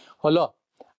 حالا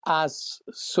از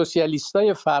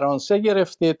سوسیالیستای فرانسه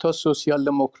گرفته تا سوسیال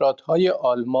دموکرات های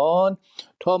آلمان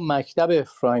تا مکتب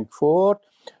فرانکفورت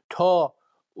تا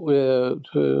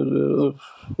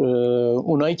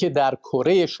اونایی که در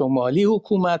کره شمالی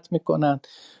حکومت میکنن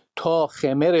تا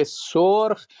خمر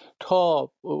سرخ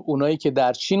تا اونایی که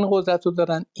در چین قدرت رو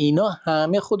دارن، اینا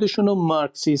همه خودشونو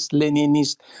مارکسیست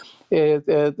لنینیست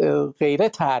غیره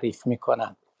تعریف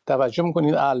میکنن. توجه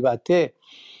میکنید؟ البته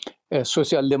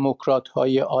سوسیال دموکرات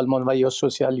های آلمان و یا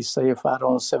سوسیالیست های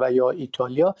فرانسه و یا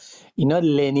ایتالیا اینا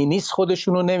لنینیست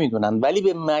خودشونو نمیدونن ولی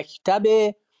به مکتب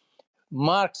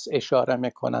مارکس اشاره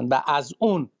میکنن و از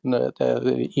اون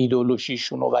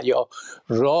ایدئولوژیشونو و یا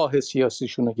راه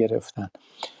سیاسیشونو گرفتن.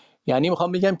 یعنی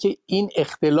میخوام بگم که این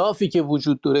اختلافی که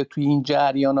وجود داره توی این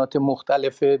جریانات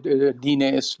مختلف دین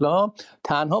اسلام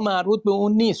تنها مربوط به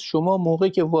اون نیست. شما موقعی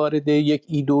که وارد یک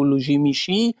ایدئولوژی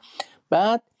میشی،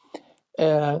 بعد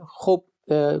خب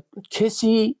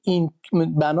کسی این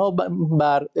بنا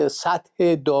بر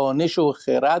سطح دانش و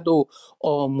خرد و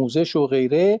آموزش و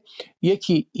غیره،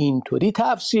 یکی اینطوری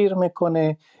تفسیر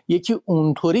میکنه یکی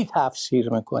اونطوری تفسیر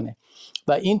میکنه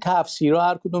و این تفسیرها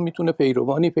هر کدوم میتونه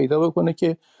پیروانی پیدا بکنه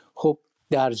که خب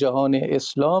در جهان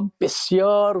اسلام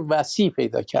بسیار وسیع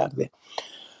پیدا کرده.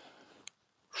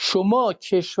 شما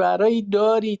کشورهایی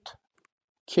دارید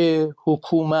که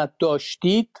حکومت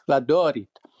داشتید و دارید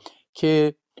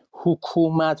که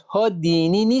حکومت‌ها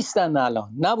دینی نیستن، الان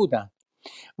نبودن،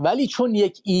 ولی چون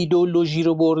یک ایدئولوژی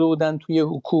رو برده بودن توی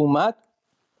حکومت،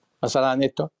 مثلا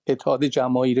اتحاد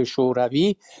جماهیر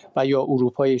شوروی و یا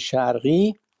اروپای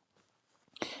شرقی،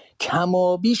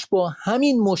 کمابیش با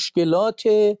همین مشکلات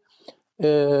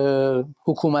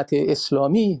حکومت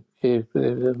اسلامی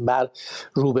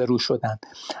روبرو شدن.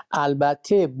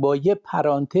 البته با یه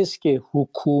پرانتز که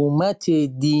حکومت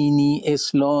دینی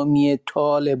اسلامی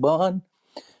طالبان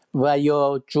و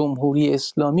یا جمهوری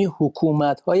اسلامی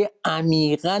حکومت‌های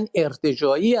عمیقاً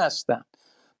ارتجاعی هستند.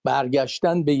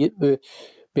 برگشتن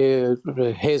به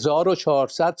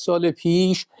 1400 سال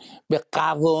پیش به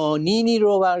قوانینی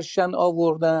رو برشن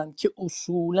آوردن که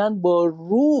اصولاً با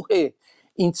روح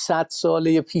این 100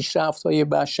 ساله پیشرفت‌های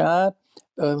بشر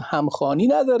همخوانی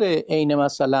نداره. عین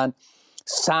مثلا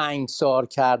سنگسار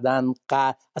کردن،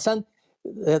 اصلا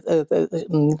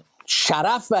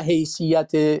شرف و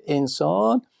حیثیت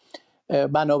انسان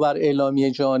بنابر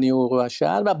اعلامیه جهانی حقوق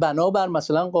بشر و بنابر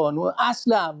مثلا قانون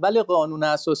اصل اول قانون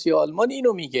اساسی آلمان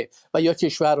اینو میگه و یا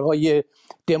کشورهای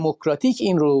دموکراتیک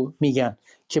این رو میگن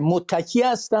که متکی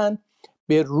هستن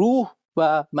به روح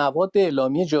و مواد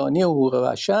اعلامیه جهانی حقوق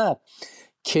بشر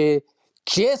که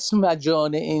جسم و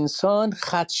جان انسان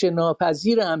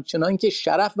خدشه‌ناپذیر همچنان که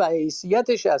شرف و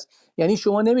حیثیتش است. یعنی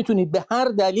شما نمیتونید به هر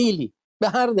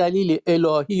دلیلی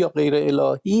الهی یا غیر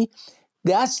الهی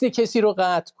دست کسی رو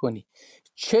قطع کنی،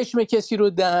 چشم کسی رو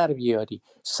در بیاری،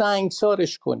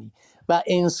 سنگسارش کنی و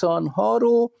انسانها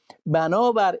رو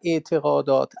بنابر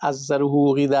اعتقادات از نظر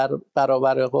حقوقی در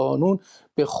برابر قانون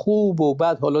به خوب و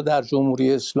بد، حالا در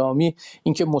جمهوری اسلامی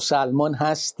اینکه مسلمان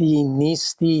هستی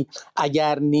نیستی،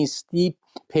 اگر نیستی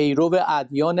پیرو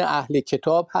ادیان اهل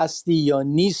کتاب هستی یا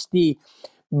نیستی،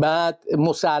 بعد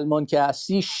مسلمان که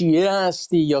هستی شیعه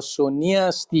هستی یا سنی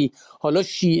هستی، حالا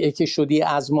شیعه که شدی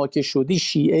از ما که شدی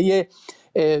شیعه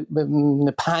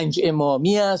 5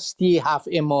 امامی هستی، 7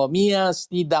 امامی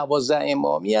هستی، 12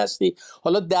 امامی هستی.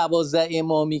 حالا 12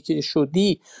 امامی که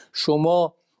شدی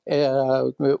شما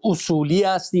اصولی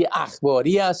هستی،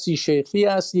 اخباری هستی، شیخی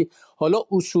هستی. حالا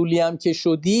اصولی هم که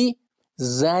شدی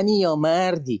زنی یا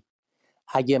مردی؟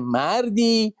 اگه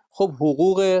مردی خب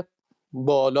حقوق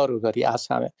بالا رو داری از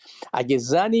همه، اگه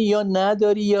زنی یا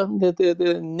نداری یا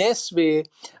نصفه،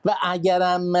 و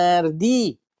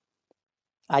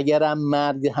اگرم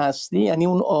مرد هستی یعنی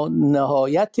اون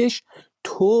نهایتش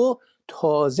تو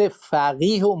تازه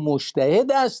فقیه و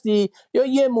مجتهد هستی یا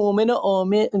یه مؤمن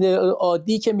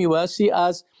عادی که میبایستی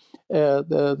از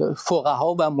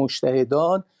فقها و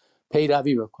مجتهدان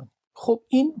پیروی بکنی. خب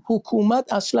این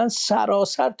حکومت اصلا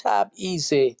سراسر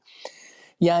تبعیضه.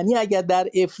 یعنی اگر در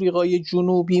افریقای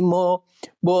جنوبی ما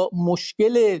با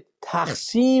مشکل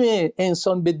تقسیم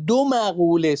انسان به دو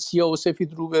مقوله سیاه و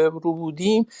سفید رو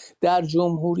بودیم، در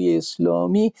جمهوری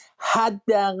اسلامی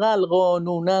حداقل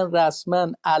قانونا، رسما،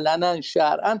 علنا،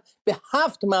 شرعا به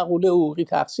 7 مقوله حقوقی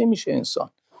تقسیم میشه انسان.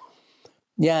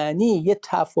 یعنی یه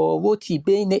تفاوتی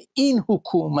بین این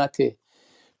حکومت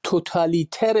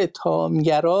توتالیتر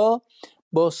تامگرا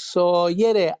با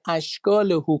سایر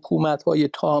اشکال حکومت‌های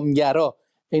تامگرا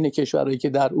بین کشورهایی که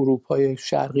در اروپای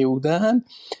شرقی بودن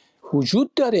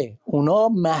وجود داره. اونا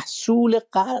محصول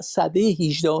سده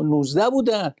 18 و 19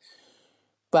 بودن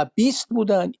و 20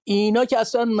 بودن. اینا که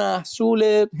اصلا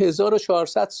محصول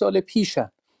 1400 سال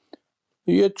پیشن.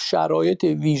 یه شرایط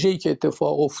ویژه‌ای که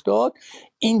اتفاق افتاد،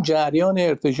 این جریان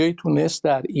ارتجاعی تونست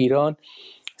در ایران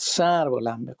سر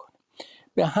بلند بکنه.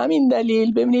 به همین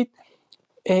دلیل ببینید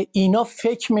اینا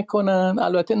فکر میکنن،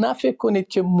 البته نه فکر کنید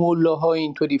که ملاها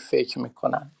اینطوری فکر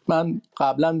میکنن. من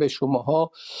قبلا به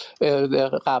شماها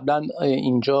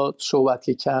اینجا صحبت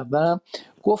که کردم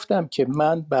گفتم که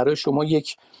من برای شما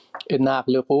یک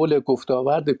نقل قول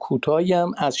گفتاورد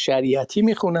کوتاهیم از شریعتی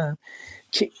میخونم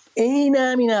که عین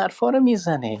همین حرفا رو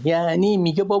میزنه. یعنی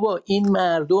میگه بابا این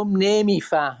مردم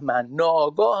نمیفهمن،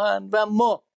 ناآگاهن و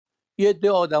ما یه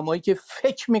عده آدمایی که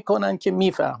فکر میکنن که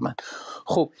میفهمن.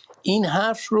 خب این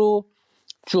حرف رو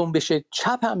جنبش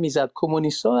چپ هم میزد،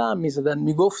 کمونیست‌ها هم میزدن،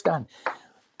 میگفتن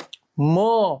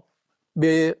ما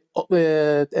به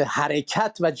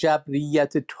حرکت و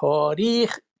جبریت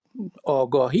تاریخ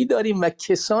آگاهی داریم و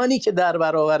کسانی که در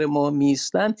برابر ما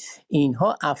میستن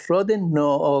اینها افراد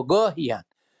ناآگاهی هستند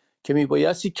که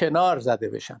میبایستی کنار زده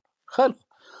بشن. خیلی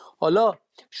حالا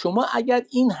شما اگر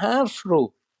این حرف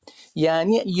رو،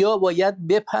 یعنی یا باید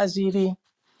بپذیری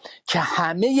که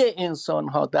همه انسان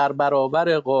ها در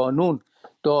برابر قانون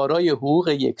دارای حقوق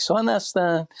یکسان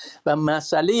هستند و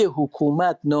مسئله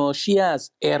حکومت ناشی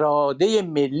از اراده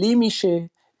ملی میشه،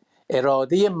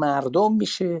 اراده مردم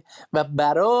میشه و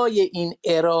برای این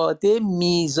اراده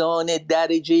میزان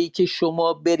درجه‌ای که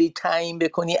شما بری تعیین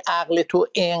بکنی عقل تو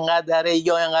اینقدره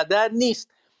یا اینقدر نیست.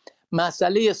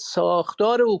 مسئله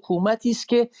ساختار حکومتی است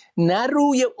که نه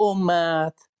روی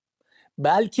امت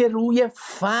بلکه روی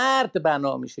فرد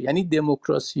بنا میشه. یعنی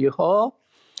دموکراسی ها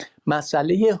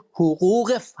مسئله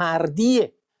حقوق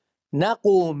فردیه، نه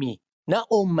قومی، نه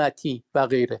امتی و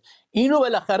غیره. اینو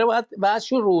بالاخره باید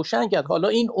بحثش روشن کرد. حالا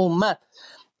این امت،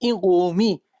 این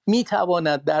قومی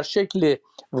میتواند در شکل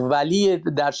ولی،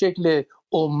 در شکل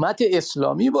امت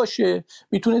اسلامی باشه،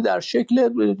 میتونه در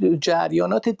شکل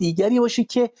جریانات دیگری باشه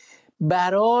که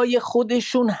برای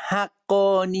خودشون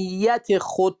حقانیت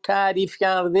خود تعریف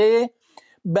کرده،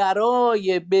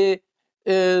 برای به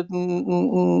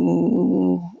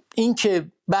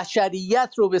اینکه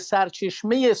بشریت رو به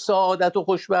سرچشمه سعادت و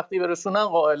خوشبختی برسونن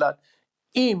قائلن.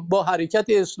 این با حرکت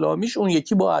اسلامیش، اون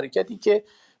یکی با حرکتی که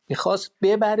میخواست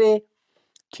ببره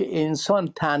که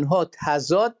انسان تنها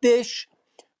تضادش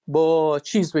با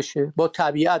چیز بشه، با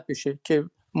طبیعت بشه، که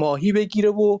ماهی بگیره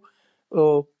و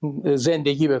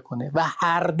زندگی بکنه. و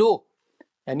هر دو،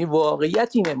 یعنی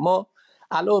واقعیت اینه، ما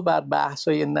علاوه بر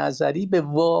بحث‌های نظری به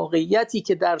واقعیتی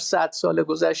که در 100 سال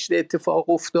گذشته اتفاق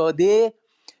افتاده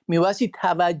می‌بایستی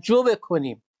توجه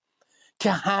بکنیم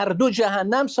که هر دو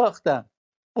جهنم ساختن.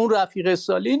 اون رفیق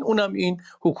استالین، اونم این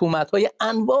حکومت‌های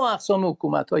انواع و اقسام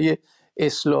حکومت‌های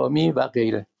اسلامی و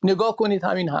غیره. نگاه کنید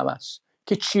همین حماس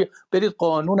که چی، برید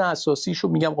قانون اساسیشو،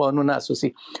 میگم قانون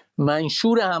اساسی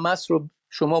منشور حماس رو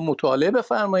شما مطالعه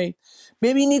بفرمایید،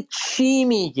 ببینید چی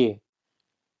میگه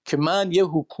که من یه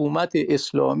حکومت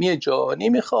اسلامی جهانی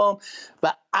میخوام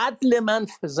و عدل من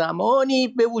زمانی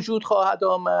به وجود خواهد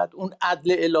آمد، اون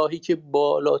عدل الهی که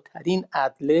بالاترین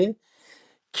عدله،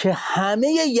 که همه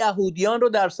یهودیان رو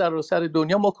در سراسر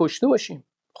دنیا ما کشته باشیم.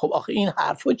 خب آخه این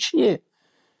حرفا چیه؟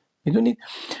 میدونید؟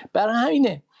 برای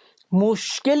همینه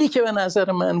مشکلی که به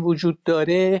نظر من وجود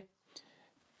داره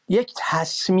یک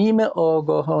تصمیم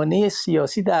آگاهانه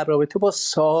سیاسی در رابطه با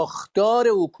ساختار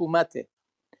حکومته.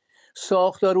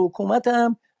 ساختار حکومت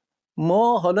هم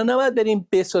ما حالا نباید بریم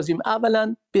بسازیم.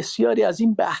 اولا بسیاری از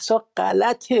این بحثا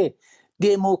غلطه،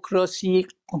 دموکراسی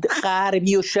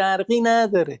غربی و شرقی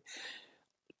نداره.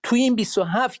 توی این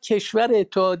 27 کشور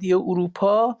اتحادیه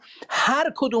اروپا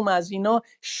هر کدوم از اینا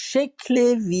شکل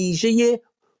ویژه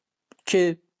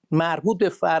که مربوط به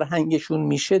فرهنگشون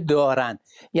میشه دارن.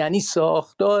 یعنی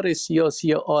ساختار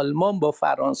سیاسی آلمان با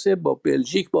فرانسه، با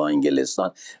بلژیک، با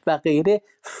انگلستان و غیره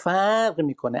فرق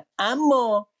میکنه،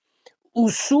 اما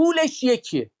اصولش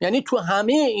یکیه. یعنی تو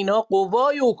همه اینا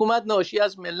قوای حکومت ناشی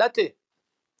از ملته.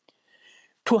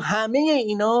 تو همه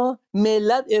اینا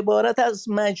ملت عبارت از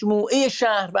مجموعه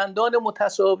شهروندان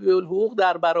متساوی الحقوق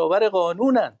در برابر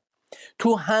قانونن.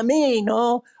 تو همه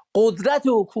اینا قدرت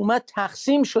حکومت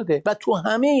تقسیم شده و تو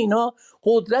همه اینا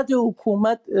قدرت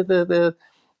حکومت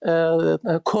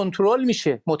کنترل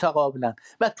میشه متقابلا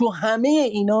و تو همه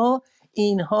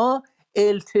اینها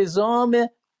التزام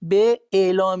به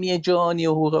اعلامیه جهانی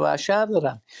حقوق بشر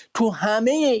دارن. تو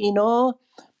همه اینا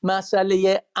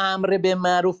مسئله امر به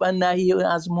معروف و نهی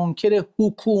از منکر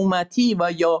حکومتی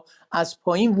و یا از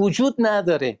پایین وجود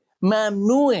نداره،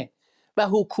 ممنوعه و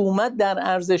حکومت در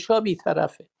ارزش‌ها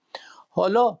بی‌طرفه.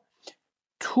 حالا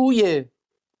توی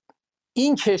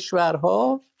این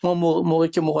کشورها ما موقعی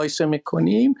که مقایسه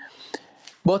میکنیم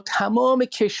با تمام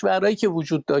کشورهایی که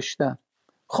وجود داشتن،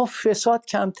 خب فساد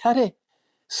کمتره،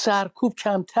 سرکوب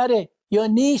کمتره یا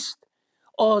نیست؟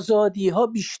 آزادی ها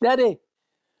بیشتره.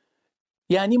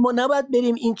 یعنی ما نباید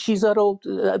بریم این چیزا رو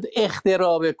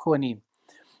اختراع بکنیم.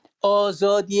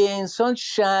 آزادی انسان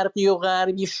شرقی و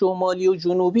غربی، شمالی و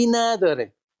جنوبی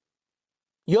نداره.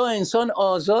 یا انسان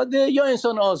آزاده یا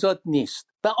انسان آزاد نیست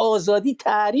و آزادی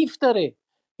تعریف داره.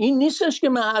 این نیستش که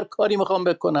من هر کاری میخوام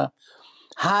بکنم.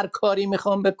 هر کاری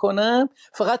میخوام بکنم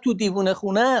فقط تو دیوونه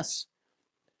خونه است.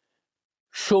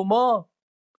 شما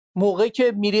موقعی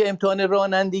که میری امتحان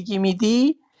رانندگی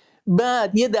میدی،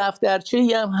 بعد یه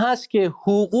دفترچه‌ای هم هست که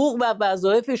حقوق و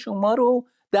وظایف شما رو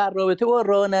در رابطه با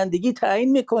رانندگی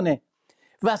تعیین میکنه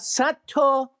و 100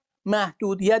 تا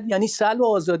محدودیت یعنی سلب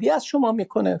آزادی از شما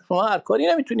میکنه. شما هر کاری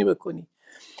نمیتونی بکنی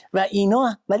و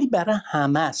اینا، ولی برای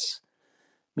همه است،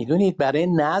 میدونید، برای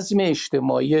نظم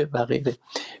اجتماعی و غیره.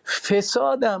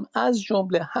 فسادم از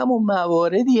جمله همون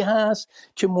مواردی هست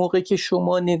که موقعی که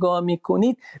شما نگاه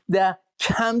میکنید در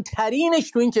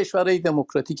کمترینش تو این کشورهای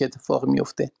دموکراتیک اتفاق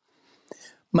میفته.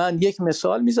 من یک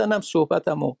مثال میزنم،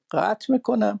 صحبتمو قطع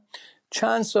میکنم.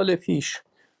 چند سال پیش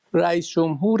رئیس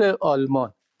جمهور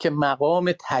آلمان که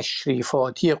مقام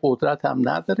تشریفاتی قدرت هم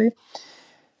نداره،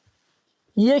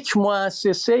 یک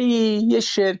مؤسسه، یه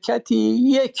شرکتی،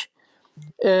 یک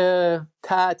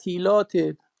تعطیلات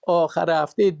آخر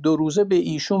هفته 2 روزه به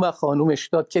ایشون و خانومش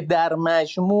داد که در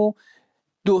مجموع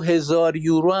 2000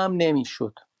 یورو هم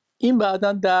نمیشد. این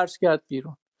بعداً درس کرد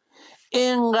بیرون.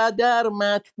 اینقدر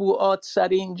مطبوعات سر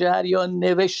این جریان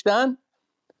نوشتن،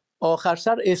 آخر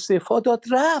سر استعفا داد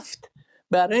رفت،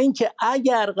 برای اینکه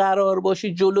اگر قرار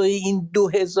باشه جلوی این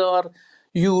 2000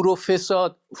 یورو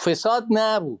فساد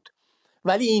نبود،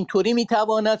 ولی اینطوری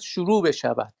میتواند شروع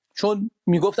بشود. چون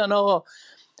میگفتن آقا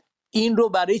این رو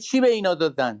برای چی به اینا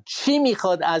دادن؟ چی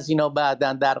میخواد از اینا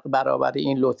بعدن در برابر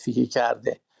این لطفی که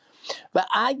کرده؟ و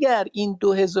اگر این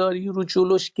 2000 یورو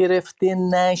جلوش گرفته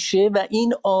نشه و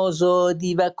این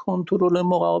آزادی و کنترل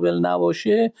مقابل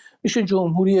نباشه، میشه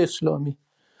جمهوری اسلامی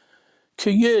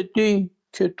که یه عده‌ای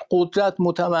که قدرت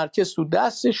متمرکز تو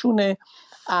دستشونه،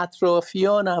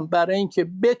 اطرافیان هم برای اینکه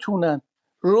بتونن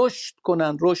رشد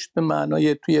کنن، رشد به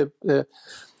معنای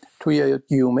توی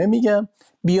گیومه میگم،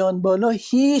 بیان بالا،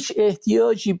 هیچ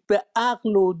احتیاجی به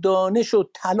عقل و دانش و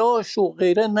تلاش و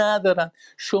غیره ندارن.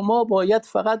 شما باید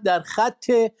فقط در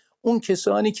خط اون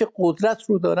کسانی که قدرت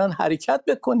رو دارن حرکت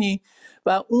بکنی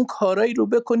و اون کارایی رو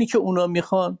بکنی که اونا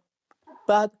میخوان،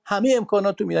 بعد همه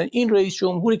امکانات رو میدن. این رئیس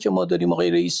جمهوری که ما داریم،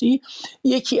 آقای رئیسی،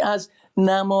 یکی از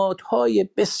نمادهای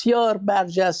بسیار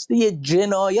برجسته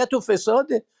جنایت و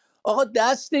فساده. آقا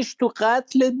دستش تو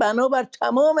قتل بنابر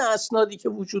تمام اسنادی که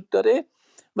وجود داره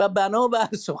و بنابر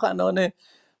سخنان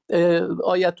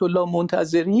آیت الله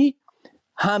منتظری،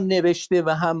 هم نوشته و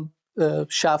هم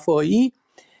شفاهی،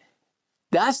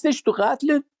 دستش تو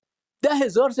قتل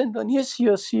 10,000 زندانی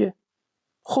سیاسیه.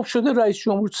 خب شده رئیس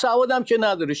جمهور، سوادم که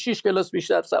نداره، 6 کلاس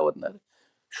بیشتر سواد نداره،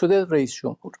 شده رئیس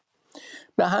جمهور.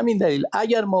 به همین دلیل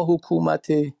اگر ما حکومت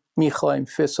میخوایم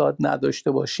فساد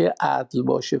نداشته باشه، عدل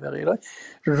باشه و غیره،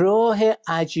 راه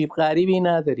عجیب غریبی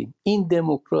نداریم. این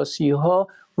دموکراسی ها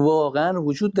واقعا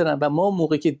وجود دارن و ما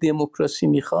موقعی که دموکراسی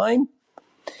میخوایم،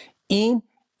 این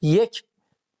یک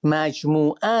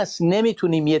مجموعه است،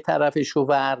 نمیتونیم یه طرفش رو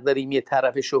ور داریم یه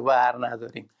طرفش رو ور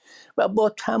نداریم و با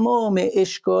تمام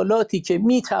اشکالاتی که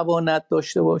میتواند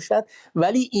داشته باشد،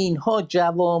 ولی اینها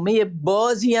جوامع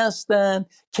بازی هستند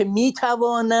که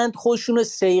میتوانند خودشون رو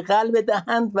صیقل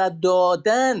بدهند و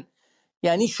دادن.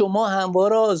 یعنی شما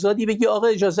همواره آزادی بگی آقا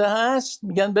اجازه هست،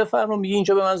 میگن بفرما، میگی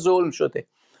اینجا به من ظلم شده،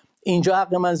 اینجا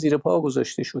حق من زیر پا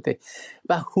گذاشته شده.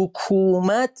 و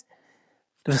حکومت،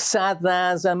 صدر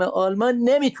اعظم آلمان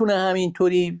نمیتونه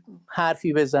همینطوری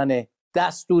حرفی بزنه،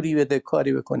 دستوری بده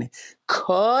کاری بکنه.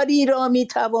 کاری را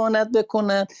میتواند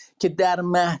بکنند که در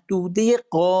محدوده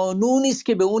قانونی است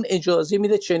که به اون اجازه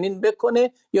میده چنین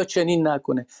بکنه یا چنین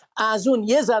نکنه. از اون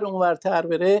یه ذره اونورتر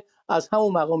بره، از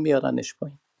همون مقام میارنش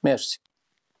پایین. مرسی.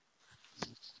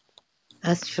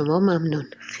 از شما ممنون،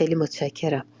 خیلی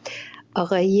متشکرم.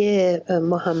 آقای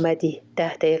محمدی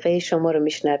 10 دقیقه شما رو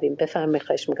میشنویم، بفرمایید.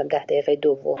 خواهش میکنم 10 دقیقه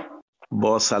دوم.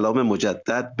 با سلام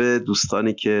مجدد به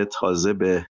دوستانی که تازه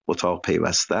به اتاق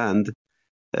پیوستند،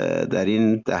 در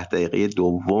این 10 دقیقه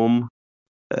دوم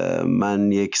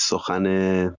من یک سخن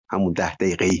همون 10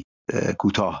 دقیقه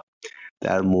کوتاه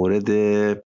در مورد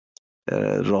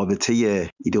رابطه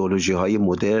ایدئولوژی های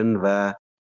مدرن و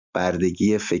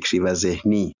بردگی فکری و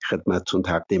ذهنی خدمتتون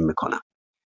تقدیم میکنم.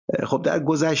 خب در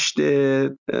گذشته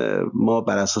ما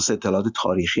بر اساس اطلاعات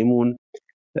تاریخیمون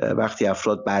وقتی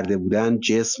افراد برده بودن،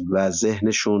 جسم و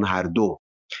ذهنشون هر دو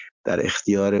در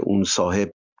اختیار اون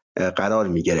صاحب قرار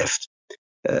می گرفت.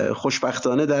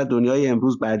 خوشبختانه در دنیای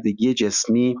امروز بردگی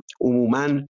جسمی عموماً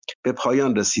به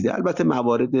پایان رسیده. البته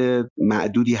موارد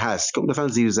معدودی هست که مثلا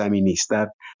زیرزمینی است، در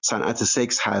صنعت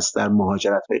سکس هست، در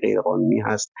مهاجرت‌های غیرقانونی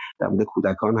هست، در مورد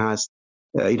کودکان هست.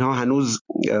 اینها هنوز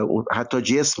حتی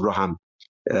جسم رو هم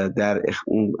در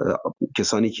اون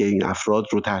کسانی که این افراد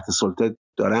رو تحت سلطه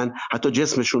دارن، حتی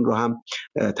جسمشون رو هم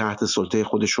تحت سلطه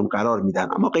خودشون قرار میدن،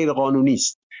 اما غیر قانونی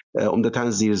است، عمدتاً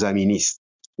زیرزمینی است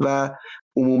و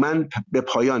عموماً به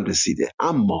پایان رسیده.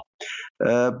 اما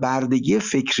بردگی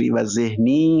فکری و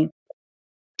ذهنی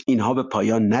اینها به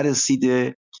پایان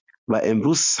نرسیده و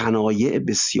امروز صنایع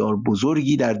بسیار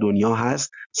بزرگی در دنیا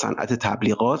هست. صنعت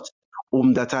تبلیغات،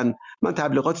 عمدتاً من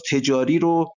تبلیغات تجاری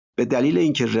رو به دلیل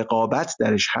اینکه رقابت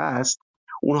درش هست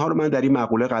اونها رو من در این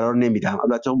مقوله قرار نمیدم.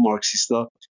 البته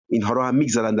مارکسیستا اینها رو هم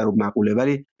میگذارن در اون مقوله،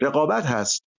 ولی رقابت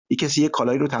هست. یک کسی یک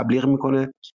کالایی رو تبلیغ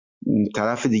میکنه،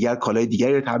 طرف دیگر کالای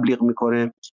دیگری رو تبلیغ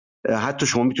میکنه. حتی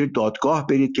شما میتونید دادگاه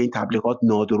برید که این تبلیغات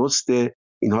نادرسته،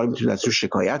 اینها رو میتونید ازش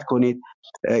شکایت کنید.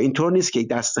 اینطور نیست که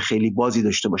دست خیلی بازی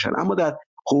داشته باشن. اما در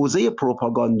حوزه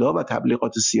پروپاگاندا و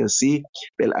تبلیغات سیاسی،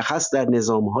 بالاخص در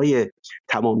نظام‌های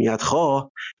تمامیت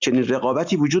خواه، چنین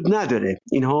رقابتی وجود نداره.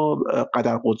 اینها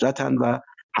قدر قدرتن و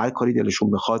هر کاری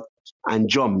دلشون بخواد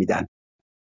انجام میدن.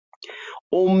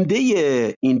 عمده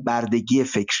این بردگی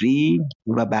فکری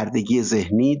و بردگی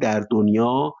ذهنی در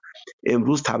دنیا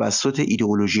امروز توسط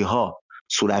ایدئولوژی ها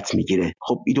صورت میگیره.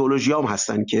 خب ایدئولوژی هم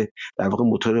هستن که در واقع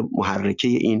موتور محرکه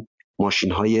این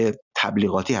ماشین های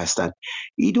تبلیغاتی هستن.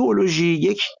 ایدئولوژی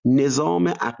یک نظام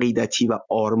عقیدتی و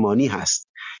آرمانی هست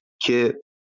که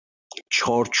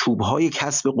چارچوب های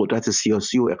کسب قدرت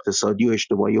سیاسی و اقتصادی و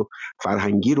اجتماعی و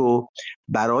فرهنگی رو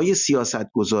برای سیاست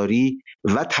گذاری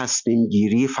و تصمیم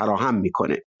گیری فراهم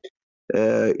میکنه.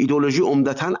 ایدئولوژی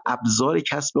عمدتاً ابزار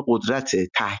کسب قدرت،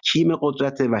 تحکیم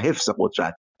قدرت و حفظ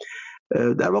قدرت.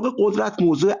 در واقع قدرت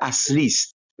موضوع اصلی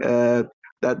است.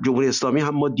 در جمهوری اسلامی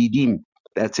هم ما دیدیم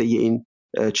در طی این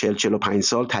 40-45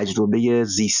 سال تجربه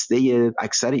زیسته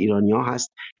اکثر ایرانی‌ها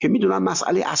هست که میدونن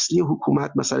مسئله اصلی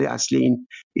حکومت، مسئله اصلی این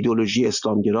ایدئولوژی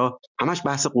اسلامگرا همش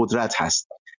بحث قدرت هست.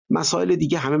 مسائل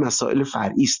دیگه همه مسائل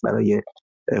فرعی است برای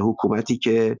حکومتی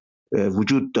که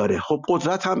وجود داره. خب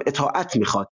قدرت هم اطاعت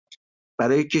میخواد.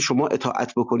 برای که شما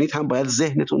اطاعت بکنید هم باید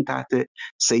ذهنتون تحت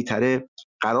سیطره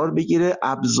قرار بگیره.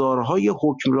 ابزارهای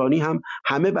حکمرانی هم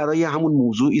همه برای همون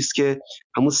موضوعی است که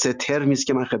همون 3 ترمی است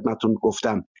که من خدمتتون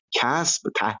گفتم: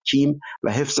 کسب، تحکیم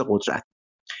و حفظ قدرت.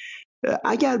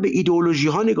 اگر به ایدئولوژی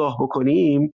ها نگاه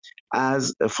بکنیم،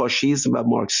 از فاشیسم و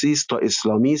مارکسیسم تا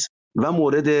اسلامیسم و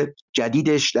مورد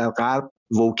جدیدش در غرب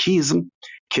ووکیزم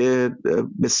که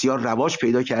بسیار رواج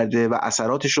پیدا کرده و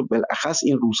اثراتش رو بالاخص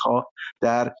این روزها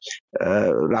در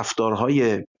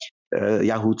رفتارهای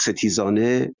یهود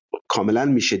ستیزانه کاملا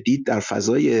میشه دید در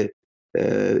فضای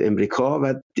امریکا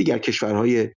و دیگر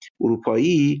کشورهای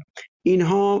اروپایی،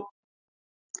 اینها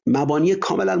مبانی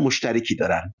کاملا مشترکی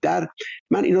دارن.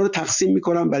 من اینا رو تقسیم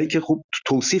میکنم برای که خوب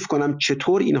توصیف کنم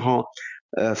چطور اینها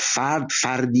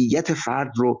فردیت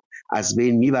فرد رو از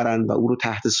بین میبرن و او رو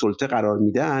تحت سلطه قرار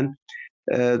میدن.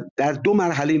 در 2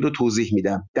 مرحله این رو توضیح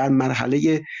میدم: در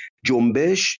مرحله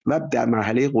جنبش و در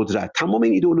مرحله قدرت. تمام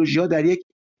این ایدئولوژی ها در یک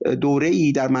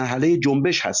دوره‌ای در مرحله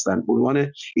جنبش هستند، به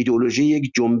عنوان ایدئولوژی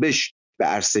یک جنبش به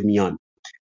عرصه میان.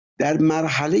 در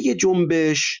مرحله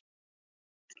جنبش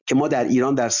که ما در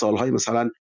ایران در سالهای مثلا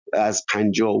از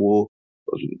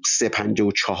 53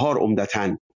 54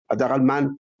 عمدتاً، حداقل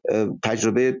من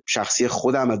تجربه شخصی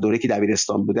خودم از دوره که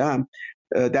دبیرستان بودم،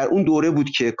 در اون دوره بود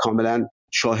که کاملا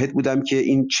شاهد بودم که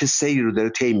این چه سیری رو داره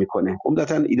طی میکنه.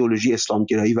 عمدتاً ایدئولوژی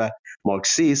اسلامگرایی و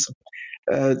مارکسیسم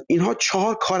اینها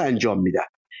 4 کار انجام میدن.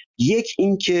 یک،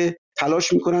 این که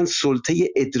تلاش میکنن سلطه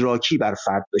ادراکی بر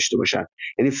فرد داشته باشن،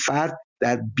 یعنی فرد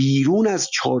در بیرون از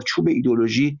چارچوب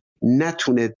ایدئولوژی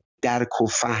نتونه درک و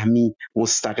فهمی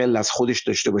مستقل از خودش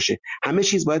داشته باشه، همه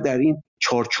چیز باید در این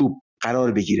چارچوب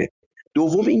قرار بگیره.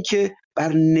 دوم اینکه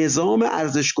بر نظام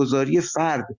ارزشگذاری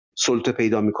فرد سلطه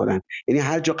پیدا میکنن، یعنی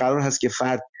هر جا قرار هست که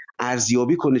فرد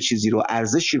ارزیابی کنه چیزی رو،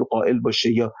 ارزشی رو قائل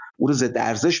باشه یا اون رو ضد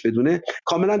ارزش بدونه،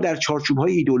 کاملا در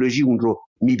چارچوب‌های ایدئولوژی اون رو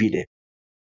میبینه.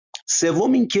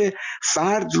 سوم اینکه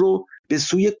فرد رو به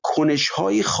سوی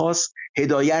کنش‌های خاص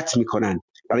هدایت میکنن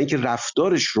برای اینکه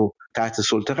رفتارش رو تحت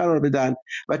سلطه قرار بدن.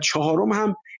 و چهارم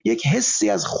هم یک حسی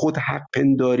از خود حق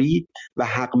پنداری و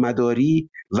حق مداری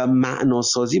و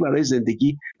معناسازی برای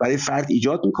زندگی برای فرد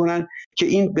ایجاد میکنن که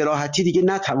این به راحتی دیگه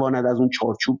نتواند از اون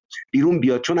چارچوب بیرون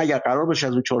بیاد، چون اگر قرار باشه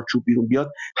از اون چارچوب بیرون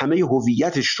بیاد، همه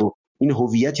هویتش رو، این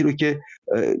هویتی رو که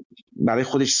برای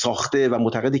خودش ساخته و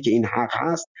معتقده که این حق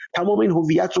هست، تمام این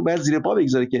هویت رو باید زیر پا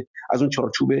بگذاره که از اون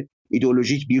چارچوب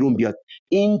ایدئولوژیک بیرون بیاد.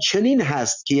 این چنین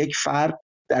هست که یک فرد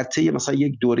در طی مثلا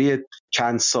یک دوره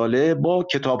چند ساله با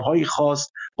کتاب‌های خاص،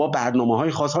 با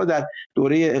برنامه‌های خاص، ها در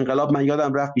دوره انقلاب من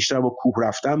یادم رفت بیشتر با کوه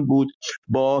رفتن بود،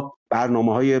 با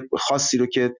برنامه‌های خاصی رو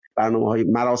که برنامه‌های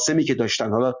مراسمی که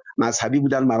داشتن، حالا مذهبی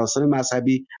بودن، مراسم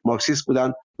مذهبی، مارکسیست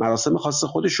بودن، مراسم خاص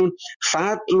خودشون،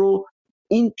 فرد رو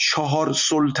این 4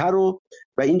 سلطه رو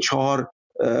و این 4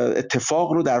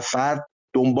 اتفاق رو در فرد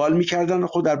دنبال می‌کردن و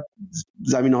خود در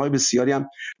زمینه‌های بسیاری هم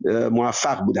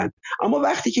موفق بودن. اما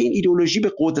وقتی که این ایدئولوژی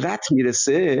به قدرت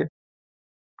میرسه،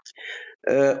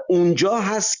 اونجا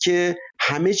هست که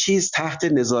همه چیز تحت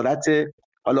نظارت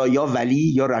حالا یا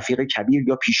ولی یا رفیق کبیر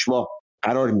یا پیشوا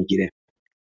قرار میگیره.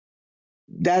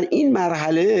 در این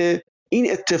مرحله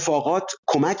این اتفاقات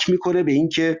کمک میکنه به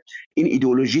اینکه این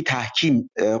ایدئولوژی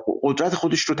قدرت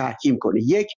خودش رو تحکیم کنه.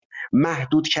 یک،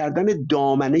 محدود کردن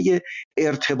دامنه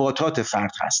ارتباطات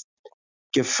فرد هست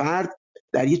که فرد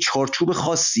در یه چارچوب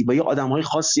خاصی با یه آدم‌های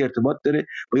خاصی ارتباط داره،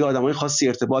 با یه آدم‌های خاصی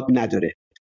ارتباط نداره.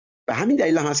 به همین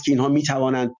دلیل هم هست که اینها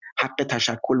میتوانند حق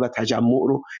تشکل و تجمع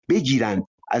رو بگیرند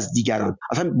از دیگران،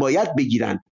 اصلا باید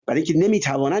بگیرند، برای اینکه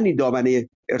نمیتوانند این دامنه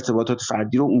ارتباطات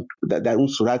فردی رو در اون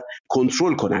صورت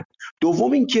کنترل کنند.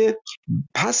 دوم اینکه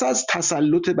پس از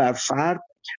تسلط بر فرد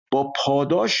با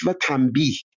پاداش و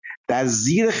تنبیه در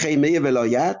زیر خیمه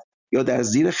ولایت یا در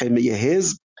زیر خیمه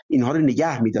حزب اینها رو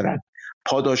نگه می‌دارن.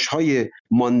 پاداش‌های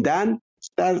ماندن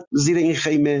در زیر این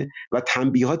خیمه و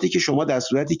تنبیهاتی که شما در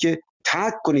صورتی که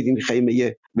ترک کنید این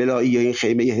خیمه ولایی یا این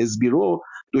خیمه حزبی رو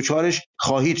دوچارش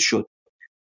خواهید شد.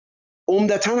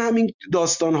 عمدتاً همین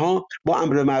داستان‌ها با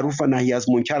امر معروف و نهی از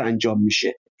منکر انجام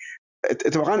میشه.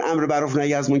 اتفاقاً امر معروف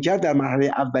نهی از منکر در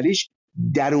مرحله اولیش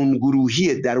درون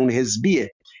گروهی، درون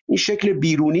حزبیه. این شکل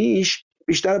بیرونیش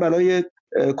بیشتر برای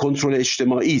کنترل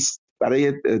اجتماعی است،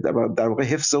 برای در واقع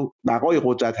حفظ و بقای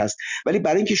قدرت هست. ولی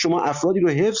برای اینکه شما افرادی رو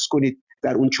حفظ کنید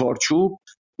در اون چارچوب،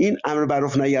 این امر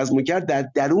معروف نهی از منکر در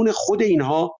درون خود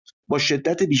اینها با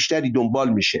شدت بیشتری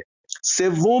دنبال میشه.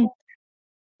 سوم،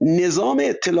 نظام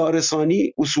اطلاع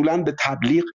رسانی اصولاً به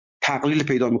تبلیغ تقلیل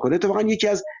پیدا میکنه. اتفاقاً یکی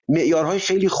از معیارهای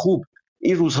خیلی خوب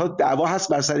این روزها دعوا هست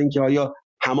بر سر اینکه آیا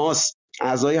حماس،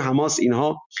 اعضای حماس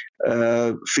اینها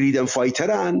فریدم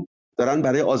فایترن، دارن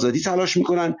برای آزادی تلاش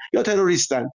میکنن یا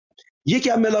تروریستن. یکی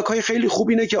از ملاک‌های خیلی خوب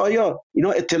اینه که آیا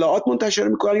اینا اطلاعات منتشر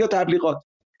میکنن یا تبلیغات.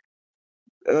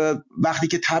 وقتی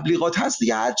که تبلیغات هست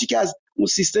دیگه هر چی که از اون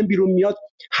سیستم بیرون میاد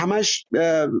همش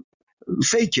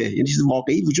فیکه، یعنی چیز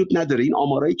واقعی وجود نداره. این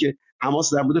آمارایی که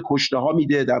حماس در مورد کشته ها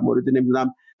میده، در مورد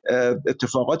نمیدونم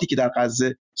اتفاقاتی که در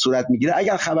غزه صورت میگیره،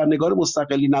 اگر خبرنگار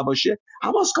مستقلی نباشه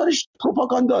حماس کارش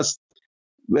پروپاگانداست.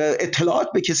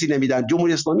 اطلاعات به کسی نمیدن،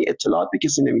 جمهوری اسلامی اطلاعات به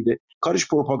کسی نمیده، کارش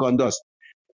پروپاگانداست.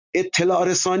 اطلاع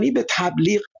رسانی به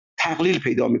تبلیغ تقلیل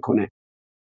پیدا میکنه،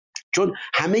 چون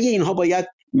همه اینها باید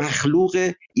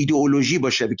مخلوق ایدئولوژی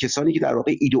باشه، به کسانی که در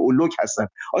واقع ایدئولوگ هستن.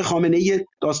 آقای خامنه‌ای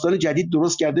داستان جدید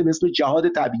درست کرده به اسم جهاد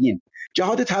تبیین.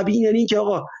 جهاد تبیین یعنی اینکه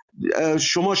آقا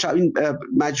شما این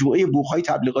مجموعه بوق‌های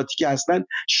تبلیغاتی که هستن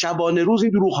شبانه روز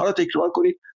این دروغ‌ها رو تکرار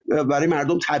کنید، برای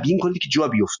مردم تبیین کنید که جا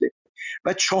بیفته.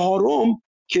 و چهارم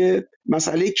که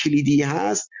مسئله کلیدی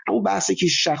هست، همون بحث که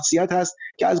شخصیت هست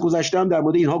که از گذشته هم در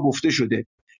مورد اینها گفته شده.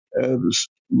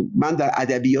 من در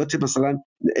ادبیات مثلا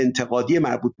انتقادی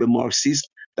مربوط به مارکسیسم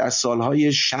در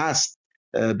سالهای 60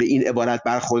 به این عبارت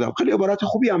برخوردم. خیلی عبارت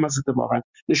خوبی هم هست، اتفاقا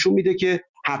نشون میده که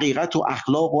حقیقت و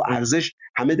اخلاق و ارزش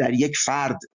همه در یک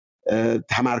فرد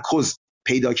تمرکز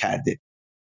پیدا کرده.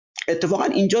 اتفاقا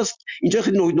اینجا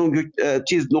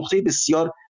نقطه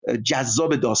بسیار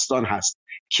جذاب داستان هست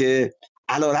که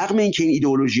علیرغم اینکه این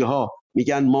ایدئولوژی ها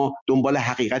میگن ما دنبال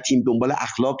حقیقتیم، دنبال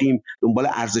اخلاقیم، دنبال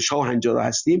ارزش ها و هنجارها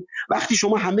هستیم، وقتی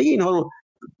شما همه اینها رو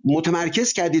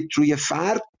متمرکز کردید روی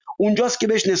فرد، اونجاست که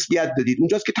بهش نسبیت دادید،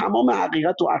 اونجاست که تمام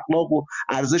حقیقت و اخلاق و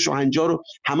ارزش و هنجار رو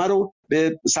همه رو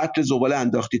به سطل زباله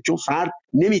انداختید، چون فرد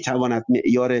نمیتواند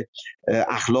معیار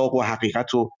اخلاق و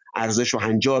حقیقت و ارزش و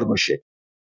هنجار باشه.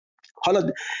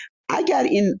 حالا اگر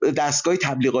این دستگاه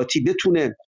تبلیغاتی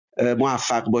بتونه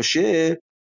موفق باشه،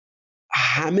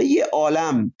 همه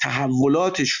عالم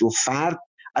تحولاتش رو فرد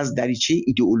از دریچه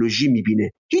ایدئولوژی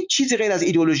میبینه، هیچ چیزی غیر از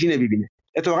ایدئولوژی نمیبینه.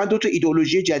 اتفاقا دو تا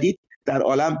ایدئولوژی جدید در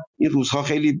عالم این روزها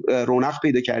خیلی رونق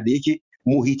پیدا کرده، یکی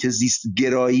محیط زیست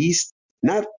گرایی است،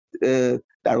 نه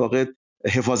در واقع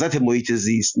حفاظت محیط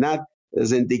زیست، نه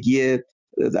زندگی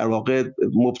در واقع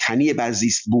مبتنی بر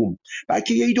زیست بوم،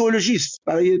 بلکه یه ایدئولوژی است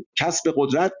برای کسب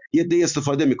قدرت یه عده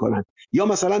استفاده میکنن. یا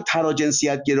مثلا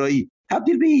تراجنسیت گرایی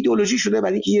تبدیل به ایدئولوژی شده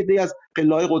برای اینکه یه عده از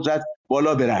پله‌های قدرت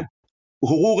بالا برن.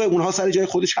 حقوق اونها سر جای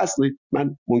خودش هست،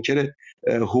 من منکر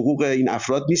حقوق این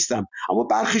افراد نیستم، اما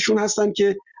برخیشون هستن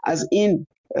که از این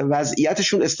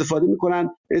وضعیتشون استفاده میکنن،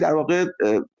 در واقع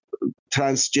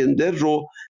ترانسجندر رو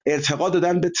ارتقا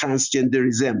دادن به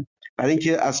ترانسجندریزم برای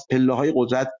اینکه از پله‌های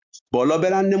قدرت بالا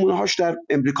برن. نمونه‌هاش در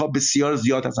امریکا بسیار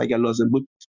زیاد هست، اگر لازم بود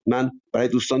من برای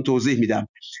دوستان توضیح میدم.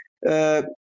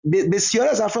 بسیار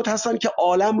از افراد هستن که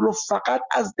عالم رو فقط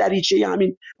از دریچه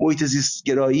همین محیط زیست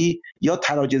گرایی یا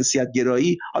تراجنسیت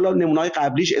گرایی، حالا نمونه‌های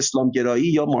قبلیش اسلام گرایی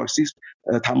یا مارکسیسم،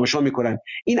 تماشا میکنن.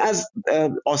 این از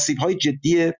آسیب‌های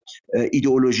جدی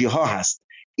ایدئولوژی ها هست.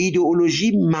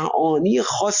 ایدئولوژی معانی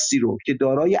خاصی رو که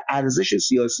دارای ارزش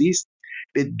سیاسی است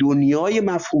به دنیای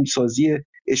مفهومسازی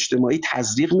اجتماعی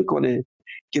تزریق میکنه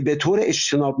که به طور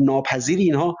اجتناب ناپذیر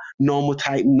اینها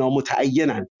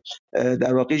نامتعینن،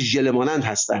 در واقع ژلمانند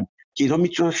هستن که اینها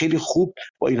میتونن خیلی خوب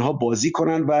با اینها بازی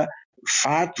کنن و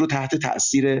فرد رو تحت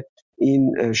تأثیر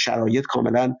این شرایط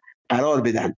کاملا قرار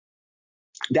بدن.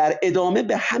 در ادامه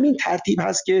به همین ترتیب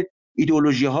هست که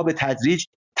ایدئولوژی ها به تدریج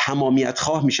تمامیت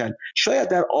خواه میشن. شاید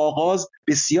در آغاز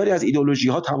بسیاری از ایدئولوژی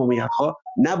ها تمامیت خواه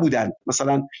نبودن،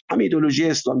 مثلا همین ایدئولوژی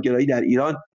اسلامگرایی در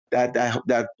ایران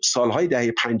در سالهای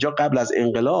دهه 50 قبل از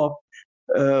انقلاب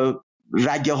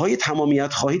رگه های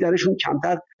تمامیت خواهی درشون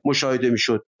کمتر مشاهده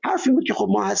میشد. حرف این بود که خب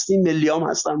ما هستیم، ملیام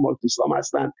هستن، مارکسیستام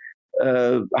هستن،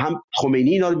 هم خمینی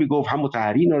اینا رو میگفت، هم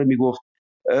مطهری اینا رو میگفت.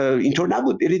 اینطور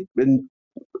نبود،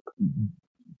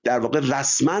 در واقع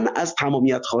رسما از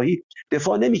تمامیت خواهی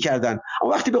دفاع نمی‌کردن،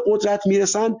 اما وقتی به قدرت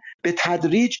میرسن به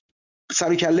تدریج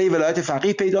سر و کله ولایت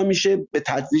فقیه پیدا میشه، به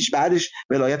تدریج بعدش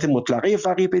ولایت مطلقه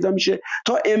فقیه پیدا میشه،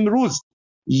 تا امروز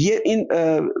این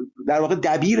در واقع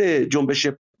دبیر جنبش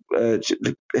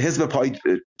حزب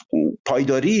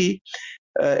پایداری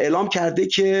اعلام کرده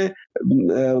که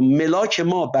ملاک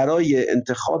ما برای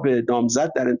انتخاب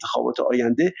نامزد در انتخابات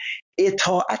آینده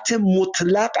اطاعت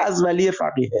مطلق از ولی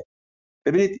فقیه.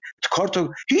 ببینید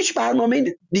کارتو هیچ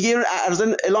برنامه دیگه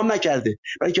ارزن اعلام نکرده،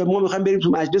 برای که ما میخوایم بریم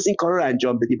تو مجلس این کارا رو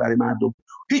انجام بدیم برای مردم،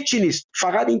 هیچ چی نیست،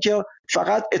 فقط این که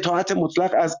فقط اطاعت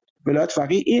مطلق از ولایت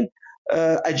فقیه. این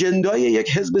اجندای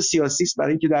یک حزب سیاسی است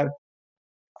برای اینکه در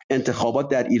انتخابات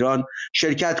در ایران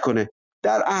شرکت کنه.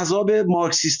 در احزاب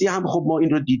مارکسیستی هم خب ما این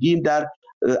رو دیدیم،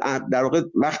 در واقع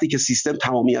وقتی که سیستم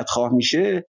تمامیت خواه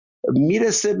میشه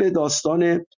میرسه به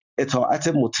داستان اطاعت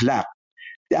مطلق.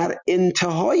 در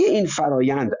انتهای این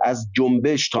فرایند از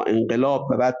جنبش تا انقلاب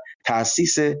و بعد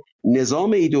تأسیس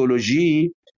نظام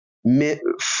ایدئولوژی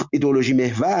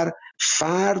محور،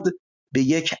 فرد به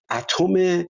یک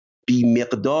اتم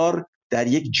بی‌مقدار در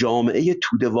یک جامعه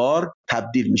توده‌وار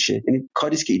تبدیل میشه. یعنی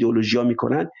کاری است که ایدئولوژی‌ها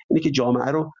میکنن اینه که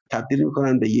جامعه رو تبدیل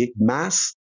میکنن به یک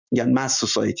یعنی مس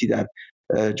سوسایتی در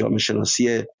جامعه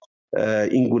شناسی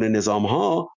این گونه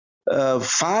نظام‌ها.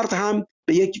 فرد هم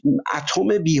به یک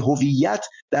اتم بی‌هویت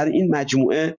در این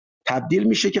مجموعه تبدیل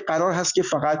میشه که قرار هست که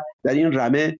فقط در این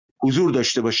رمه حضور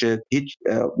داشته باشه، هیچ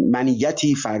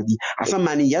منیتی فردی، اصلا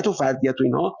منیت و فردیت و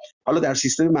اینها حالا در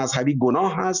سیستم مذهبی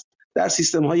گناه هست، در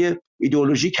سیستم های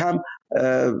ایدئولوژیک هم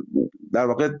در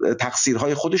واقع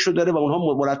تقصیرهای خودش رو داره و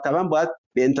اونها مرتبا باید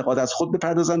به انتقاد از خود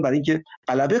بپردازن برای اینکه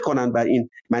غلبه کنن بر این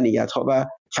منیت ها و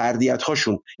فردیت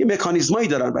هاشون. یه مکانیزمایی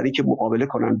دارن برای اینکه مقابله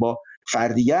کنن با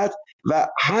فردیت و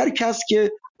هر کس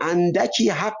که اندکی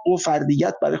حق و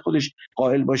فردیت برای خودش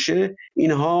قائل باشه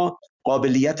اینها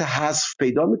قابلیت حذف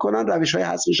پیدا میکنن. روش‌های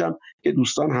حذفش هم که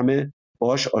دوستان همه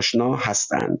باهاش آشنا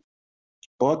هستند.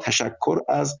 با تشکر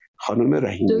از خانم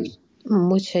رحیمی.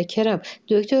 متشکرم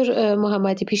دکتر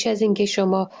محمدی. پیش از اینکه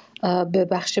شما به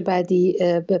بخش بعدی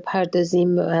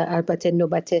بپردازیم، البته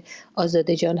نوبت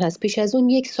آزاده جان هست، پیش از اون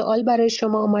یک سوال برای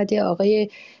شما اومده. آقای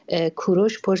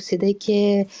کوروش پرسیده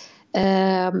که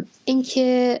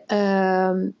اینکه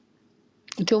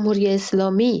جمهوری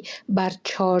اسلامی بر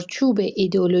چارچوب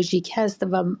ایدئولوژیک هست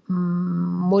و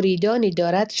مریدانی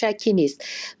دارد شکی نیست،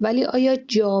 ولی آیا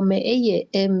جامعه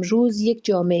امروز یک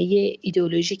جامعه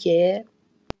ایدئولوژیکه؟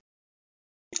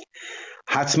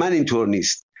 حتما اینطور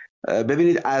نیست.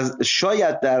 ببینید، از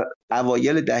شاید در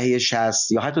اوایل دهه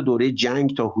 60 یا حتی دوره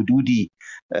جنگ تا حدودی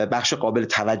بخش قابل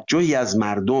توجهی از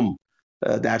مردم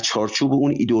در چارچوب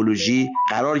اون ایدئولوژی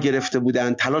قرار گرفته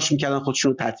بودن، تلاش میکردن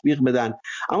خودشون رو تطبیق بدن.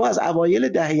 اما از اوایل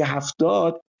دهه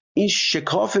 70 این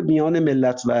شکاف میان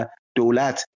ملت و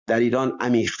دولت در ایران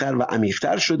عمیق‌تر و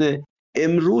عمیق‌تر شده.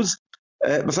 امروز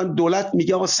مثلا دولت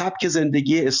میگه آقا سبک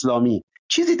زندگی اسلامی،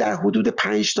 چیزی در حدود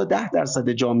 5 تا 10%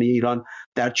 جامعه ایران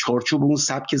در چارچوب اون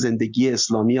سبک زندگی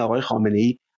اسلامی آقای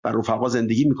خامنه‌ای و رفقا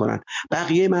زندگی میکنن.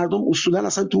 بقیه مردم اصولا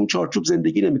اصلا تو اون چارچوب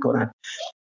زندگی نمیکنن.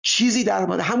 چیزی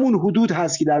در همون حدود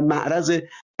هست که در معرض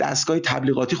دستگاه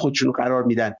تبلیغاتی خودشون رو قرار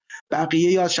میدن.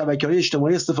 بقیه یا از شبکه‌های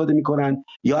اجتماعی استفاده میکنن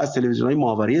یا از تلویزیون‌های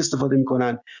ماهواره‌ای استفاده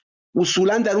میکنن.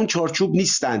 اصولا در اون چارچوب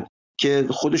نیستن که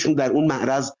خودشون در اون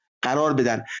معرض قرار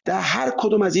بدن. در هر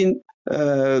کدوم از این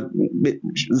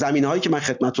زمینه‌هایی که من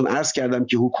خدمتتون عرض کردم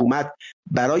که حکومت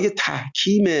برای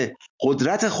تحکیم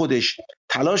قدرت خودش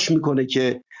تلاش میکنه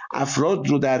که افراد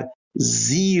رو در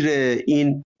زیر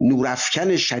این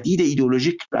نورافکن شدید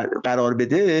ایدئولوژیک قرار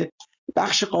بده،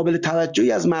 بخش قابل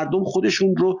توجهی از مردم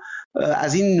خودشون رو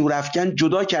از این نورافکن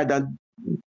جدا کردن.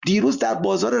 دیروز در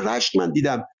بازار رشت من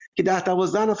دیدم که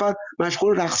 10-12 نفر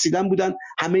مشغول رقصیدن بودن،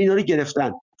 همه اینا رو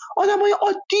گرفتن. آدمای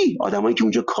عادی، آدمایی که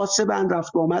اونجا کاسبن،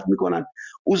 رفت و آمد میکنن.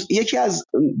 یکی از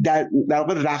در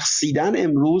واقع رقصیدن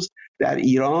امروز در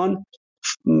ایران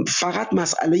فقط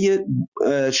مسئله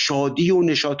شادی و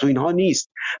نشاط و اینها نیست،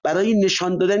 برای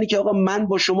نشان دادنی که آقا من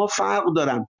با شما فرق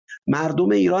دارم. مردم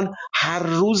ایران هر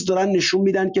روز دارن نشون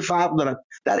میدن که فرق دارن.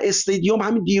 در استادیوم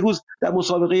همین دیروز در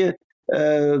مسابقه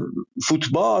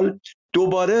فوتبال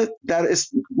دوباره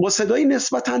با صدای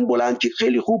نسبتاً بلند که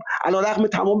خیلی خوب علیرغم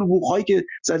تمام بوق‌هایی که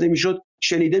زده میشد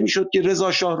شنیده میشد که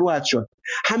رضا شاه روحت شد.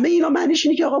 همه اینا معنیش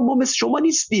اینه که آقا ما مثل شما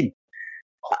نیستیم.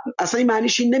 اصلا این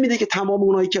معنیش این نمیده که تمام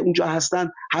اونایی که اونجا هستن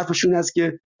حرفشون هست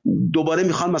که دوباره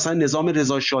میخوان مثلا نظام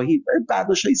رضا شاهی.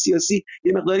 برداشت‌های سیاسی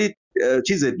یه مقداری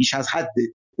چیز بیش از حد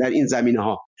در این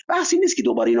زمینه‌ها. بحثی نیست که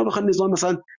دوباره اینا بخوان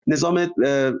نظام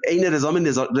عین نظام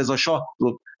رضا شاه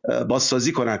رو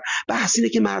بازسازی کنن. بحث اینه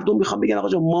که مردم میخوان بگن آقا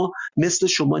جان ما مثل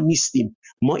شما نیستیم،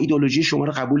 ما ایدئولوژی شما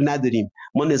رو قبول نداریم،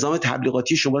 ما نظام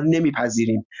تبلیغاتی شما رو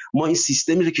نمیپذیریم، ما این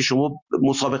سیستمی رو که شما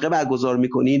مسابقه برگزار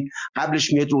میکنین،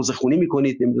 قبلش میاد روزخونی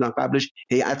میکنید، نمیدونم قبلش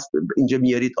هیئت اینجا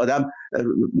میارید آدم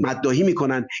مداحی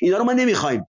میکنن، اینا رو ما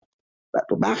نمیخوایم.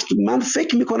 من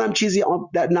فکر میکنم چیزی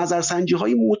در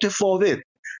نظرسنجی‌های متفاوت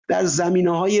در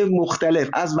زمینه‌های مختلف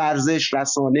از ورزش،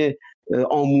 رسانه،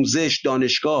 آموزش،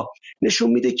 دانشگاه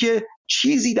نشون میده که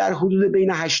چیزی در حدود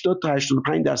بین 80 تا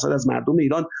 85% از مردم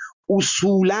ایران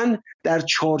اصولاً در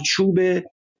چارچوب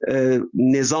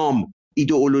نظام،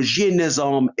 ایدئولوژی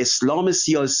نظام، اسلام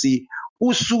سیاسی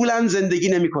اصولاً زندگی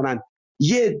نمی‌کنن.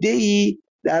 یه عده‌ای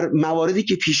در مواردی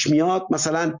که پیش میاد،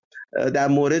 مثلا در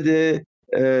مورد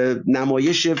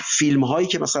نمایش فیلم هایی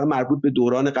که مثلا مربوط به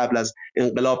دوران قبل از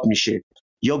انقلاب میشه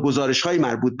یا گزارش های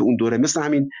مربوط به اون دوره، مثل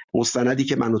همین مستندی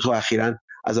که من و تو اخیراً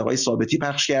از آقای ثابتی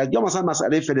پخش کرد، یا مثلا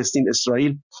مسئله فلسطین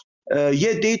اسرائیل،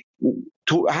 یه دی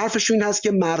تو حرفشون این هست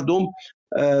که مردم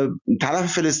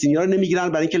طرف فلسطینی‌ها رو نمیگیرن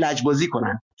برای اینکه لجبازی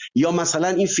کنن، یا مثلا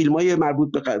این فیلم‌های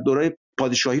مربوط به دوره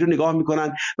پادشاهی رو نگاه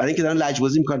میکنن برای اینکه دارن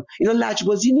لجبازی میکنن. اینا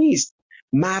لجبازی نیست.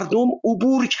 مردم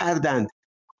عبور کردند.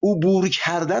 عبور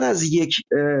کردن از یک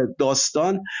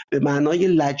داستان به معنای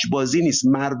لجبازی نیست.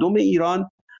 مردم ایران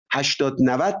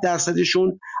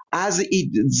 80-90% از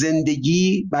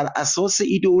زندگی بر اساس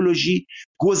ایدئولوژی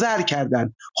گذر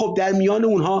کردن. خب در میان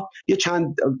اونها یه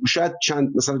شاید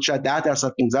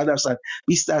 10%، 15%،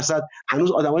 20%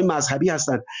 هنوز آدمای مذهبی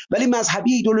هستن، ولی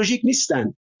مذهبی ایدئولوژیک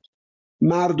نیستن.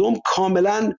 مردم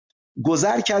کاملا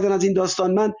گذر کردن از این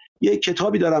داستان. من یه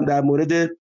کتابی دارم در مورد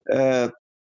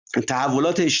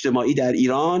تحولات اجتماعی در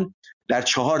ایران در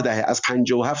 4 دهه از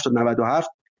 57 تا 97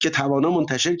 که توانا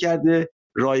منتشر کرده،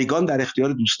 رایگان در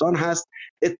اختیار دوستان هست.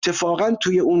 اتفاقا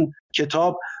توی اون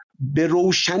کتاب به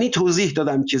روشنی توضیح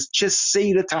دادم که چه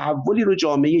سیر تحولی رو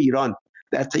جامعه ایران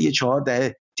در طی 4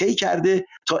 دهه طی کرده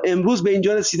تا امروز به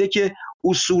اینجا رسیده که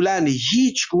اصولاً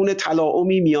هیچ گونه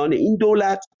تلاعمی میان این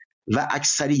دولت و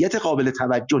اکثریت قابل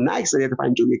توجه، نه اکثریت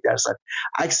 51%،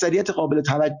 اکثریت قابل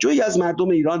توجهی از مردم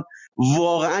ایران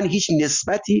واقعا هیچ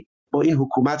نسبتی با این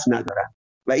حکومت ندارن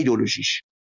و ایدئولوژیش.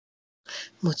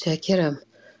 متشکرم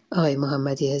آقای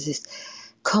محمدی عزیز.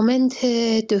 کامنت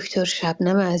دکتر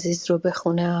شبنم عزیز رو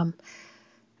بخونم.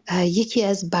 یکی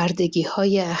از بردگی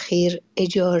های اخیر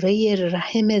اجاره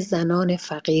رحم زنان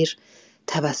فقیر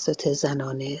توسط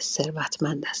زنان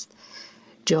ثروتمند است.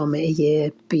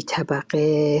 جامعه بی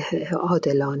طبقه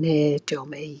عادلانه،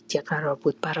 جامعه‌ای که قرار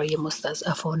بود برای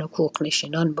مستضعفان و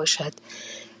کوق‌نشینان باشد،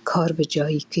 کار به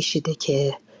جایی کشیده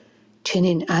که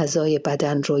چنین اعضای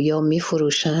بدن رو یا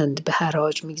میفروشند، به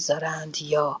حراج میگذارند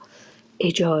یا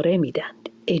اجاره میدند،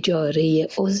 اجاره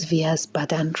عضوی از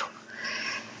بدن رو.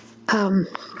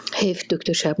 حیف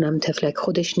دکتر شبنم تفلک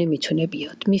خودش نمیتونه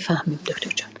بیاد. میفهمیم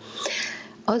دکتر جان.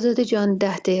 آزاده جان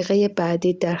 10 دقیقه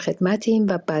بعدی در خدمتیم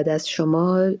و بعد از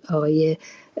شما آقای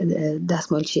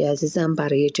دستمالچی عزیزم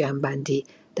برای جمع‌بندی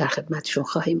در خدمتشون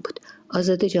خواهیم بود.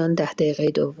 آزاده جان 10 دقیقه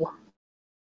دوم.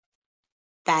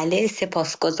 بله،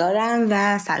 سپاسگزارم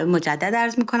و سلام مجدد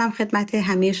عرض میکنم خدمت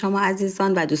همه شما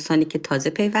عزیزان و دوستانی که تازه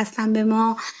پیوستن به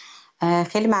ما.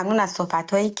 خیلی ممنون از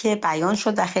صحبت‌هایی که بیان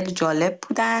شد و خیلی جالب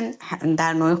بودن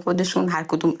در نوع خودشون، هر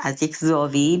کدوم از یک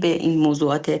زاویه‌ای به این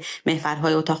موضوعات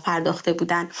محورهای اتاق پرداخته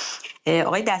بودن.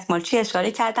 آقای دستمالچی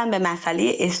اشاره کردن به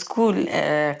مسئله اسکول.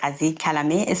 قضیه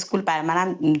کلمه اسکول برای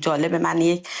منم جالب. من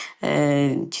یک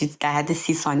چیز در حد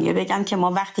 30 ثانیه بگم که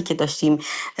ما وقتی که داشتیم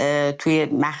توی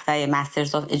مقطع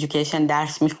مسترز آف ایژوکیشن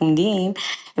درس میخوندیم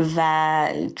و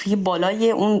توی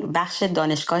بالای اون بخش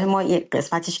دانشگاه ما یه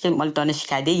قسمتش که مال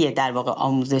دانشکده در واقع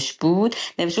آموزش بود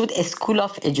نوشته بود اسکول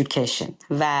آف ایژوکیشن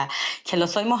و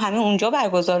کلاسای ما همه اونجا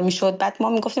برگزار میشد. بعد ما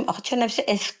میگفتیم آخه چه نوشته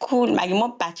اسکول، مگه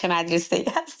ما بچه مدرسه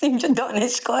هستیم اینجا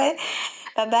دانشگاه؟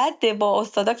 و بعد با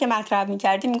استادا که مطرح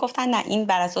میکردیم میگفتن نه، این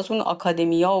بر اساس اون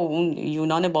آکادمیا و اون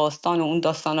یونان باستان و اون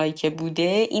داستانایی که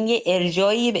بوده این یه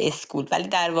ارجایی به اسکول، ولی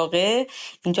در واقع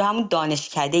اینجا همون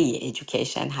دانشکده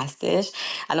ایژوکیشن هستش.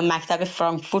 الان مکتب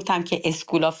فرانکفورت هم که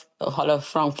اسکول آف حالا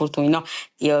فرانکفورت و اینا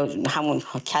یا همون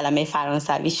کلمه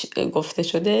فرانسویش گفته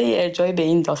شده یه ارجایی به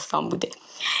این داستان بوده.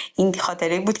 این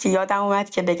خاطره بود که یادم اومد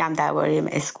که بگم درباره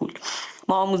اسکول.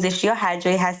 ما آموزشی‌ها هر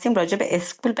جایی هستیم راجع به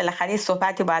اسکول بالاخره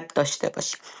صحبتی باید داشته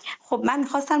باشیم. خب من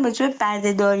خواستم راجع به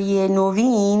بردهداری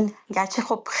نوین، گرچه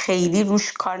خب خیلی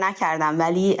روش کار نکردم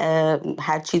ولی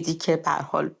هر چیزی که به هر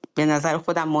حال به نظر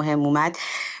خودم مهم اومد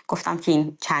گفتم که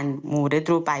این چند مورد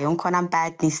رو بیان کنم،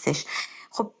 بد نیستش.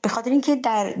 خب به خاطر اینکه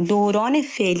در دوران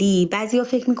فعلی بعضیا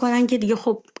فکر میکنن که دیگه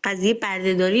خب قضیه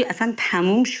بردهداری اصلا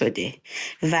تموم شده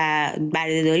و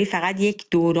بردهداری فقط یک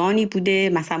دورانی بوده،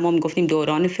 مثلا ما میگفتیم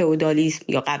دوران فئودالیسم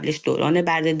یا قبلش دوران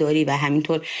بردهداری و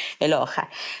همینطور الی آخر.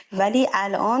 ولی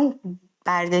الان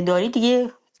بردهداری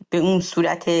دیگه به اون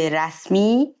صورت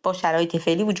رسمی با شرایط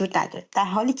فعلی وجود نداره، در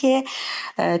حالی که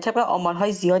طبق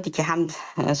آمارهای زیادی که هم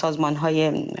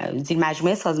سازمانهای زیر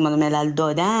مجموعه سازمان ملل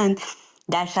دادن،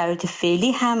 در شرایط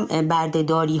فعلی هم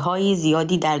بردهداری های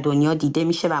زیادی در دنیا دیده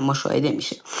میشه و مشاهده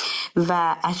میشه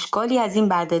و اشکالی از این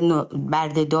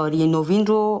بردهداری نوین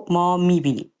رو ما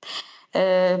میبینیم.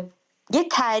 یه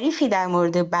تعریفی در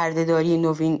مورد بردهداری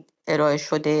نوین ارائه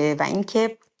شده و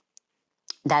اینکه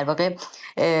در واقع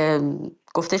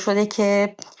گفته شده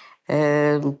که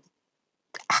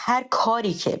هر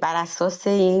کاری که بر اساس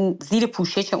این زیر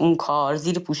پوشش اون کار،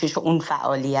 زیر پوشش اون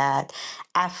فعالیت،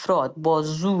 افراد با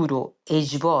زور و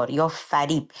اجبار یا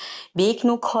فریب به یک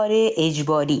نوع کار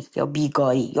اجباری یا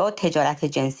بیگاری یا تجارت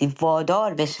جنسی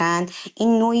وادار بشن،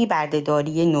 این نوعی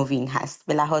بردهداری نوین هست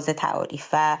به لحاظ تعاریف.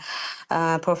 و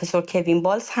پروفسور کوین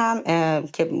بالز هم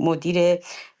که مدیر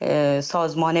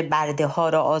سازمان برده ها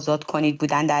را آزاد کنید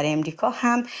بودن در امریکا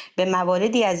هم به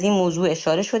مواردی از این موضوع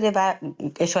اشاره شده و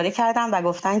اشاره کردن و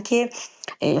گفتن که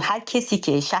هر کسی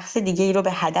که شخص دیگه ای رو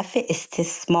به هدف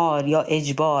استثمار یا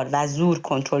اجبار و زور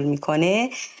کنترل میکنه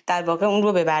در واقع اون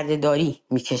رو به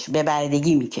به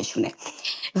بردگی میکشونه.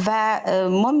 و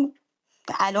ما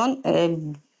الان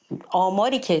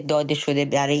آماری که داده شده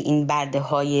برای این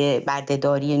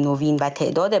بردهداری نوین و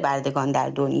تعداد بردگان در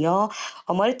دنیا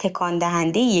آمار تکان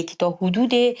دهنده یک که تا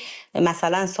حدود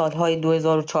مثلا سالهای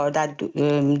 2014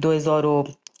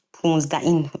 2015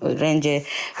 این رنج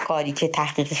کاری که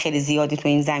تحقیق خیلی زیادی تو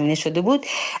این زمینه شده بود،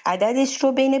 عددش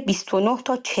رو بین 29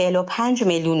 تا 45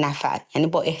 میلیون نفر، یعنی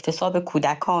با احتساب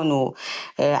کودکان و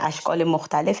اشکال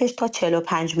مختلفش تا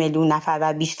 45 میلیون نفر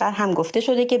و بیشتر هم گفته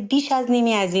شده که بیش از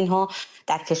نیمی از اینها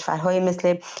در کشورهای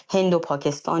مثل هند و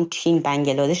پاکستان، چین،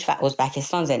 بنگلادش و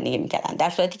ازبکستان زندگی میکردن، در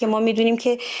صورتی که ما میدونیم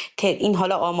که این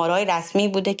حالا آمارهای رسمی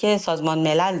بوده که سازمان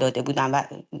ملل داده بودن و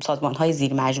سازمانهای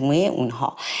زیر مجموعه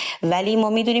اونها، ولی ما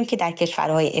میدونیم که در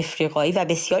کشورهای افریقایی و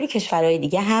بسیاری کشورهای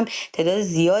دیگه هم تعداد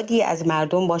زیادی از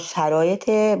مردم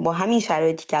با همین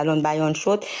شرایطی که الان بیان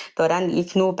شد دارن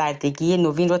یک نوع بردگی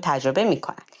نوین رو تجربه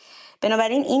میکنن.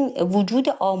 بنابراین این وجود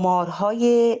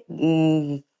آمارهای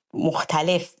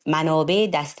مختلف منابع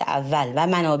دست اول و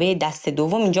منابع دست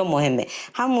دوم اینجا مهمه.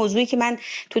 هم موضوعی که من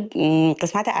تو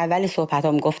قسمت اول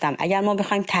صحبتام گفتم، اگر ما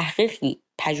بخوایم تحقیقی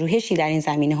پژوهشی در این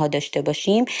زمینه ها داشته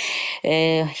باشیم،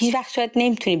 هیچ وقت شاید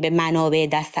نمیتونیم به منابع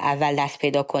دست اول دست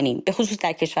پیدا کنیم، به خصوص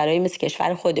در کشورهایی مثل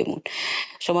کشور خودمون.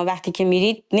 شما وقتی که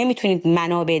میرید نمیتونید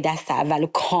منابع دست اول رو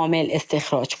کامل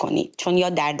استخراج کنید، چون یا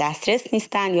در دسترس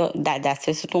نیستن یا در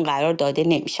دسترستون قرار داده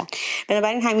نمیشن.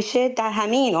 بنابراین همیشه در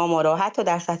همه این آمارها، حتی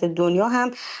در سطح دنیا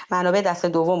هم، منابع دست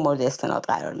دوم مورد استناد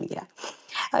قرار میگیرن.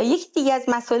 یکی دیگه از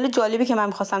مسائل جالبی که من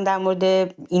می‌خواستم در مورد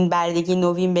این بردگی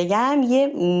نوین بگم، یه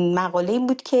مقاله این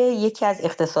بود که یکی از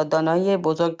اقتصاددانای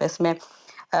بزرگ به اسم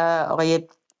آقای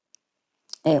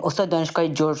استاد دانشگاه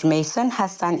جورج میسون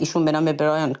هستن، ایشون به نام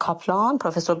برایان کاپلان،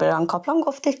 پروفسور برایان کاپلان،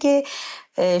 گفته که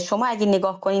شما اگه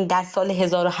نگاه کنین در سال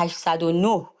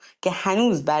 1809 که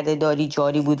هنوز برده داری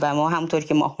جاری بود و ما همونطور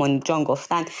که ماهمانی جان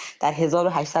گفتن در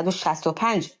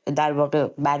 1865 در واقع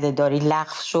برده داری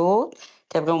لغو شد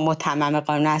طبق متمم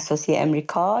قانون اساسی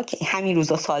امریکا که همین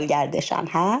روزا سالگردش هم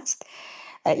هست.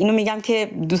 اینو میگم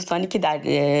که دوستانی که در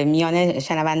میان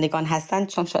شنوندگان هستن،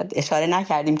 چون شاید اشاره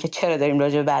نکردیم که چرا داریم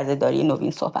راجع به برده داری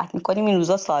نوین صحبت میکنیم، این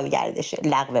روزا سالگردشه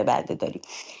لغو برده داری.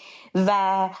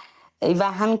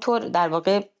 و همینطور در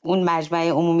واقع اون مجمع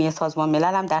عمومی سازمان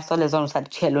ملل هم در سال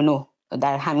 1949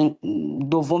 در همین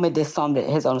 2 دسامبر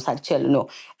 1949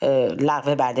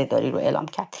 لغو برده داری رو اعلام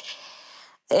کرد.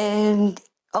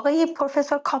 آقای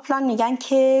پروفسور کاپلان میگن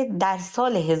که در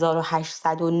سال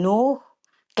 1809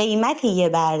 قیمت یه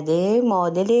برده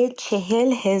معادل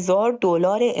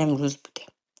 $40,000 امروز بوده.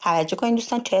 توجه کنید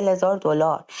دوستان،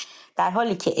 $40,000، در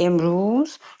حالی که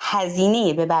امروز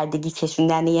هزینه به بردگی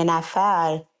کشوندن یه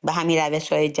نفر به همین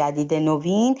روش‌های جدید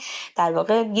نوین در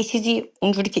واقع یه چیزی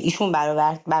اونجوری که ایشون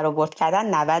برآورد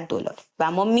کردن $90.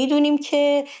 و ما میدونیم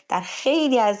که در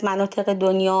خیلی از مناطق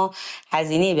دنیا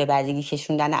هزینه به بردگی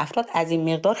کشوندن افراد از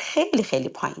این مقدار خیلی خیلی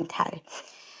پایین تره.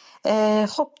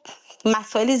 خب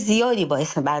مسائل زیادی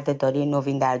باعث برده داری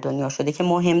نوین در دنیا شده که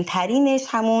مهمترینش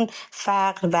همون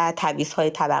فقر و تبعیض‌های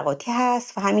طبقاتی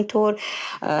هست و همینطور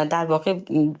در واقع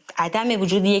عدم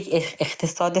وجود یک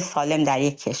اقتصاد سالم در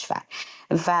یک کشور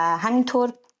و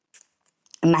همینطور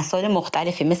مسائل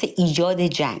مختلفی مثل ایجاد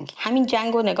جنگ. همین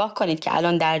جنگ رو نگاه کنید که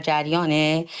الان در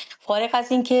جریانه، فارغ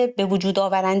از این که به وجود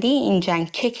آورنده این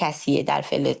جنگ چه کسیه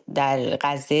در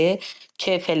غزه،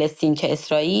 چه فلسطین چه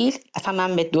اسرائیل، اصلا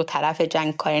من به دو طرف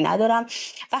جنگ کاری ندارم.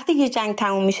 وقتی یه جنگ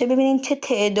تموم میشه ببینید چه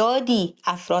تعدادی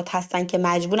افراد هستن که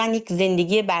مجبورن یک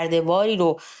زندگی برده‌واری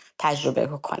رو تجربه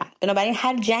کنن. بنابراین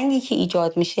هر جنگی که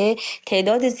ایجاد میشه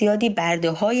تعداد زیادی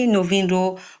برده های نوین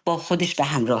رو با خودش به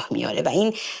همراه میاره و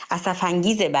این اسف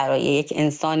انگیزه برای یک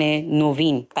انسان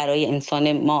نوین، برای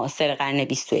انسان معاصر قرن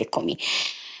 21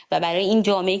 و برای این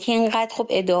جامعه که اینقدر خب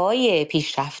ادعای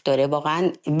پیشرفت داره.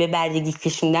 واقعا به بردگی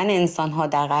کشوندن انسان ها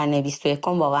در قرن 21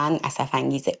 واقعا اسف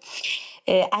انگیزه.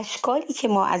 اشکالی که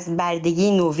ما از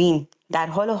بردگی نوین در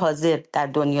حال حاضر در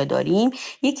دنیا داریم،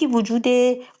 یکی وجود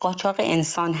قاچاق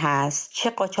انسان هست، چه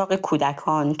قاچاق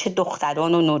کودکان، چه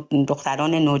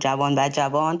دختران نوجوان و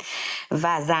جوان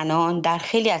و زنان در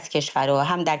خیلی از کشورها،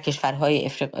 هم در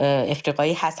کشورهای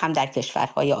افریقایی هست، هم در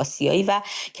کشورهای آسیایی و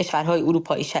کشورهای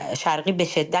اروپایی شرقی به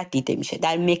شدت دیده میشه.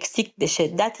 در مکزیک به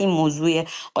شدت این موضوع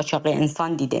قاچاق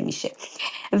انسان دیده میشه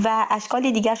و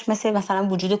اشکال دیگرش مثلا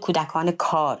وجود کودکان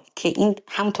کار که این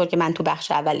همونطور که من تو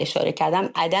بخش اول اشاره کردم،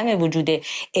 عدم وجود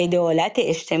عدالت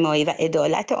اجتماعی و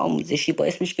عدالت آموزشی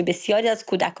باعث میشه که بسیاری از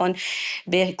کودکان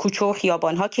به کوچه و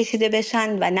خیابان‌ها کشیده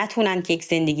بشن و نتونن که یک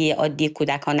زندگی عادی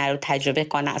کودکانه رو تجربه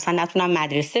کنن، اصلا نتونن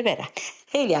مدرسه برن.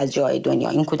 خیلی از جای دنیا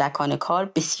این کودکان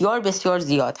کار بسیار بسیار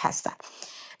زیاد هستن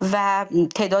و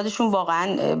تعدادشون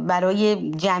واقعا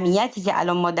برای جمعیتی که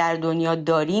الان ما در دنیا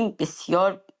داریم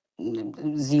بسیار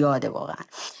زیاده واقعا.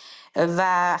 و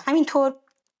همینطور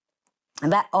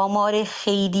و آمار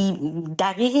خیلی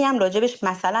دقیقی هم راجبش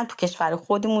مثلا تو کشور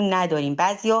خودمون نداریم.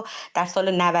 بعضیا در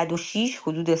سال 96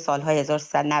 حدود سالهای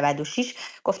 1396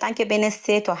 گفتن که بین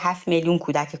 3 تا 7 میلیون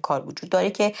کودک کار وجود داره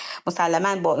که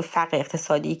مسلماً با فقر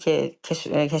اقتصادی که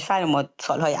کشور ما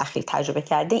سالهای اخیر تجربه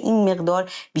کرده این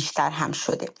مقدار بیشتر هم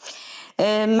شده.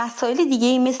 مسائل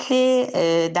دیگه مثل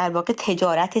در واقع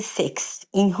تجارت سکس،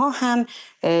 اینها هم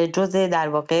جزء در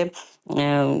واقع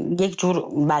یک جور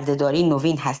بردهداری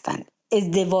نوین هستند.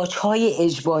 ازدواج‌های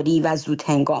اجباری و زود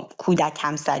هنگام، کودک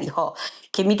همسری ها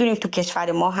که میدونیم تو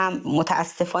کشور ما هم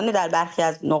متاسفانه در برخی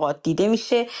از نقاط دیده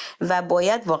میشه و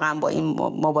باید واقعا با این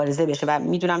مبارزه بشه و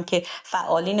میدونم که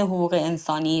فعالین حقوق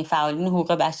انسانی، فعالین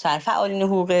حقوق بشر، فعالین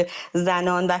حقوق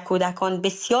زنان و کودکان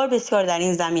بسیار بسیار در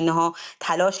این زمینه ها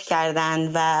تلاش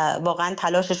کردند و واقعا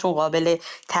تلاششون قابل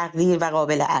تقدیر و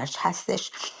قابل ارج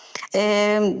هستش.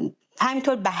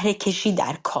 همینطور بهره کشی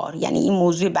در کار، یعنی این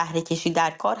موضوع بهره کشی در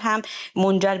کار هم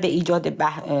منجر به ایجاد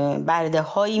برده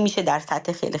هایی میشه در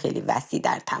سطح خیلی خیلی وسیع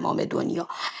در تمام دنیا.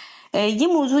 یه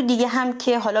موضوع دیگه هم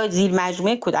که حالا زیر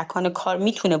مجموعه کودکان کار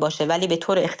میتونه باشه ولی به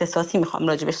طور اختصاصی میخوام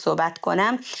راجبش صحبت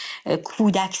کنم،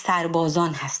 کودک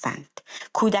سربازان هستند.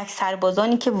 کودک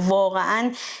سربازانی که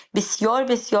واقعا بسیار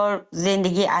بسیار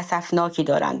زندگی اسفناکی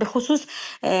دارند، به خصوص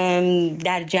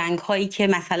در جنگ هایی که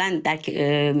مثلا در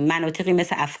مناطقی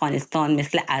مثل افغانستان،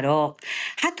 مثل عراق،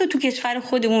 حتی تو کشور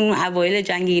خودمون اوایل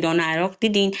جنگ ایران و عراق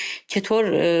دیدین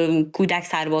چطور کودک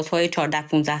سربازهای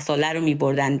 14-15 ساله رو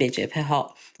میبردن به جبهه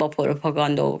ها با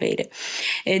پروپاگاندا و غیره.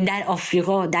 در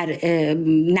آفریقا، در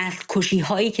نسل کشی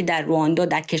هایی که در رواندا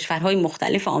در کشورهای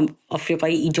مختلف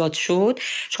آفریقایی ایجاد شد،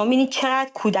 شما می‌بینید چقدر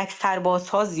کودک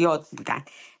سربازها زیاد بودن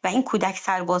و این کودک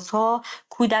سربازها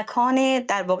کودکان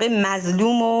در واقع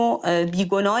مظلوم و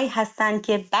بیگناهی هستند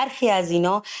که برخی از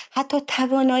اینا حتی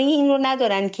توانایی این رو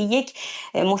ندارن که یک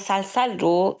مسلسل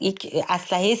رو، یک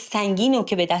اسلحه سنگین رو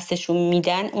که به دستشون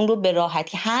میدن اون رو به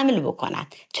راحتی حمل بکنن،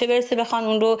 چه برسه بخوان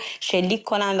اون رو شلیک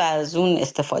کنن و از اون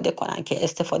استفاده کنن، که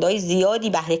استفاده های زیادی،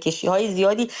 بهره کشی های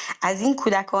زیادی از این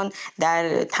کودکان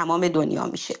در تمام دنیا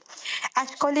میشه.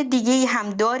 اشکال دیگه هم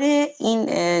داره این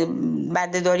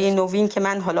بردهداری نوین که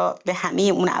من حالا به همه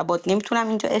اون ابعاد نمیتونم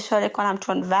اینجا اشاره کنم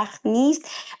چون وقت نیست،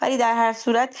 ولی در هر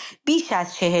صورت بیش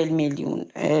از 40 میلیون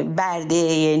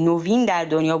برده نوین در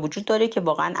دنیا وجود داره که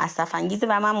واقعا اسف انگیزه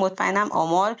و من مطمئنم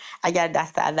آمار اگر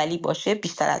دست اولی باشه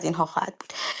بیشتر از اینها خواهد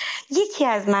بود. یکی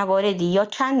از مواردی یا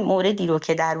چند موردی رو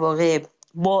که در واقع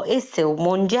باعث و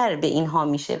منجر به اینها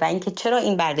میشه و اینکه چرا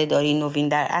این بردهداری نوین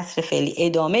در عصر فعلی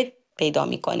ادامه پیدا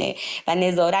میکنه و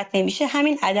نظارت نمیشه،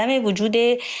 همین عدم وجود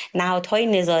نهادهای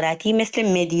نظارتی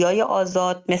مثل مدیای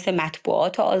آزاد، مثل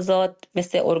مطبوعات آزاد،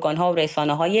 مثل ارگان‌ها و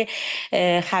رسانه‌های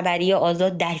خبری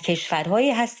آزاد در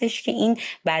کشورهایی هستش که این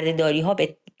بردهداری‌ها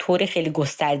به طور خیلی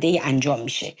گسترده انجام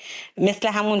میشه. مثل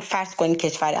همون فرض کنید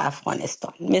کشور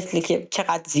افغانستان، مثل که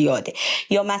چقدر زیاده،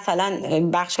 یا مثلا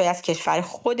بخشی از کشور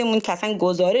خودمون که اصلا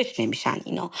گزارش نمیشن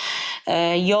اینا،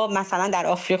 یا مثلا در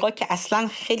آفریقا که اصلا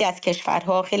خیلی از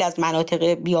کشورها، خیلی از مناطق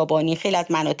بیابانی، خیلی از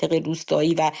مناطق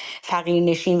روستایی و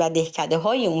فقیرنشین و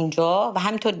دهکده‌های اونجا و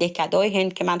همینطور دهکده‌های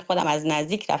هند که من خودم از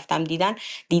نزدیک رفتم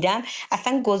دیدم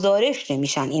اصلا گزارش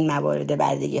نمیشن این موارد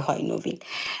بردگی‌های نوین.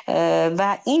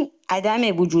 و این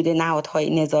عدم وجود نهادهای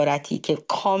نظارتی که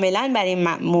کاملا برای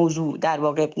موضوع در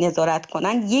واقع نظارت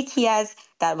کنن یکی از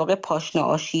در واقع پاشنه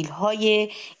آشیل‌های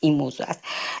این موضوع است.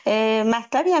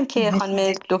 مطلبی هم که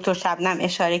خانم دکتر شبنم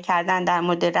اشاره کردن در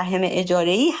مورد رحم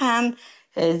اجاره‌ای هم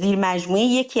زیر مجموعه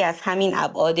یکی از همین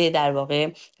ابعاد در واقع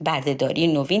بردهداری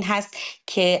نوین هست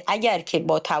که اگر که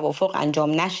با توافق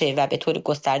انجام نشه و به طور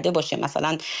گسترده باشه،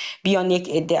 مثلا بیان یک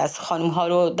عده از خانم ها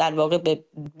رو در واقع به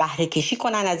بهره کشی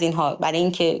کنن از اینها برای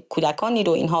اینکه کودکانی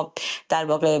رو اینها در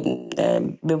واقع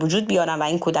به وجود بیارن و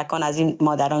این کودکان از این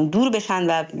مادران دور بشن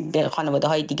و به خانواده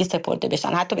های دیگه سپرده بشن،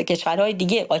 حتی به کشورهای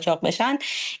دیگه قاچاق بشن،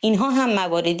 اینها هم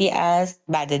مواردی از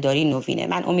بردهداری نوینه.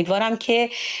 من امیدوارم که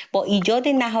با ایجاد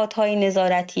نهادهای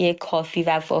نظارتی کافی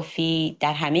و وافی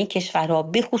در همه کشورها،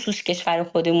 به خصوص کشور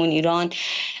خودمون ایران،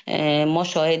 ما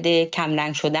شاهد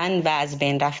کمرنگ شدن و از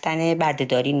بین رفتن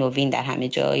بردهداری نوین در همه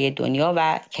جای دنیا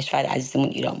و کشور عزیزمون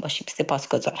ایران باشیم.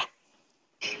 سپاسگزارم.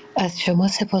 از شما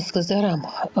سپاسگزارم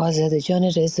آزاده جان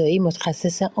رضایی،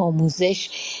 متخصص آموزش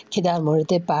که در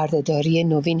مورد بردهداری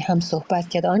نوین هم صحبت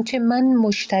کرد. آنچه من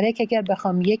مشترک اگر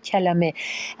بخوام یک کلمه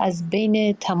از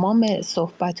بین تمام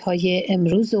صحبت‌های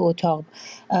امروز اتاق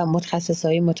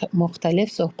متخصصای مختلف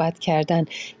صحبت کردن،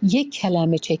 یک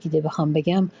کلمه چکیده بخوام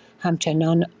بگم،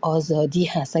 همچنان آزادی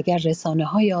هست. اگر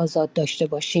رسانه‌های آزاد داشته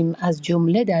باشیم، از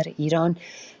جمله در ایران،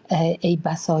 ای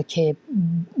بسا که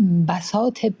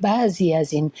بساط بعضی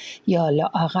از این یا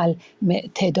لااقل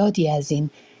تعدادی از این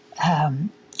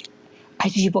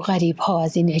عجیب و غریب ها،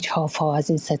 از این اجحاف ها، از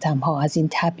این ستم ها، از این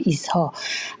تبعیض ها،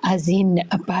 از این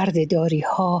بردهداری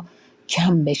ها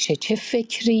کم بشه، چه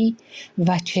فکری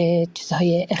و چه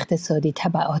چیزهای اقتصادی،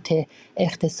 تبعات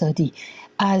اقتصادی.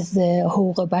 از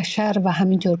حقوق بشر و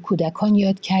همینطور کودکان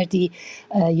یاد کردی.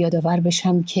 یادآور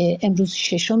بشم که امروز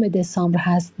 6 دسامبر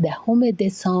هست، 10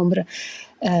 دسامبر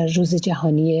روز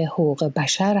جهانی حقوق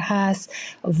بشر هست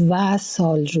و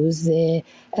سال روز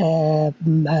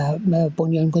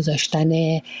بنیان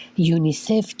گذاشتن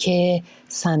یونیسف که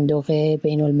صندوق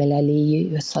بین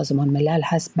المللی سازمان ملل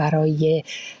هست برای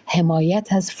حمایت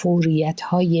از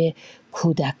فوریت‌های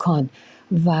کودکان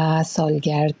و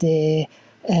سالگرد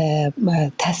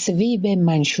تصویب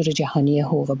منشور جهانی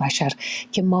حقوق بشر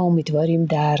که ما امیدواریم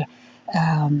در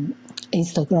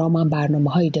اینستاگرام هم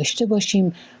برنامه هایی داشته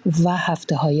باشیم و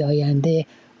هفته های آینده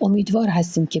امیدوار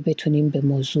هستیم که بتونیم به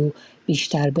موضوع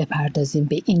بیشتر بپردازیم،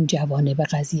 به این جوانب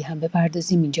قضیه هم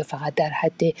بپردازیم. اینجا فقط در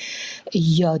حد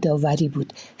یادآوری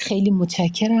بود. خیلی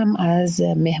متشکرم از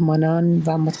مهمانان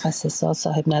و متخصصان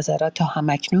صاحب نظرات تا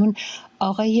همکنون.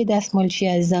 آقای دستمالچی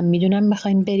عزیزم، میدونم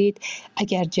میخواین برید،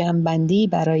 اگر جمع‌بندی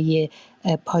برای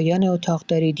پایان اتاق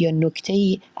دارید یا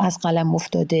نکته‌ای از قلم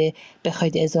افتاده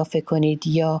بخواید اضافه کنید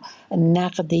یا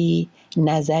نقدی،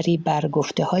 نظری بر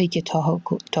گفته‌هایی که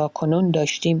تا کنون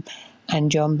داشتیم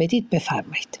انجام بدید،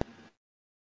 بفرمایید.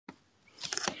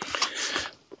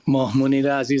 ماه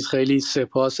منیر عزیز، خیلی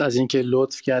سپاس از اینکه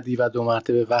لطف کردی و 2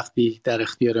 مرتبه وقتی در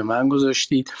اختیار من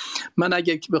گذاشتید. من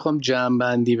اگه بخوام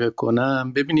جمع‌بندی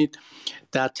بکنم، ببینید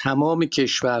در تمام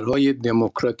کشورهای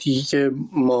دموکراتیکی که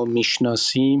ما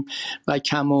میشناسیم و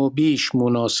کم و بیش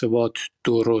مناسبات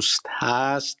درست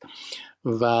هست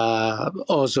و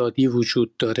آزادی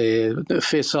وجود داره،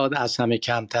 فساد از همه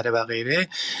کمتره و غیره،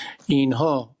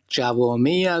 اینها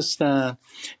جوامعی هستند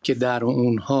که در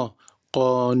اونها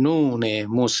قانون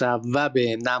مصوب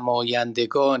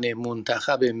نمایندگان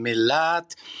منتخب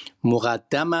ملت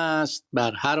مقدم است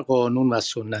بر هر قانون و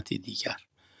سنت دیگر.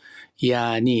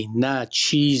 یعنی نه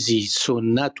چیزی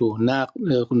سنت و نه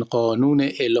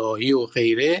قانون الهی و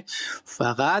غیره،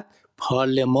 فقط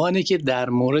پارلمانی که در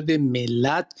مورد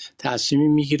ملت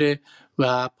تصمیم میگیره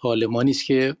و پارلمانی است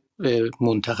که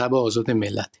منتخب آزاد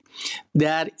ملت.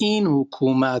 در این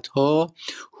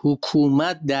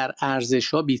حکومت در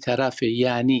ارزش‌ها بی‌طرفه،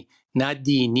 یعنی نه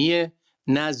دینیه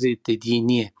نه ضد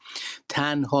دینیه.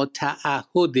 تنها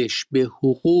تعهدش به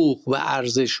حقوق و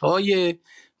ارزش‌های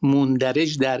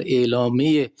مندرج در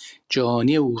اعلامیه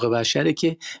جهانی حقوق بشره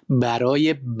که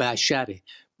برای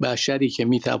بشری که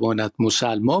میتواند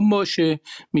مسلمان باشه،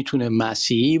 میتونه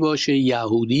مسیحی باشه،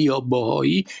 یهودی یا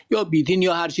بهایی یا بیدین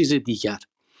یا هر چیز دیگر.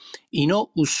 اینا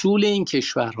اصول این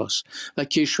کشور هاست و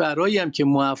کشورهایی هم که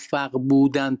موفق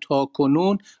بودن تا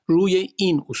کنون روی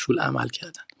این اصول عمل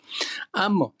کردن.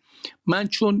 اما من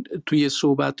چون توی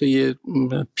صحبت‌های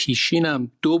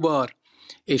پیشینم 2 بار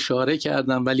اشاره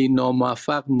کردم ولی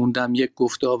ناموفق موندم یک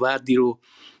گفت‌وآوردی رو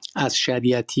از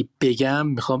شریعتی بگم،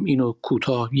 میخوام اینو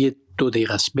کوتاه 2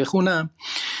 دقیقه است بخونم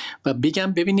و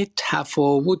بگم ببینید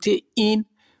تفاوت این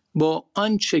با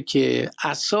آنچه که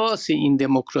اساس این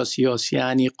دموکراسی هست،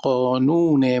 یعنی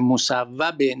قانون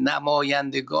مصوب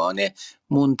نمایندگان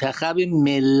منتخب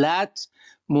ملت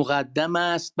مقدم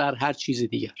است بر هر چیز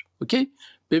دیگر. اوکی؟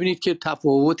 ببینید که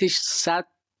تفاوتش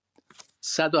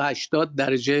 180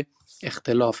 درجه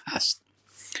اختلاف هست.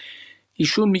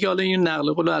 ایشون میگه، حالا این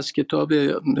نقل قول از کتاب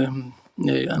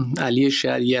علی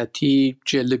شریعتی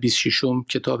جلد 26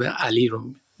 کتاب علی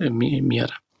رو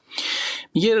میارم.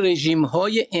 میگه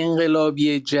رژیم‌های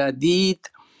انقلابی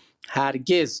جدید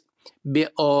هرگز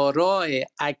به آراء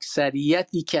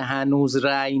اکثریتی که هنوز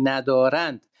رأی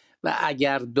ندارند و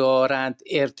اگر دارند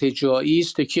ارتجاعی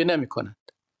است تکیه نمی‌کنند.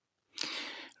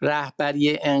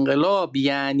 رهبری انقلاب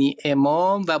یعنی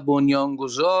امام و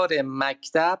بنیانگذار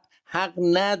مکتب حق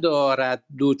ندارد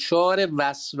دچار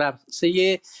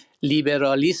وسوسه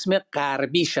لیبرالیسم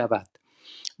غربی شود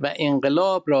و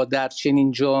انقلاب را در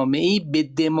چنین جامعه‌ای به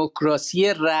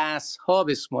دموکراسی رأس‌ها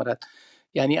بسپارد.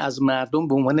 یعنی از مردم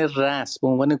به عنوان رأس، به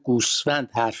عنوان گوسفند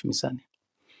حرف میزنه.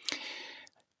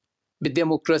 به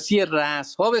دموکراسی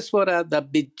رأس‌ها بسپارد و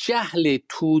به جهل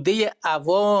توده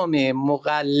عوام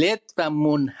مقلد و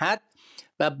منحط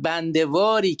و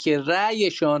بندواری که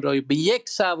رأیشان را به یک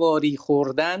سواری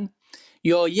خوردن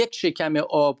یا یک شکم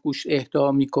آبگوشت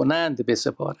اهدا می‌کنند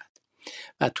بسپارد.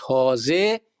 و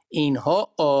تازه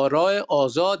اینها آراء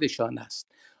آزادشان است،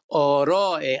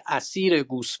 آراء اسیر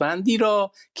گوسفندی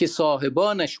را که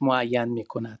صاحبانش معین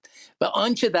می‌کند و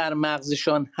آنچه در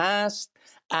مغزشان هست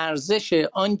ارزش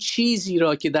آن چیزی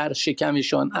را که در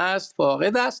شکمشان است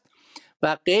فاقد است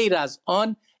و غیر از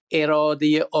آن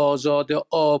اراده آزاد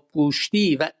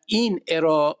آبگوشتی و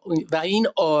این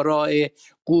آراء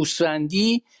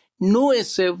گوسفندی نوع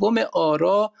سوم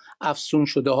آراء افسون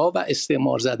شده ها و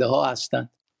استعمار زده ها هستند.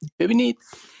 ببینید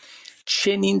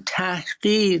چنین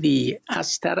تحقیری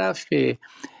از طرف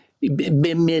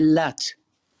به ملت،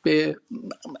 به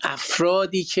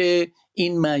افرادی که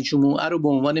این مجموعه رو به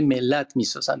عنوان ملت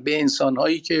میسازن، به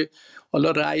انسانهایی که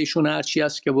حالا رأیشون هرچی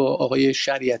هست که با آقای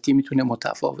شریعتی میتونه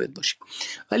متفاوت باشه،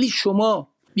 ولی شما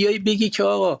بیایی بگی که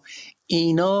آقا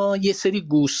اینا یه سری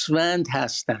گوسفند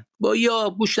هستن، با یا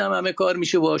گوشت هم همه کار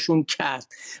میشه باشون کرد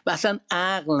و اصلا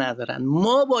عقل ندارن،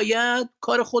 ما باید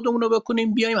کار خودمون رو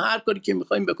بکنیم، بیایم هر کاری که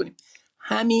میخوایم بکنیم.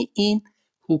 همین این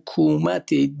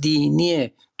حکومت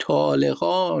دینی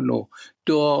طالقان و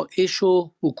داعش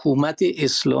و حکومت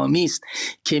اسلامی است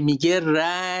که میگه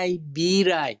رأی بی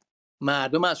رأی،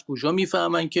 مردم از کجا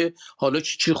میفهمن که حالا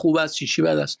چی خوب است چی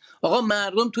بد است؟ آقا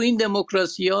مردم تو این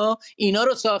دموکراسی ها اینا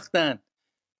رو ساختن،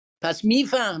 پس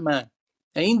میفهمن.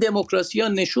 این دموکراسی ها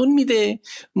نشون میده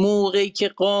موقعی که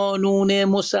قانون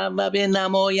مصوب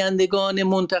نمایندگان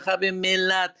منتخب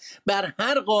ملت بر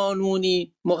هر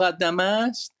قانونی مقدم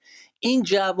است، این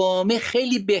جوامع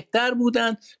خیلی بهتر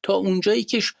بودن تا اونجایی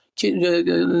که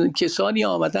کسانی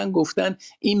آمدن گفتن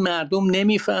این مردم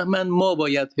نمیفهمن، ما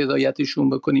باید هدایتشون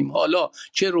بکنیم. حالا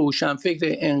چه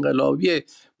روشنفکر انقلابی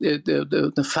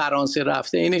فرانسه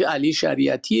رفته این علی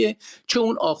شریعتیه، چه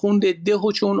اون آخوند ده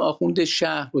و چه اون آخوند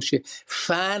شهر باشه،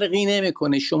 فرقی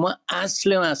نمیکنه. شما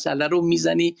اصل مسئله رو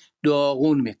میزنی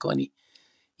داغون میکنی.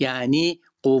 یعنی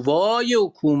قوای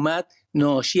حکومت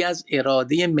ناشی از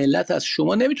اراده ملت است.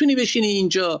 شما نمیتونی بشینی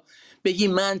اینجا بگی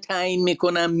من تعیین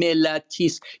میکنم ملت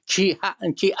کیست،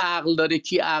 کی عقل داره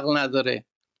کی عقل نداره.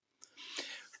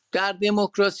 در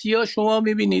دموکراسی ها شما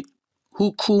میبینید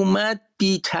حکومت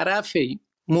بی‌طرفه.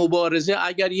 مبارزه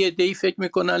اگر یه عده‌ای فکر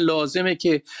میکنن لازمه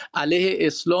که علیه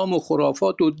اسلام و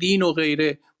خرافات و دین و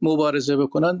غیره مبارزه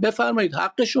بکنن، بفرمایید،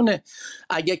 حقشونه.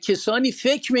 اگر کسانی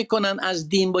فکر میکنن از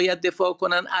دین باید دفاع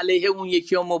کنن علیه اون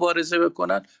یکی ها مبارزه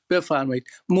بکنن، بفرمایید.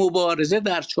 مبارزه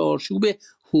در چارچوب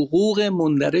حقوق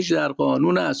مندرج در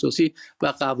قانون اساسی و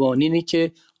قوانینی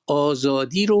که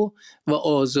آزادی رو و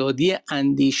آزادی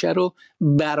اندیشه رو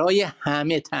برای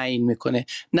همه تعیین میکنه،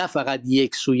 نه فقط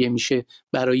یک سویه میشه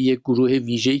برای یک گروه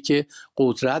ویژه‌ای که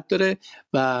قدرت داره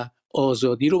و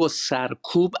آزادی رو با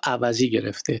سرکوب عوضی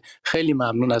گرفته. خیلی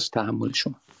ممنون از تحمل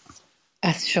شما.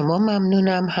 از شما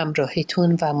ممنونم،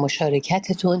 همراهیتون و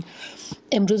مشارکتتون.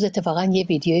 امروز اتفاقا یه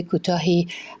ویدیوی کوتاهی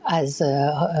از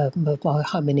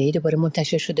خامنه‌ای دوباره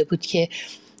منتشر شده بود که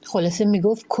خلاصه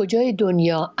میگفت کجای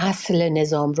دنیا اصل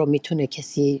نظام رو میتونه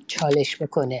کسی چالش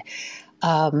بکنه.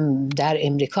 در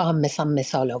امریکا هم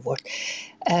مثال آورد.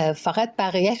 فقط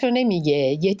بقیهش رو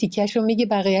نمیگه، یه تیکش رو میگه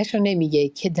بقیهش رو نمیگه،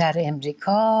 که در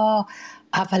امریکا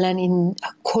اولا این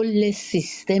کل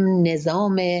سیستم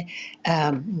نظام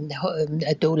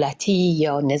دولتی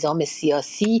یا نظام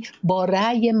سیاسی با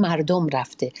رأی مردم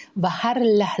رفته و هر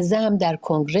لحظه هم در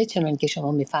کنگره چنان که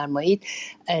شما میفرمایید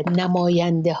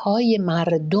نماینده های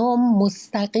مردم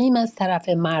مستقیم از طرف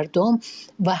مردم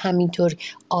و همینطور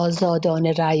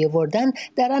آزادانه رأی آوردن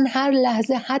درن هر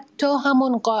لحظه حتی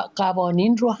همون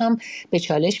قوانین رو هم به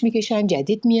چالش میکشن،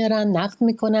 جدید میارن، نقد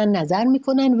میکنن، نظر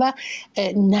میکنن و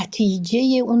نتیجه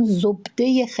اون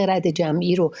زبده خرد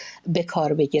جمعی رو به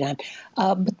کار بگیرن.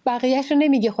 بقیهش رو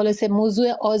نمیگه، خلاصه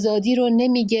موضوع آزادی رو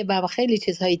نمیگه و خیلی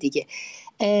چیزهای دیگه.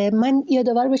 من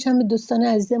یادآور بشم به دوستان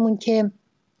عزیزمون که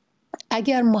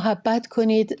اگر محبت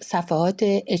کنید صفحات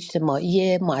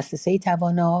اجتماعی مؤسسه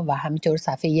توانا و همینطور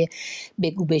صفحه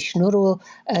بگو-بشنو رو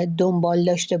دنبال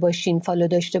داشته باشین، فالو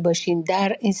داشته باشین،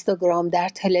 در اینستاگرام، در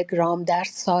تلگرام، در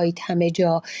سایت، همه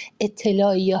جا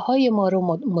اطلاعیه های ما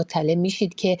رو مطلع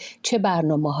میشید که چه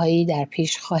برنامه هایی در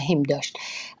پیش خواهیم داشت.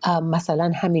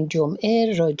 مثلا همین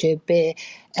جمعه راجع به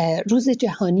روز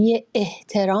جهانی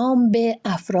احترام به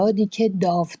افرادی که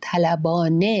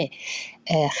داوطلبانه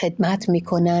خدمت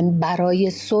میکنن برای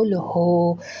صلح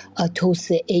و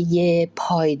توسعه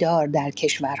پایدار در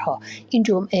کشورها. این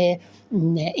جمعه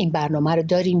این برنامه رو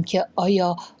داریم که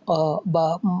آیا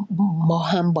با ما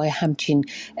هم با همچین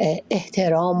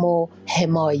احترام و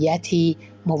حمایتی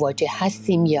مواجه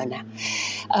هستیم یا نه.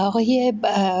 آقای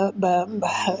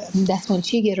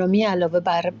دستمالچی گرامی علاوه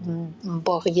بر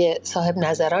باقی صاحب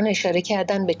نظران اشاره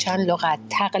کردن به چند لغت.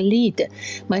 تقلید،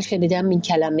 من شنیدم این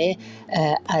کلمه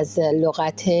از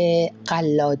لغت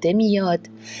قلاده میاد.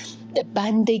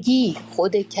 بندگی،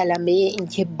 خود کلمه این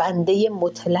که بنده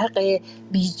مطلق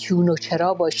بیچون و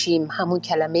چرا باشیم، همون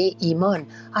کلمه ایمان،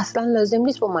 اصلا لازم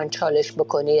نیست با من چالش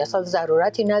بکنی، اصلا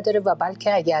ضرورتی نداره و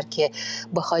بلکه اگر که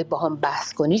بخوای با هم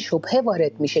بحث کنی شبهه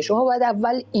وارد میشه. شما باید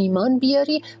اول ایمان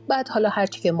بیاری، بعد حالا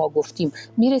هرچی که ما گفتیم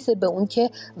میرسه به اون که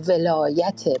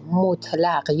ولایت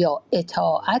مطلق یا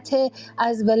اطاعت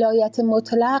از ولایت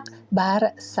مطلق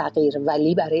بر صغیر،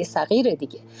 ولی برای صغیر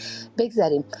دیگه.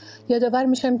 بگذاریم. یادآور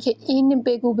میشم که این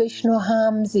بگو-بشنو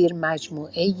هم زیر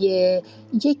مجموعه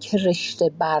یک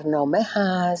رشته برنامه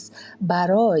هست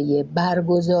برای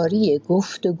برگزاری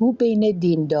گفتگو بین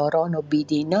دینداران و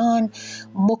بیدینان،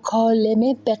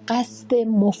 مکالمه به قصد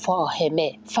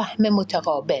مفاهمه، فهم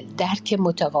متقابل، درک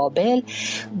متقابل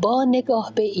با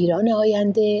نگاه به ایران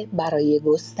آینده برای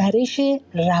گسترش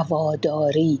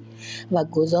رواداری و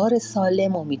گذار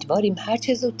سالم. امیدواریم هر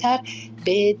چه زودتر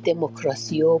به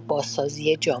دموکراسی و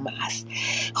بازسازی جامعه است.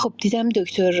 خب دیدم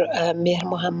دکتر مهر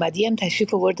محمدی هم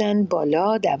تشریف آوردن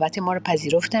بالا، دعوت ما رو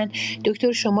پذیرفتن.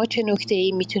 دکتر شما چه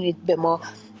نکته‌ای میتونید به ما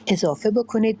اضافه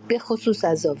بکنید، به خصوص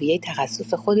از زاویه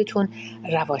تخصص خودتون،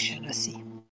 روانشناسی.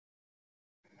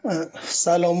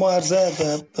 سلام و عرض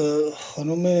ادب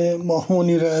خانم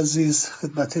ماهمنیر عزیز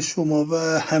خدمت شما و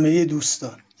همه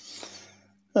دوستان.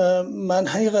 من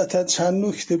حقیقتا چند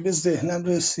نکته به ذهنم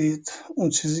رسید. اون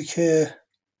چیزی که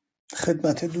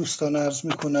خدمت دوستان عرض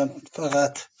میکنم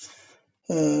فقط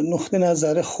نقطه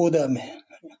نظر خودمه،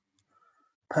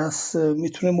 پس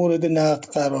میتونه مورد نقد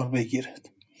قرار بگیرد.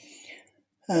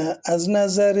 از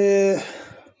نظر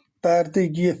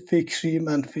بردگی فکری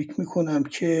من فکر میکنم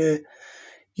که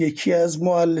یکی از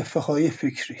مؤلفه های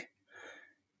فکری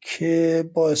که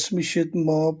باعث میشه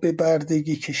ما به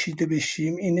بردگی کشیده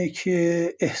بشیم اینه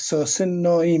که احساس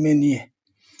ناایمنیه،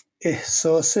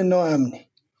 احساس ناامنی.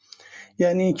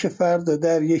 یعنی اینکه فردا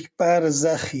در یک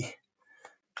برزخی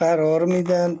قرار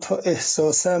میدن تا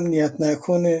احساس امنیت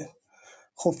نکنه.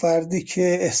 خب فردی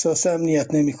که احساس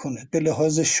امنیت نمیکنه به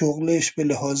لحاظ شغلش، به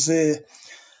لحاظ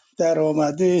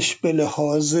درآمدش، به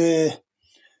لحاظ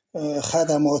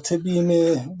خدمات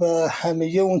بیمه و همه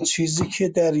اون چیزی که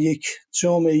در یک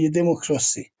جامعه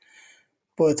دموکراسی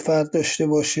باید فرد داشته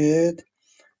باشد،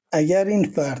 اگر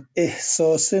این فرد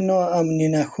احساس ناامنی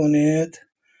نکند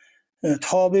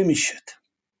تابع میشد،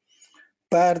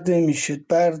 برده میشد،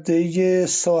 برده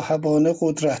صاحبان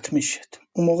قدرت میشد.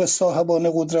 اون موقع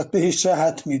صاحبان قدرت بهش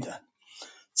راحت میدن.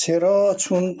 چرا؟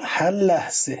 چون هر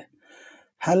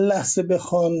لحظه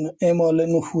بخوان اعمال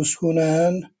نفوذ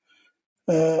کنن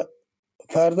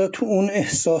فردا تو اون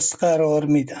احساس قرار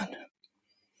میدن.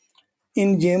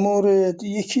 این یه مورد.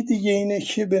 یکی دیگه اینه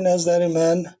که به نظر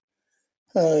من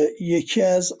یکی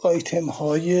از آیتم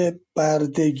های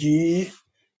بردگی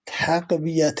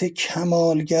تقویت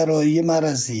کمالگرایی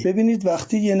مرضی. ببینید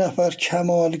وقتی یه نفر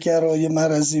کمالگرای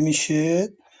مرضی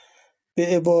میشه، به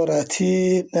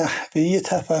عبارتی نحوه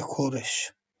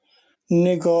تفکرش،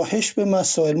 نگاهش به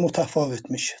مسائل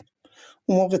متفاوت میشه.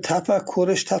 اون موقع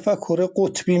تفکرش تفکر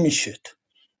قطبی میشه،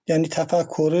 یعنی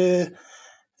تفکر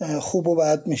خوب و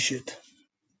بد میشه،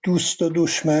 دوست و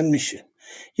دشمن میشه.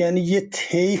 یعنی یه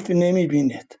طیف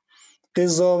نمیبیند.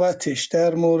 قضاوتش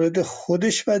در مورد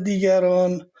خودش و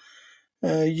دیگران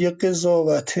یه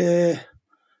قضاوت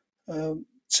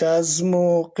جزم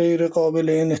و غیر قابل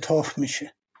انعطاف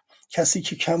میشه. کسی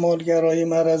که کمالگرای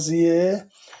مرضیه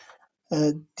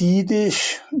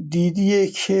دیدیه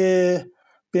که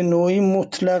به نوعی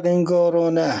مطلق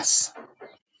انگارانه است.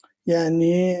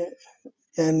 یعنی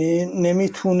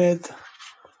نمیتوند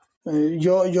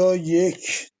یا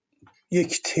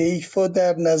یک طیف رو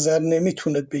در نظر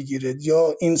نمیتوند بگیرد،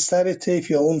 یا این سر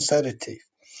طیف یا اون سر طیف.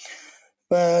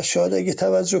 و شاید اگه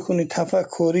توجه کنید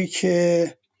تفکری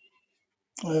که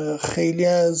خیلی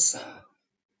از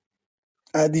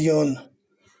ادیان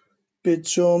به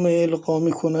جامعه القا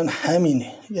میکنن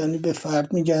همینه، یعنی به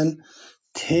فرد میگن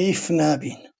طیف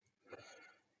نبین.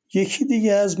 یکی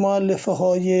دیگه از مؤلفه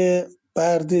های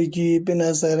بردگی به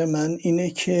نظر من اینه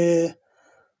که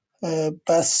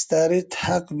بستر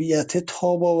تقویت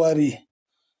تاب‌آوری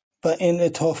و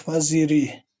انعطاف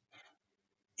پذیری،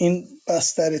 این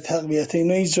بستر تقویت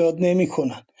اینو ایجاد نمی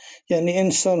کنن. یعنی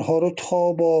انسان ها رو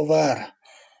تاب‌آور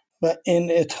و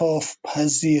انعطاف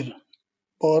پذیر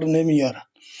بار نمیارن.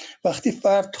 وقتی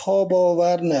فرد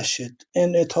تاب‌آور نشد،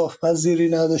 انعطاف پذیری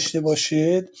نداشته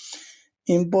باشد،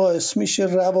 این باعث میشه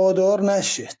روادار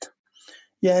نشد.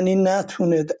 یعنی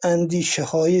نتوند اندیشه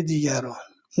های دیگران،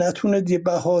 نتوند یه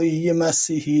بهایی، یه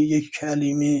مسیحی، یک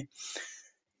کلیمی،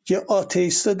 یه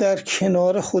آتئیست در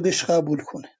کنار خودش قبول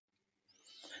کنه.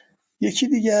 یکی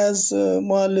دیگه از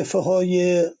مؤلفه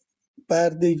های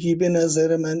بردگی به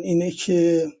نظر من اینه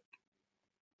که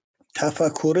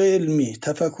تفکر علمی،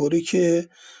 تفکری که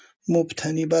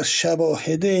مبتنی بر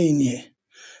شواهد عینیه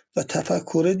و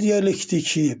تفکر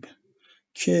دیالکتیکی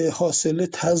که حاصل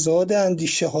تضاد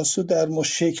اندیشه هاستو در ما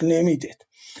شکل نمیده.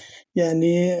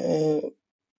 یعنی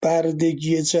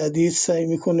بردگی جدید سعی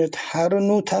میکنه هر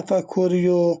نوع تفکری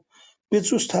و به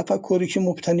جز تفکری که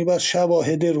مبتنی بر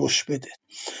شواهد رشد بده.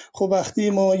 خب وقتی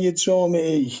ما یه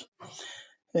جامعه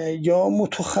یا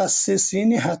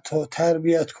متخصصینی حتی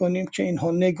تربیت کنیم که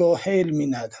اینها نگاه علمی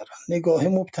ندارن، نگاه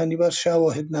مبتنی بر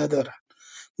شواهد ندارن،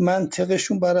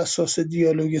 منطقشون بر اساس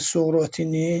دیالوگ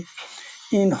سقراطی،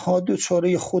 اینها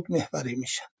دوچاره خودمحوری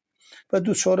میشن و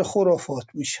دوچاره خرافات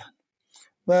میشن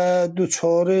و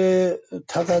دوچار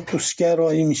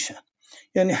تقدسگرایی میشن.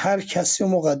 یعنی هر کسی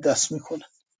مقدس میکنن،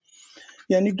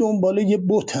 یعنی دنبال یه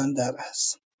بتن در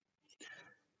هست.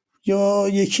 یا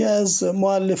یکی از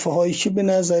مؤلفه هایی که به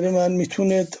نظر من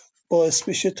میتونه باعث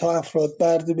بشه تا افراد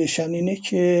برده بشن اینه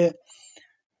که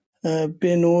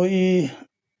به نوعی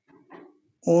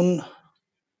اون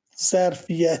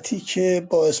ظرفیتی که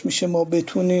باعث میشه ما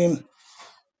بتونیم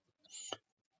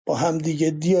با همدیگه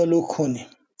دیالوگ کنیم.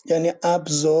 یعنی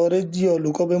ابزار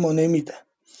دیالوگا به ما نمیدن،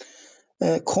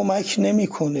 کمک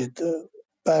نمیکنه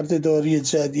برده داری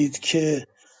جدید که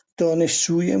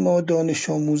دانشجوی ما، دانش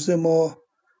آموز ما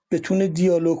بتونه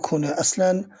دیالوگ کنه.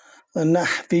 اصلا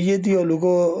نحوه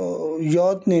دیالوگو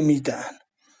یاد نمیدن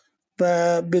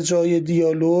و به جای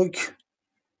دیالوگ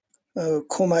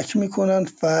کمک میکنن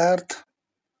فرد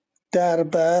در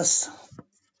بس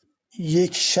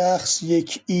یک شخص،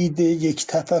 یک ایده، یک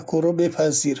تفکر رو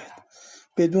بپذیره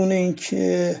بدون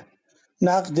اینکه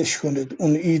نقدش کنه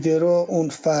اون ایده رو، اون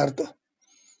فرد.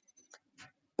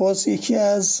 باز یکی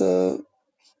از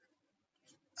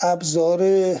ابزار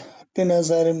به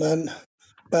نظر من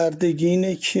بردگی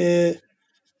اینه که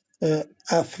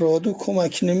افرادو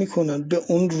کمک نمیکنن به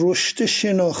اون رشد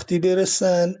شناختی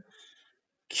برسن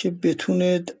که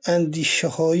بتونه اندیشه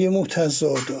های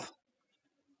متضاد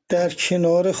در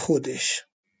کنار خودش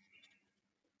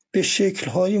به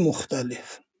شکل های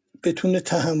مختلف بتونه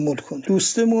تحمل کنه.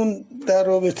 دوستمون در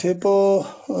رابطه با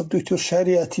دکتر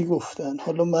شریعتی گفتن،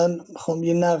 حالا من میخوام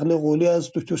یه نقل قولی از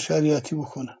دکتر شریعتی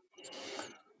بکنم.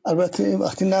 البته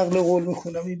وقتی نقل قول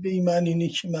میکنم این به این معنی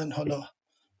نیست که من حالا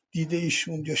دیده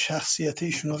ایشون یا شخصیت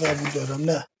ایشون رو قبول دارم،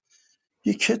 نه.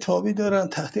 یک کتابی دارن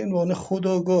تحت عنوان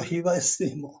خودآگاهی و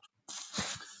استحمار.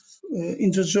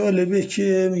 اینجا جالبه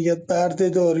که میگه برده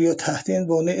داری یا تحت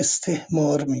عنوان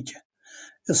استحمار میگه.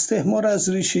 استحمار از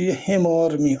ریشه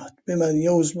حمار میاد، به معنی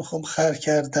عوض میخوام خر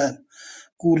کردن،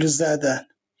 گول زدن.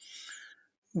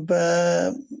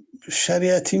 و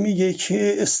شریعتی میگه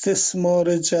که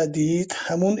استثمار جدید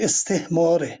همون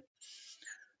استحماره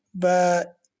و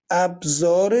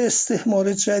ابزار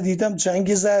استحمار جدیدم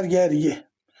جنگ زرگریه.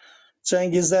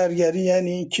 جنگ زرگری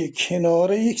یعنی که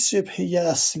کنار یک جبهه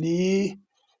اصلی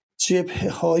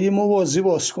جبهه‌های موازی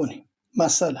باز کنیم.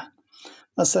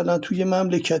 مثلا توی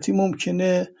مملکتی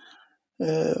ممکنه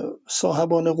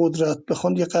صاحبان قدرت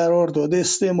بخوان یه قرارداد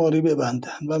استعماری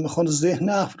ببندن و میخوان ذهن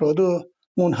افراد رو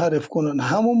منحرف کنن.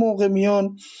 همون موقع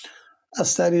میان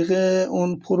از طریق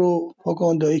اون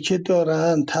پروپاگاندایی که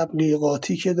دارن،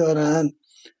 تبلیغاتی که دارن،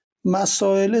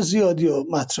 مسائل زیادی رو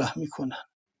مطرح میکنن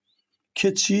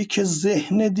که چی؟ که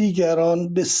ذهن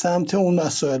دیگران به سمت اون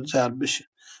مسائل جلب بشه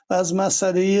و از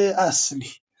مسئله اصلی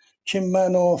که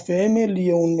منافع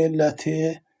ملی اون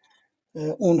ملته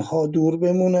اونها دور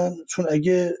بمونن. چون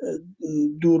اگه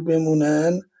دور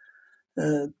بمونن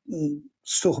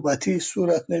صحبتی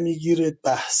صورت نمیگیره،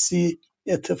 بحثی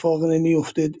اتفاق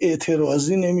نمیفته،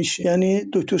 اعتراضی نمیشه. یعنی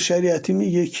دکتر شریعتی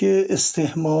میگه که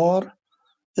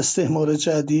استحمار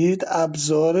جدید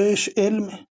ابزارش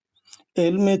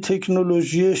علم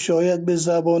تکنولوژی، شاید به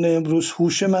زبان امروز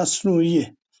هوش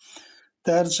مصنوعیه.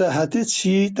 در جهت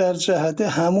چی؟ در جهت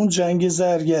همون جنگ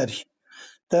زرگری،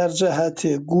 در جهت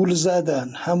گول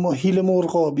زدن، همون حیل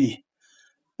مرغابی،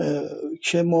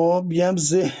 که ما بیام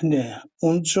ذهن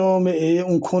اون جامعه،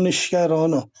 اون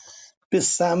کنشگرانو به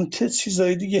سمت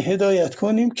چیزای دیگه هدایت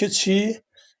کنیم که چی؟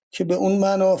 که به اون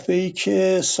منافعی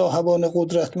که صاحبان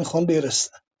قدرت میخوان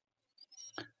برسن.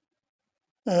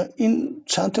 این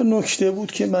چند تا نکته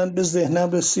بود که من به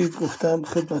ذهنم رسید، گفتم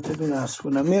خدمتتون عرض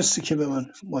کنم. مرسی که به من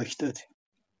مایک دادید.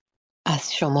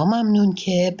 از شما ممنون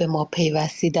که به ما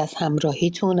پیوستید، از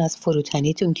همراهیتون، از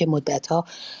فروتنیتون که مدت‌ها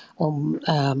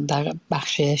در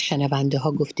بخش شنونده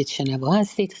ها گفتید شنوا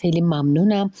هستید. خیلی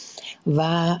ممنونم و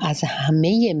از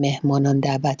همه مهمانان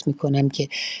دعوت میکنم که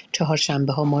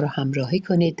چهارشنبه ها ما رو همراهی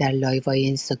کنید در لایوهای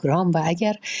اینستاگرام و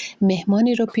اگر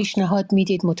مهمانی رو پیشنهاد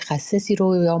میدید، متخصصی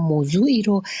رو یا موضوعی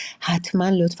رو، حتما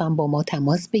لطفاً با ما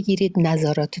تماس بگیرید.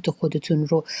 نظرات خودتون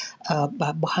رو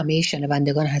با همه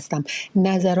شنوندگان هستم،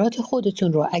 نظرات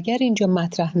خودتون رو اگر اینجا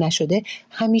مطرح نشده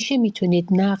همیشه میتونید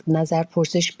نقد، نظر،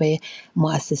 پرسش به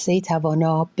مؤسسه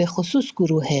توانا، به خصوص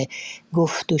گروه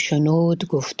گفت و شنود،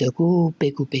 گفتگو،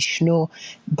 بگو-بشنو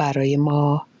برای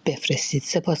ما بفرستید.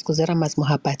 سپاسگزارم از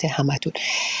محبت همتون.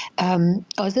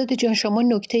 آزاده جان، شما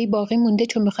نکته‌ای باقی مونده؟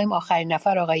 چون میخوایم آخرین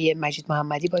نفر آقای مجید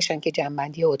محمدی باشن که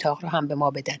جنبندی اتاق رو هم به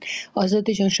ما بدن.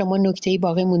 آزاده جان، شما نکته‌ای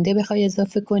باقی مونده بخوای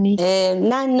اضافه کنی؟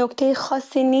 نه، نکته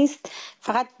خاصی نیست،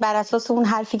 فقط بر اساس اون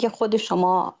حرفی که خود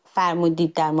شما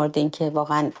فرمودید در مورد اینکه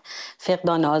واقعا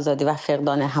فقدان آزادی و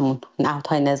فقدان همون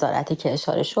نهادهای نظارتی که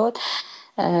اشاره شد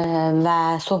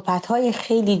و صحبت‌های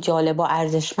خیلی جالب و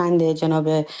ارزشمند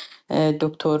جناب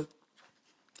دکتر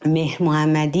مهر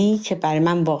محمدی که برای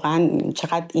من واقعا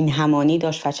چقدر این همانی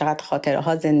داشت و چقدر خاطره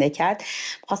ها زنده کرد.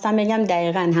 خواستم بگم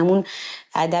دقیقاً همون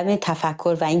عدم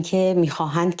تفکر و اینکه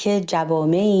میخواهند که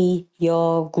جوامعی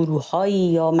یا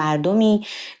گروه‌هایی یا مردمی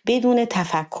بدون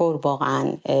تفکر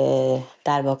واقعا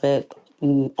در واقع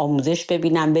آموزش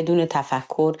ببینن، بدون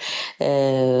تفکر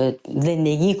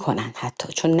زندگی کنن،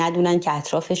 حتی چون ندونن که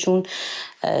اطرافشون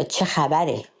چه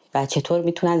خبره و چطور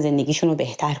میتونن زندگیشون رو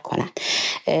بهتر کنن.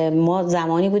 ما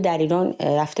زمانی بود در ایران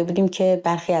رفته بودیم که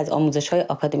برخی از آموزش‌های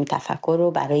آکادمی تفکر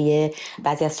رو برای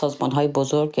بعضی از سازمان‌های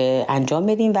بزرگ انجام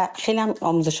بدیم و خیلی هم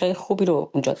آموزش‌های خوبی رو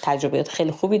اونجا، تجربیات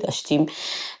خیلی خوبی داشتیم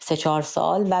 3-4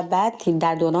 سال. و بعد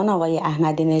در دوران آقای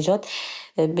احمدی نژاد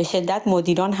به شدت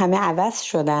مدیران همه عوض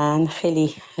شدن،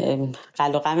 خیلی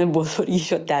قل و غم بزرگی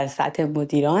شد در سطح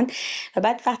مدیران. و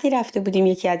بعد وقتی رفته بودیم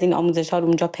یکی از این آموزش‌ها رو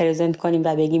اونجا پرزنت کنیم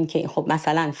و بگیم که خب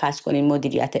مثلا فرض کنین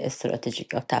مدیریت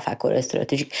استراتژیک یا تفکر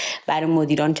استراتژیک برای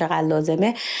مدیران چقدر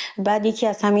لازمه، بعد یکی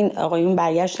از همین آقایون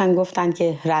برگشتن گفتن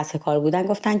که رأس کار بودن،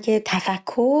 گفتن که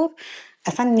تفکر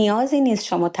اصلا نیازی نیست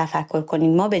شما تفکر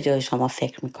کنین، ما به جای شما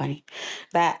فکر میکنیم.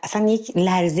 و اصلا یک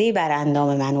لرزه‌ای بر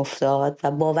اندام من افتاد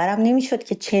و باورم نمیشد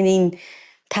که چنین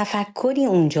تفکری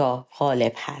اونجا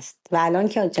غالب هست. و الان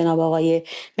که جناب آقای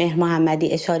مهر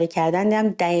محمدی اشاره کردن دیدم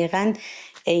دقیقاً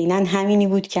عیناً همینی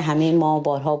بود که همه ما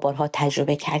بارها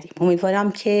تجربه کردیم.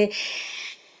 امیدوارم که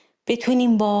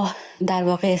بتونیم با در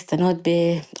واقع استناد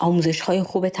به آموزش‌های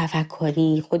خوب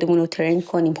تفکری خودمون رو ترین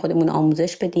کنیم، خودمون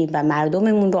آموزش بدیم و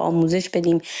مردممون رو آموزش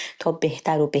بدیم تا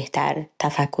بهتر و بهتر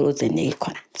تفکر و زندگی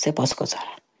کنن.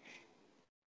 سپاسگزارم.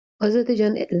 آزاده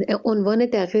جان، عنوان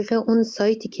دقیق اون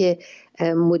سایتی که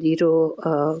مدیر و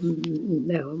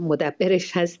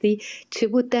مدبرش هستی چه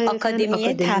بود دقیقاً؟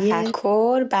 آکادمی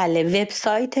تفکر. بله،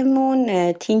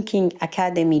 وبسایتمون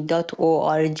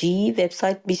thinkingacademy.org.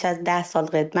 وبسایت بیش از 10 سال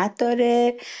خدمت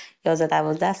داره،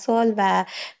 11-12 سال. و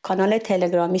کانال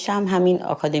تلگرامیش هم همین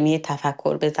آکادمی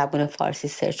تفکر، به زبان فارسی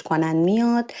سرچ کنن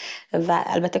میاد. و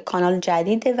البته کانال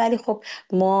جدیده، ولی خب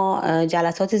ما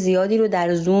جلسات زیادی رو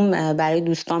در زوم برای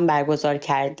دوستان برگزار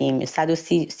کردیم.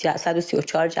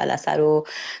 134 جلسه رو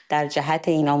در جهت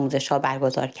این آموزش ها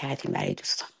برگزار کردیم برای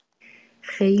دوستان.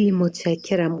 خیلی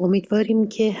متشکرم. امیدواریم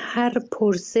که هر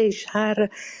پرسش، هر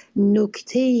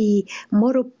نکته‌ای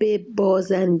ما رو به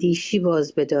بازاندیشی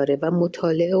باز بداره و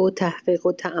مطالعه و تحقیق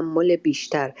و تأمل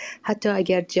بیشتر. حتی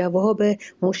اگر جواب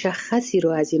مشخصی رو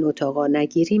از این اتاقا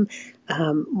نگیریم،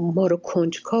 ما رو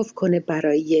کنجکاو کنه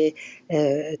برای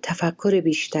تفکر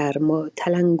بیشتر، ما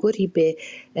تلنگری به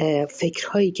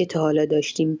فکرهایی که تا حالا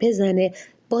داشتیم بزنه،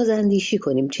 بازاندیشی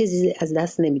کنیم. چیزی از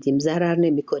دست نمیدیم، ضرر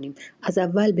نمی کنیم. از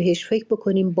اول بهش فکر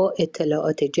بکنیم با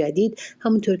اطلاعات جدید.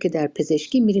 همونطور که در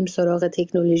پزشکی میریم سراغ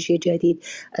تکنولوژی جدید،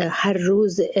 هر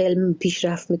روز علم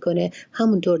پیشرفت میکنه،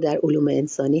 همونطور در علوم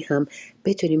انسانی هم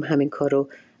بتونیم همین کار رو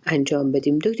انجام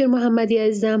بدیم. دکتر محمدی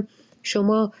عزیزم،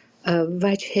 شما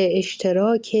وجه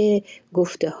اشتراک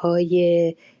گفته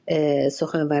های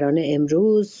سخنرانان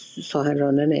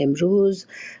امروز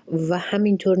و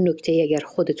همینطور نکته اگر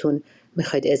خودتون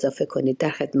میخواید اضافه کنید در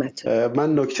خدمت.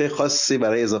 من نکته خاصی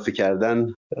برای اضافه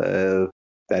کردن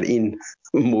در این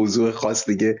موضوع خاص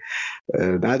دیگه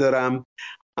ندارم،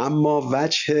 اما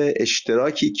وجه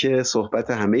اشتراکی که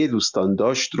صحبت همه دوستان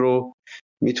داشت رو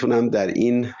میتونم در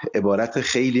این عبارت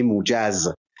خیلی موجز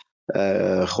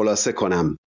خلاصه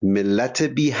کنم: ملت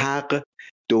بی حق،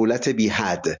 دولت بی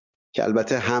حد. که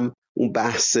البته هم اون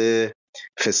بحث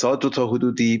فساد رو تا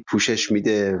حدودی پوشش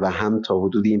میده و هم تا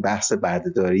حدودی این بحث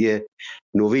بردهداری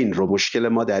نوین رو. مشکل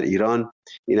ما در ایران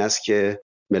این است که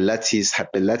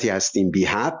ملتی هستیم بی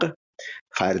حق،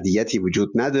 فردیتی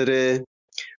وجود نداره،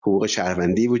 حقوق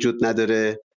شهروندی وجود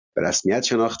نداره، به رسمیت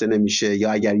شناخته نمیشه،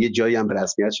 یا اگر یه جایی هم به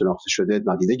رسمیت شناخته شده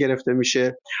نادیده گرفته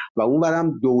میشه. و اون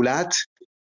برم دولت،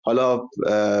 حالا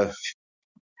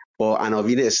با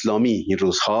عناوین اسلامی این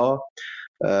روزها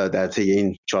در طی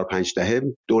این 4-5 دهه،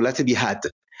 دولت بی حد،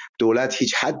 دولت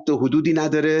هیچ حد و حدودی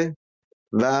نداره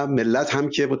و ملت هم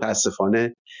که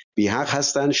متاسفانه بی حق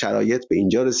هستن. شرایط به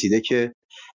اینجا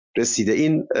رسیده.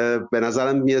 این به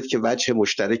نظرم میاد که وجه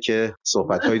مشترک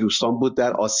صحبت‌های دوستان بود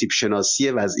در آسیب شناسی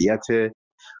وضعیت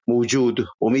موجود.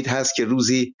 امید هست که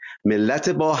روزی ملت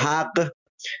با حق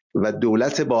و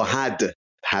دولت با حد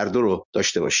هر دو رو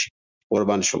داشته باشیم.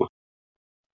 قربان شما.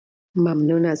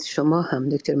 ممنون از شما هم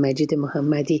دکتر مجید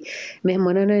محمدی.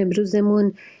 مهمانان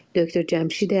امروزمون دکتر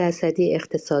جمشید اسدی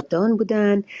اقتصاددان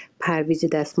بودن، پرویز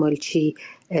دستمالچی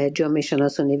جامعه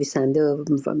شناس و نویسنده و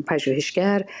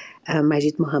پژوهشگر،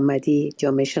 مجید محمدی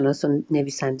جامعه شناس و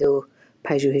نویسنده و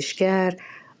پژوهشگر،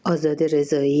 آزاده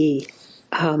رضایی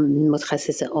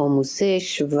متخصص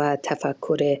آموزش و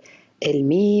تفکر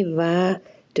علمی و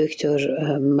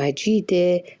دکتر مجید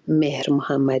مهر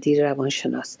محمدی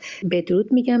روانشناس.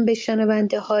 بدرود میگم به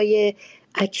شنونده های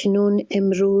اکنون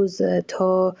امروز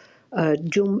تا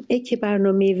جمعه که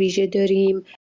برنامه ویژه داریم.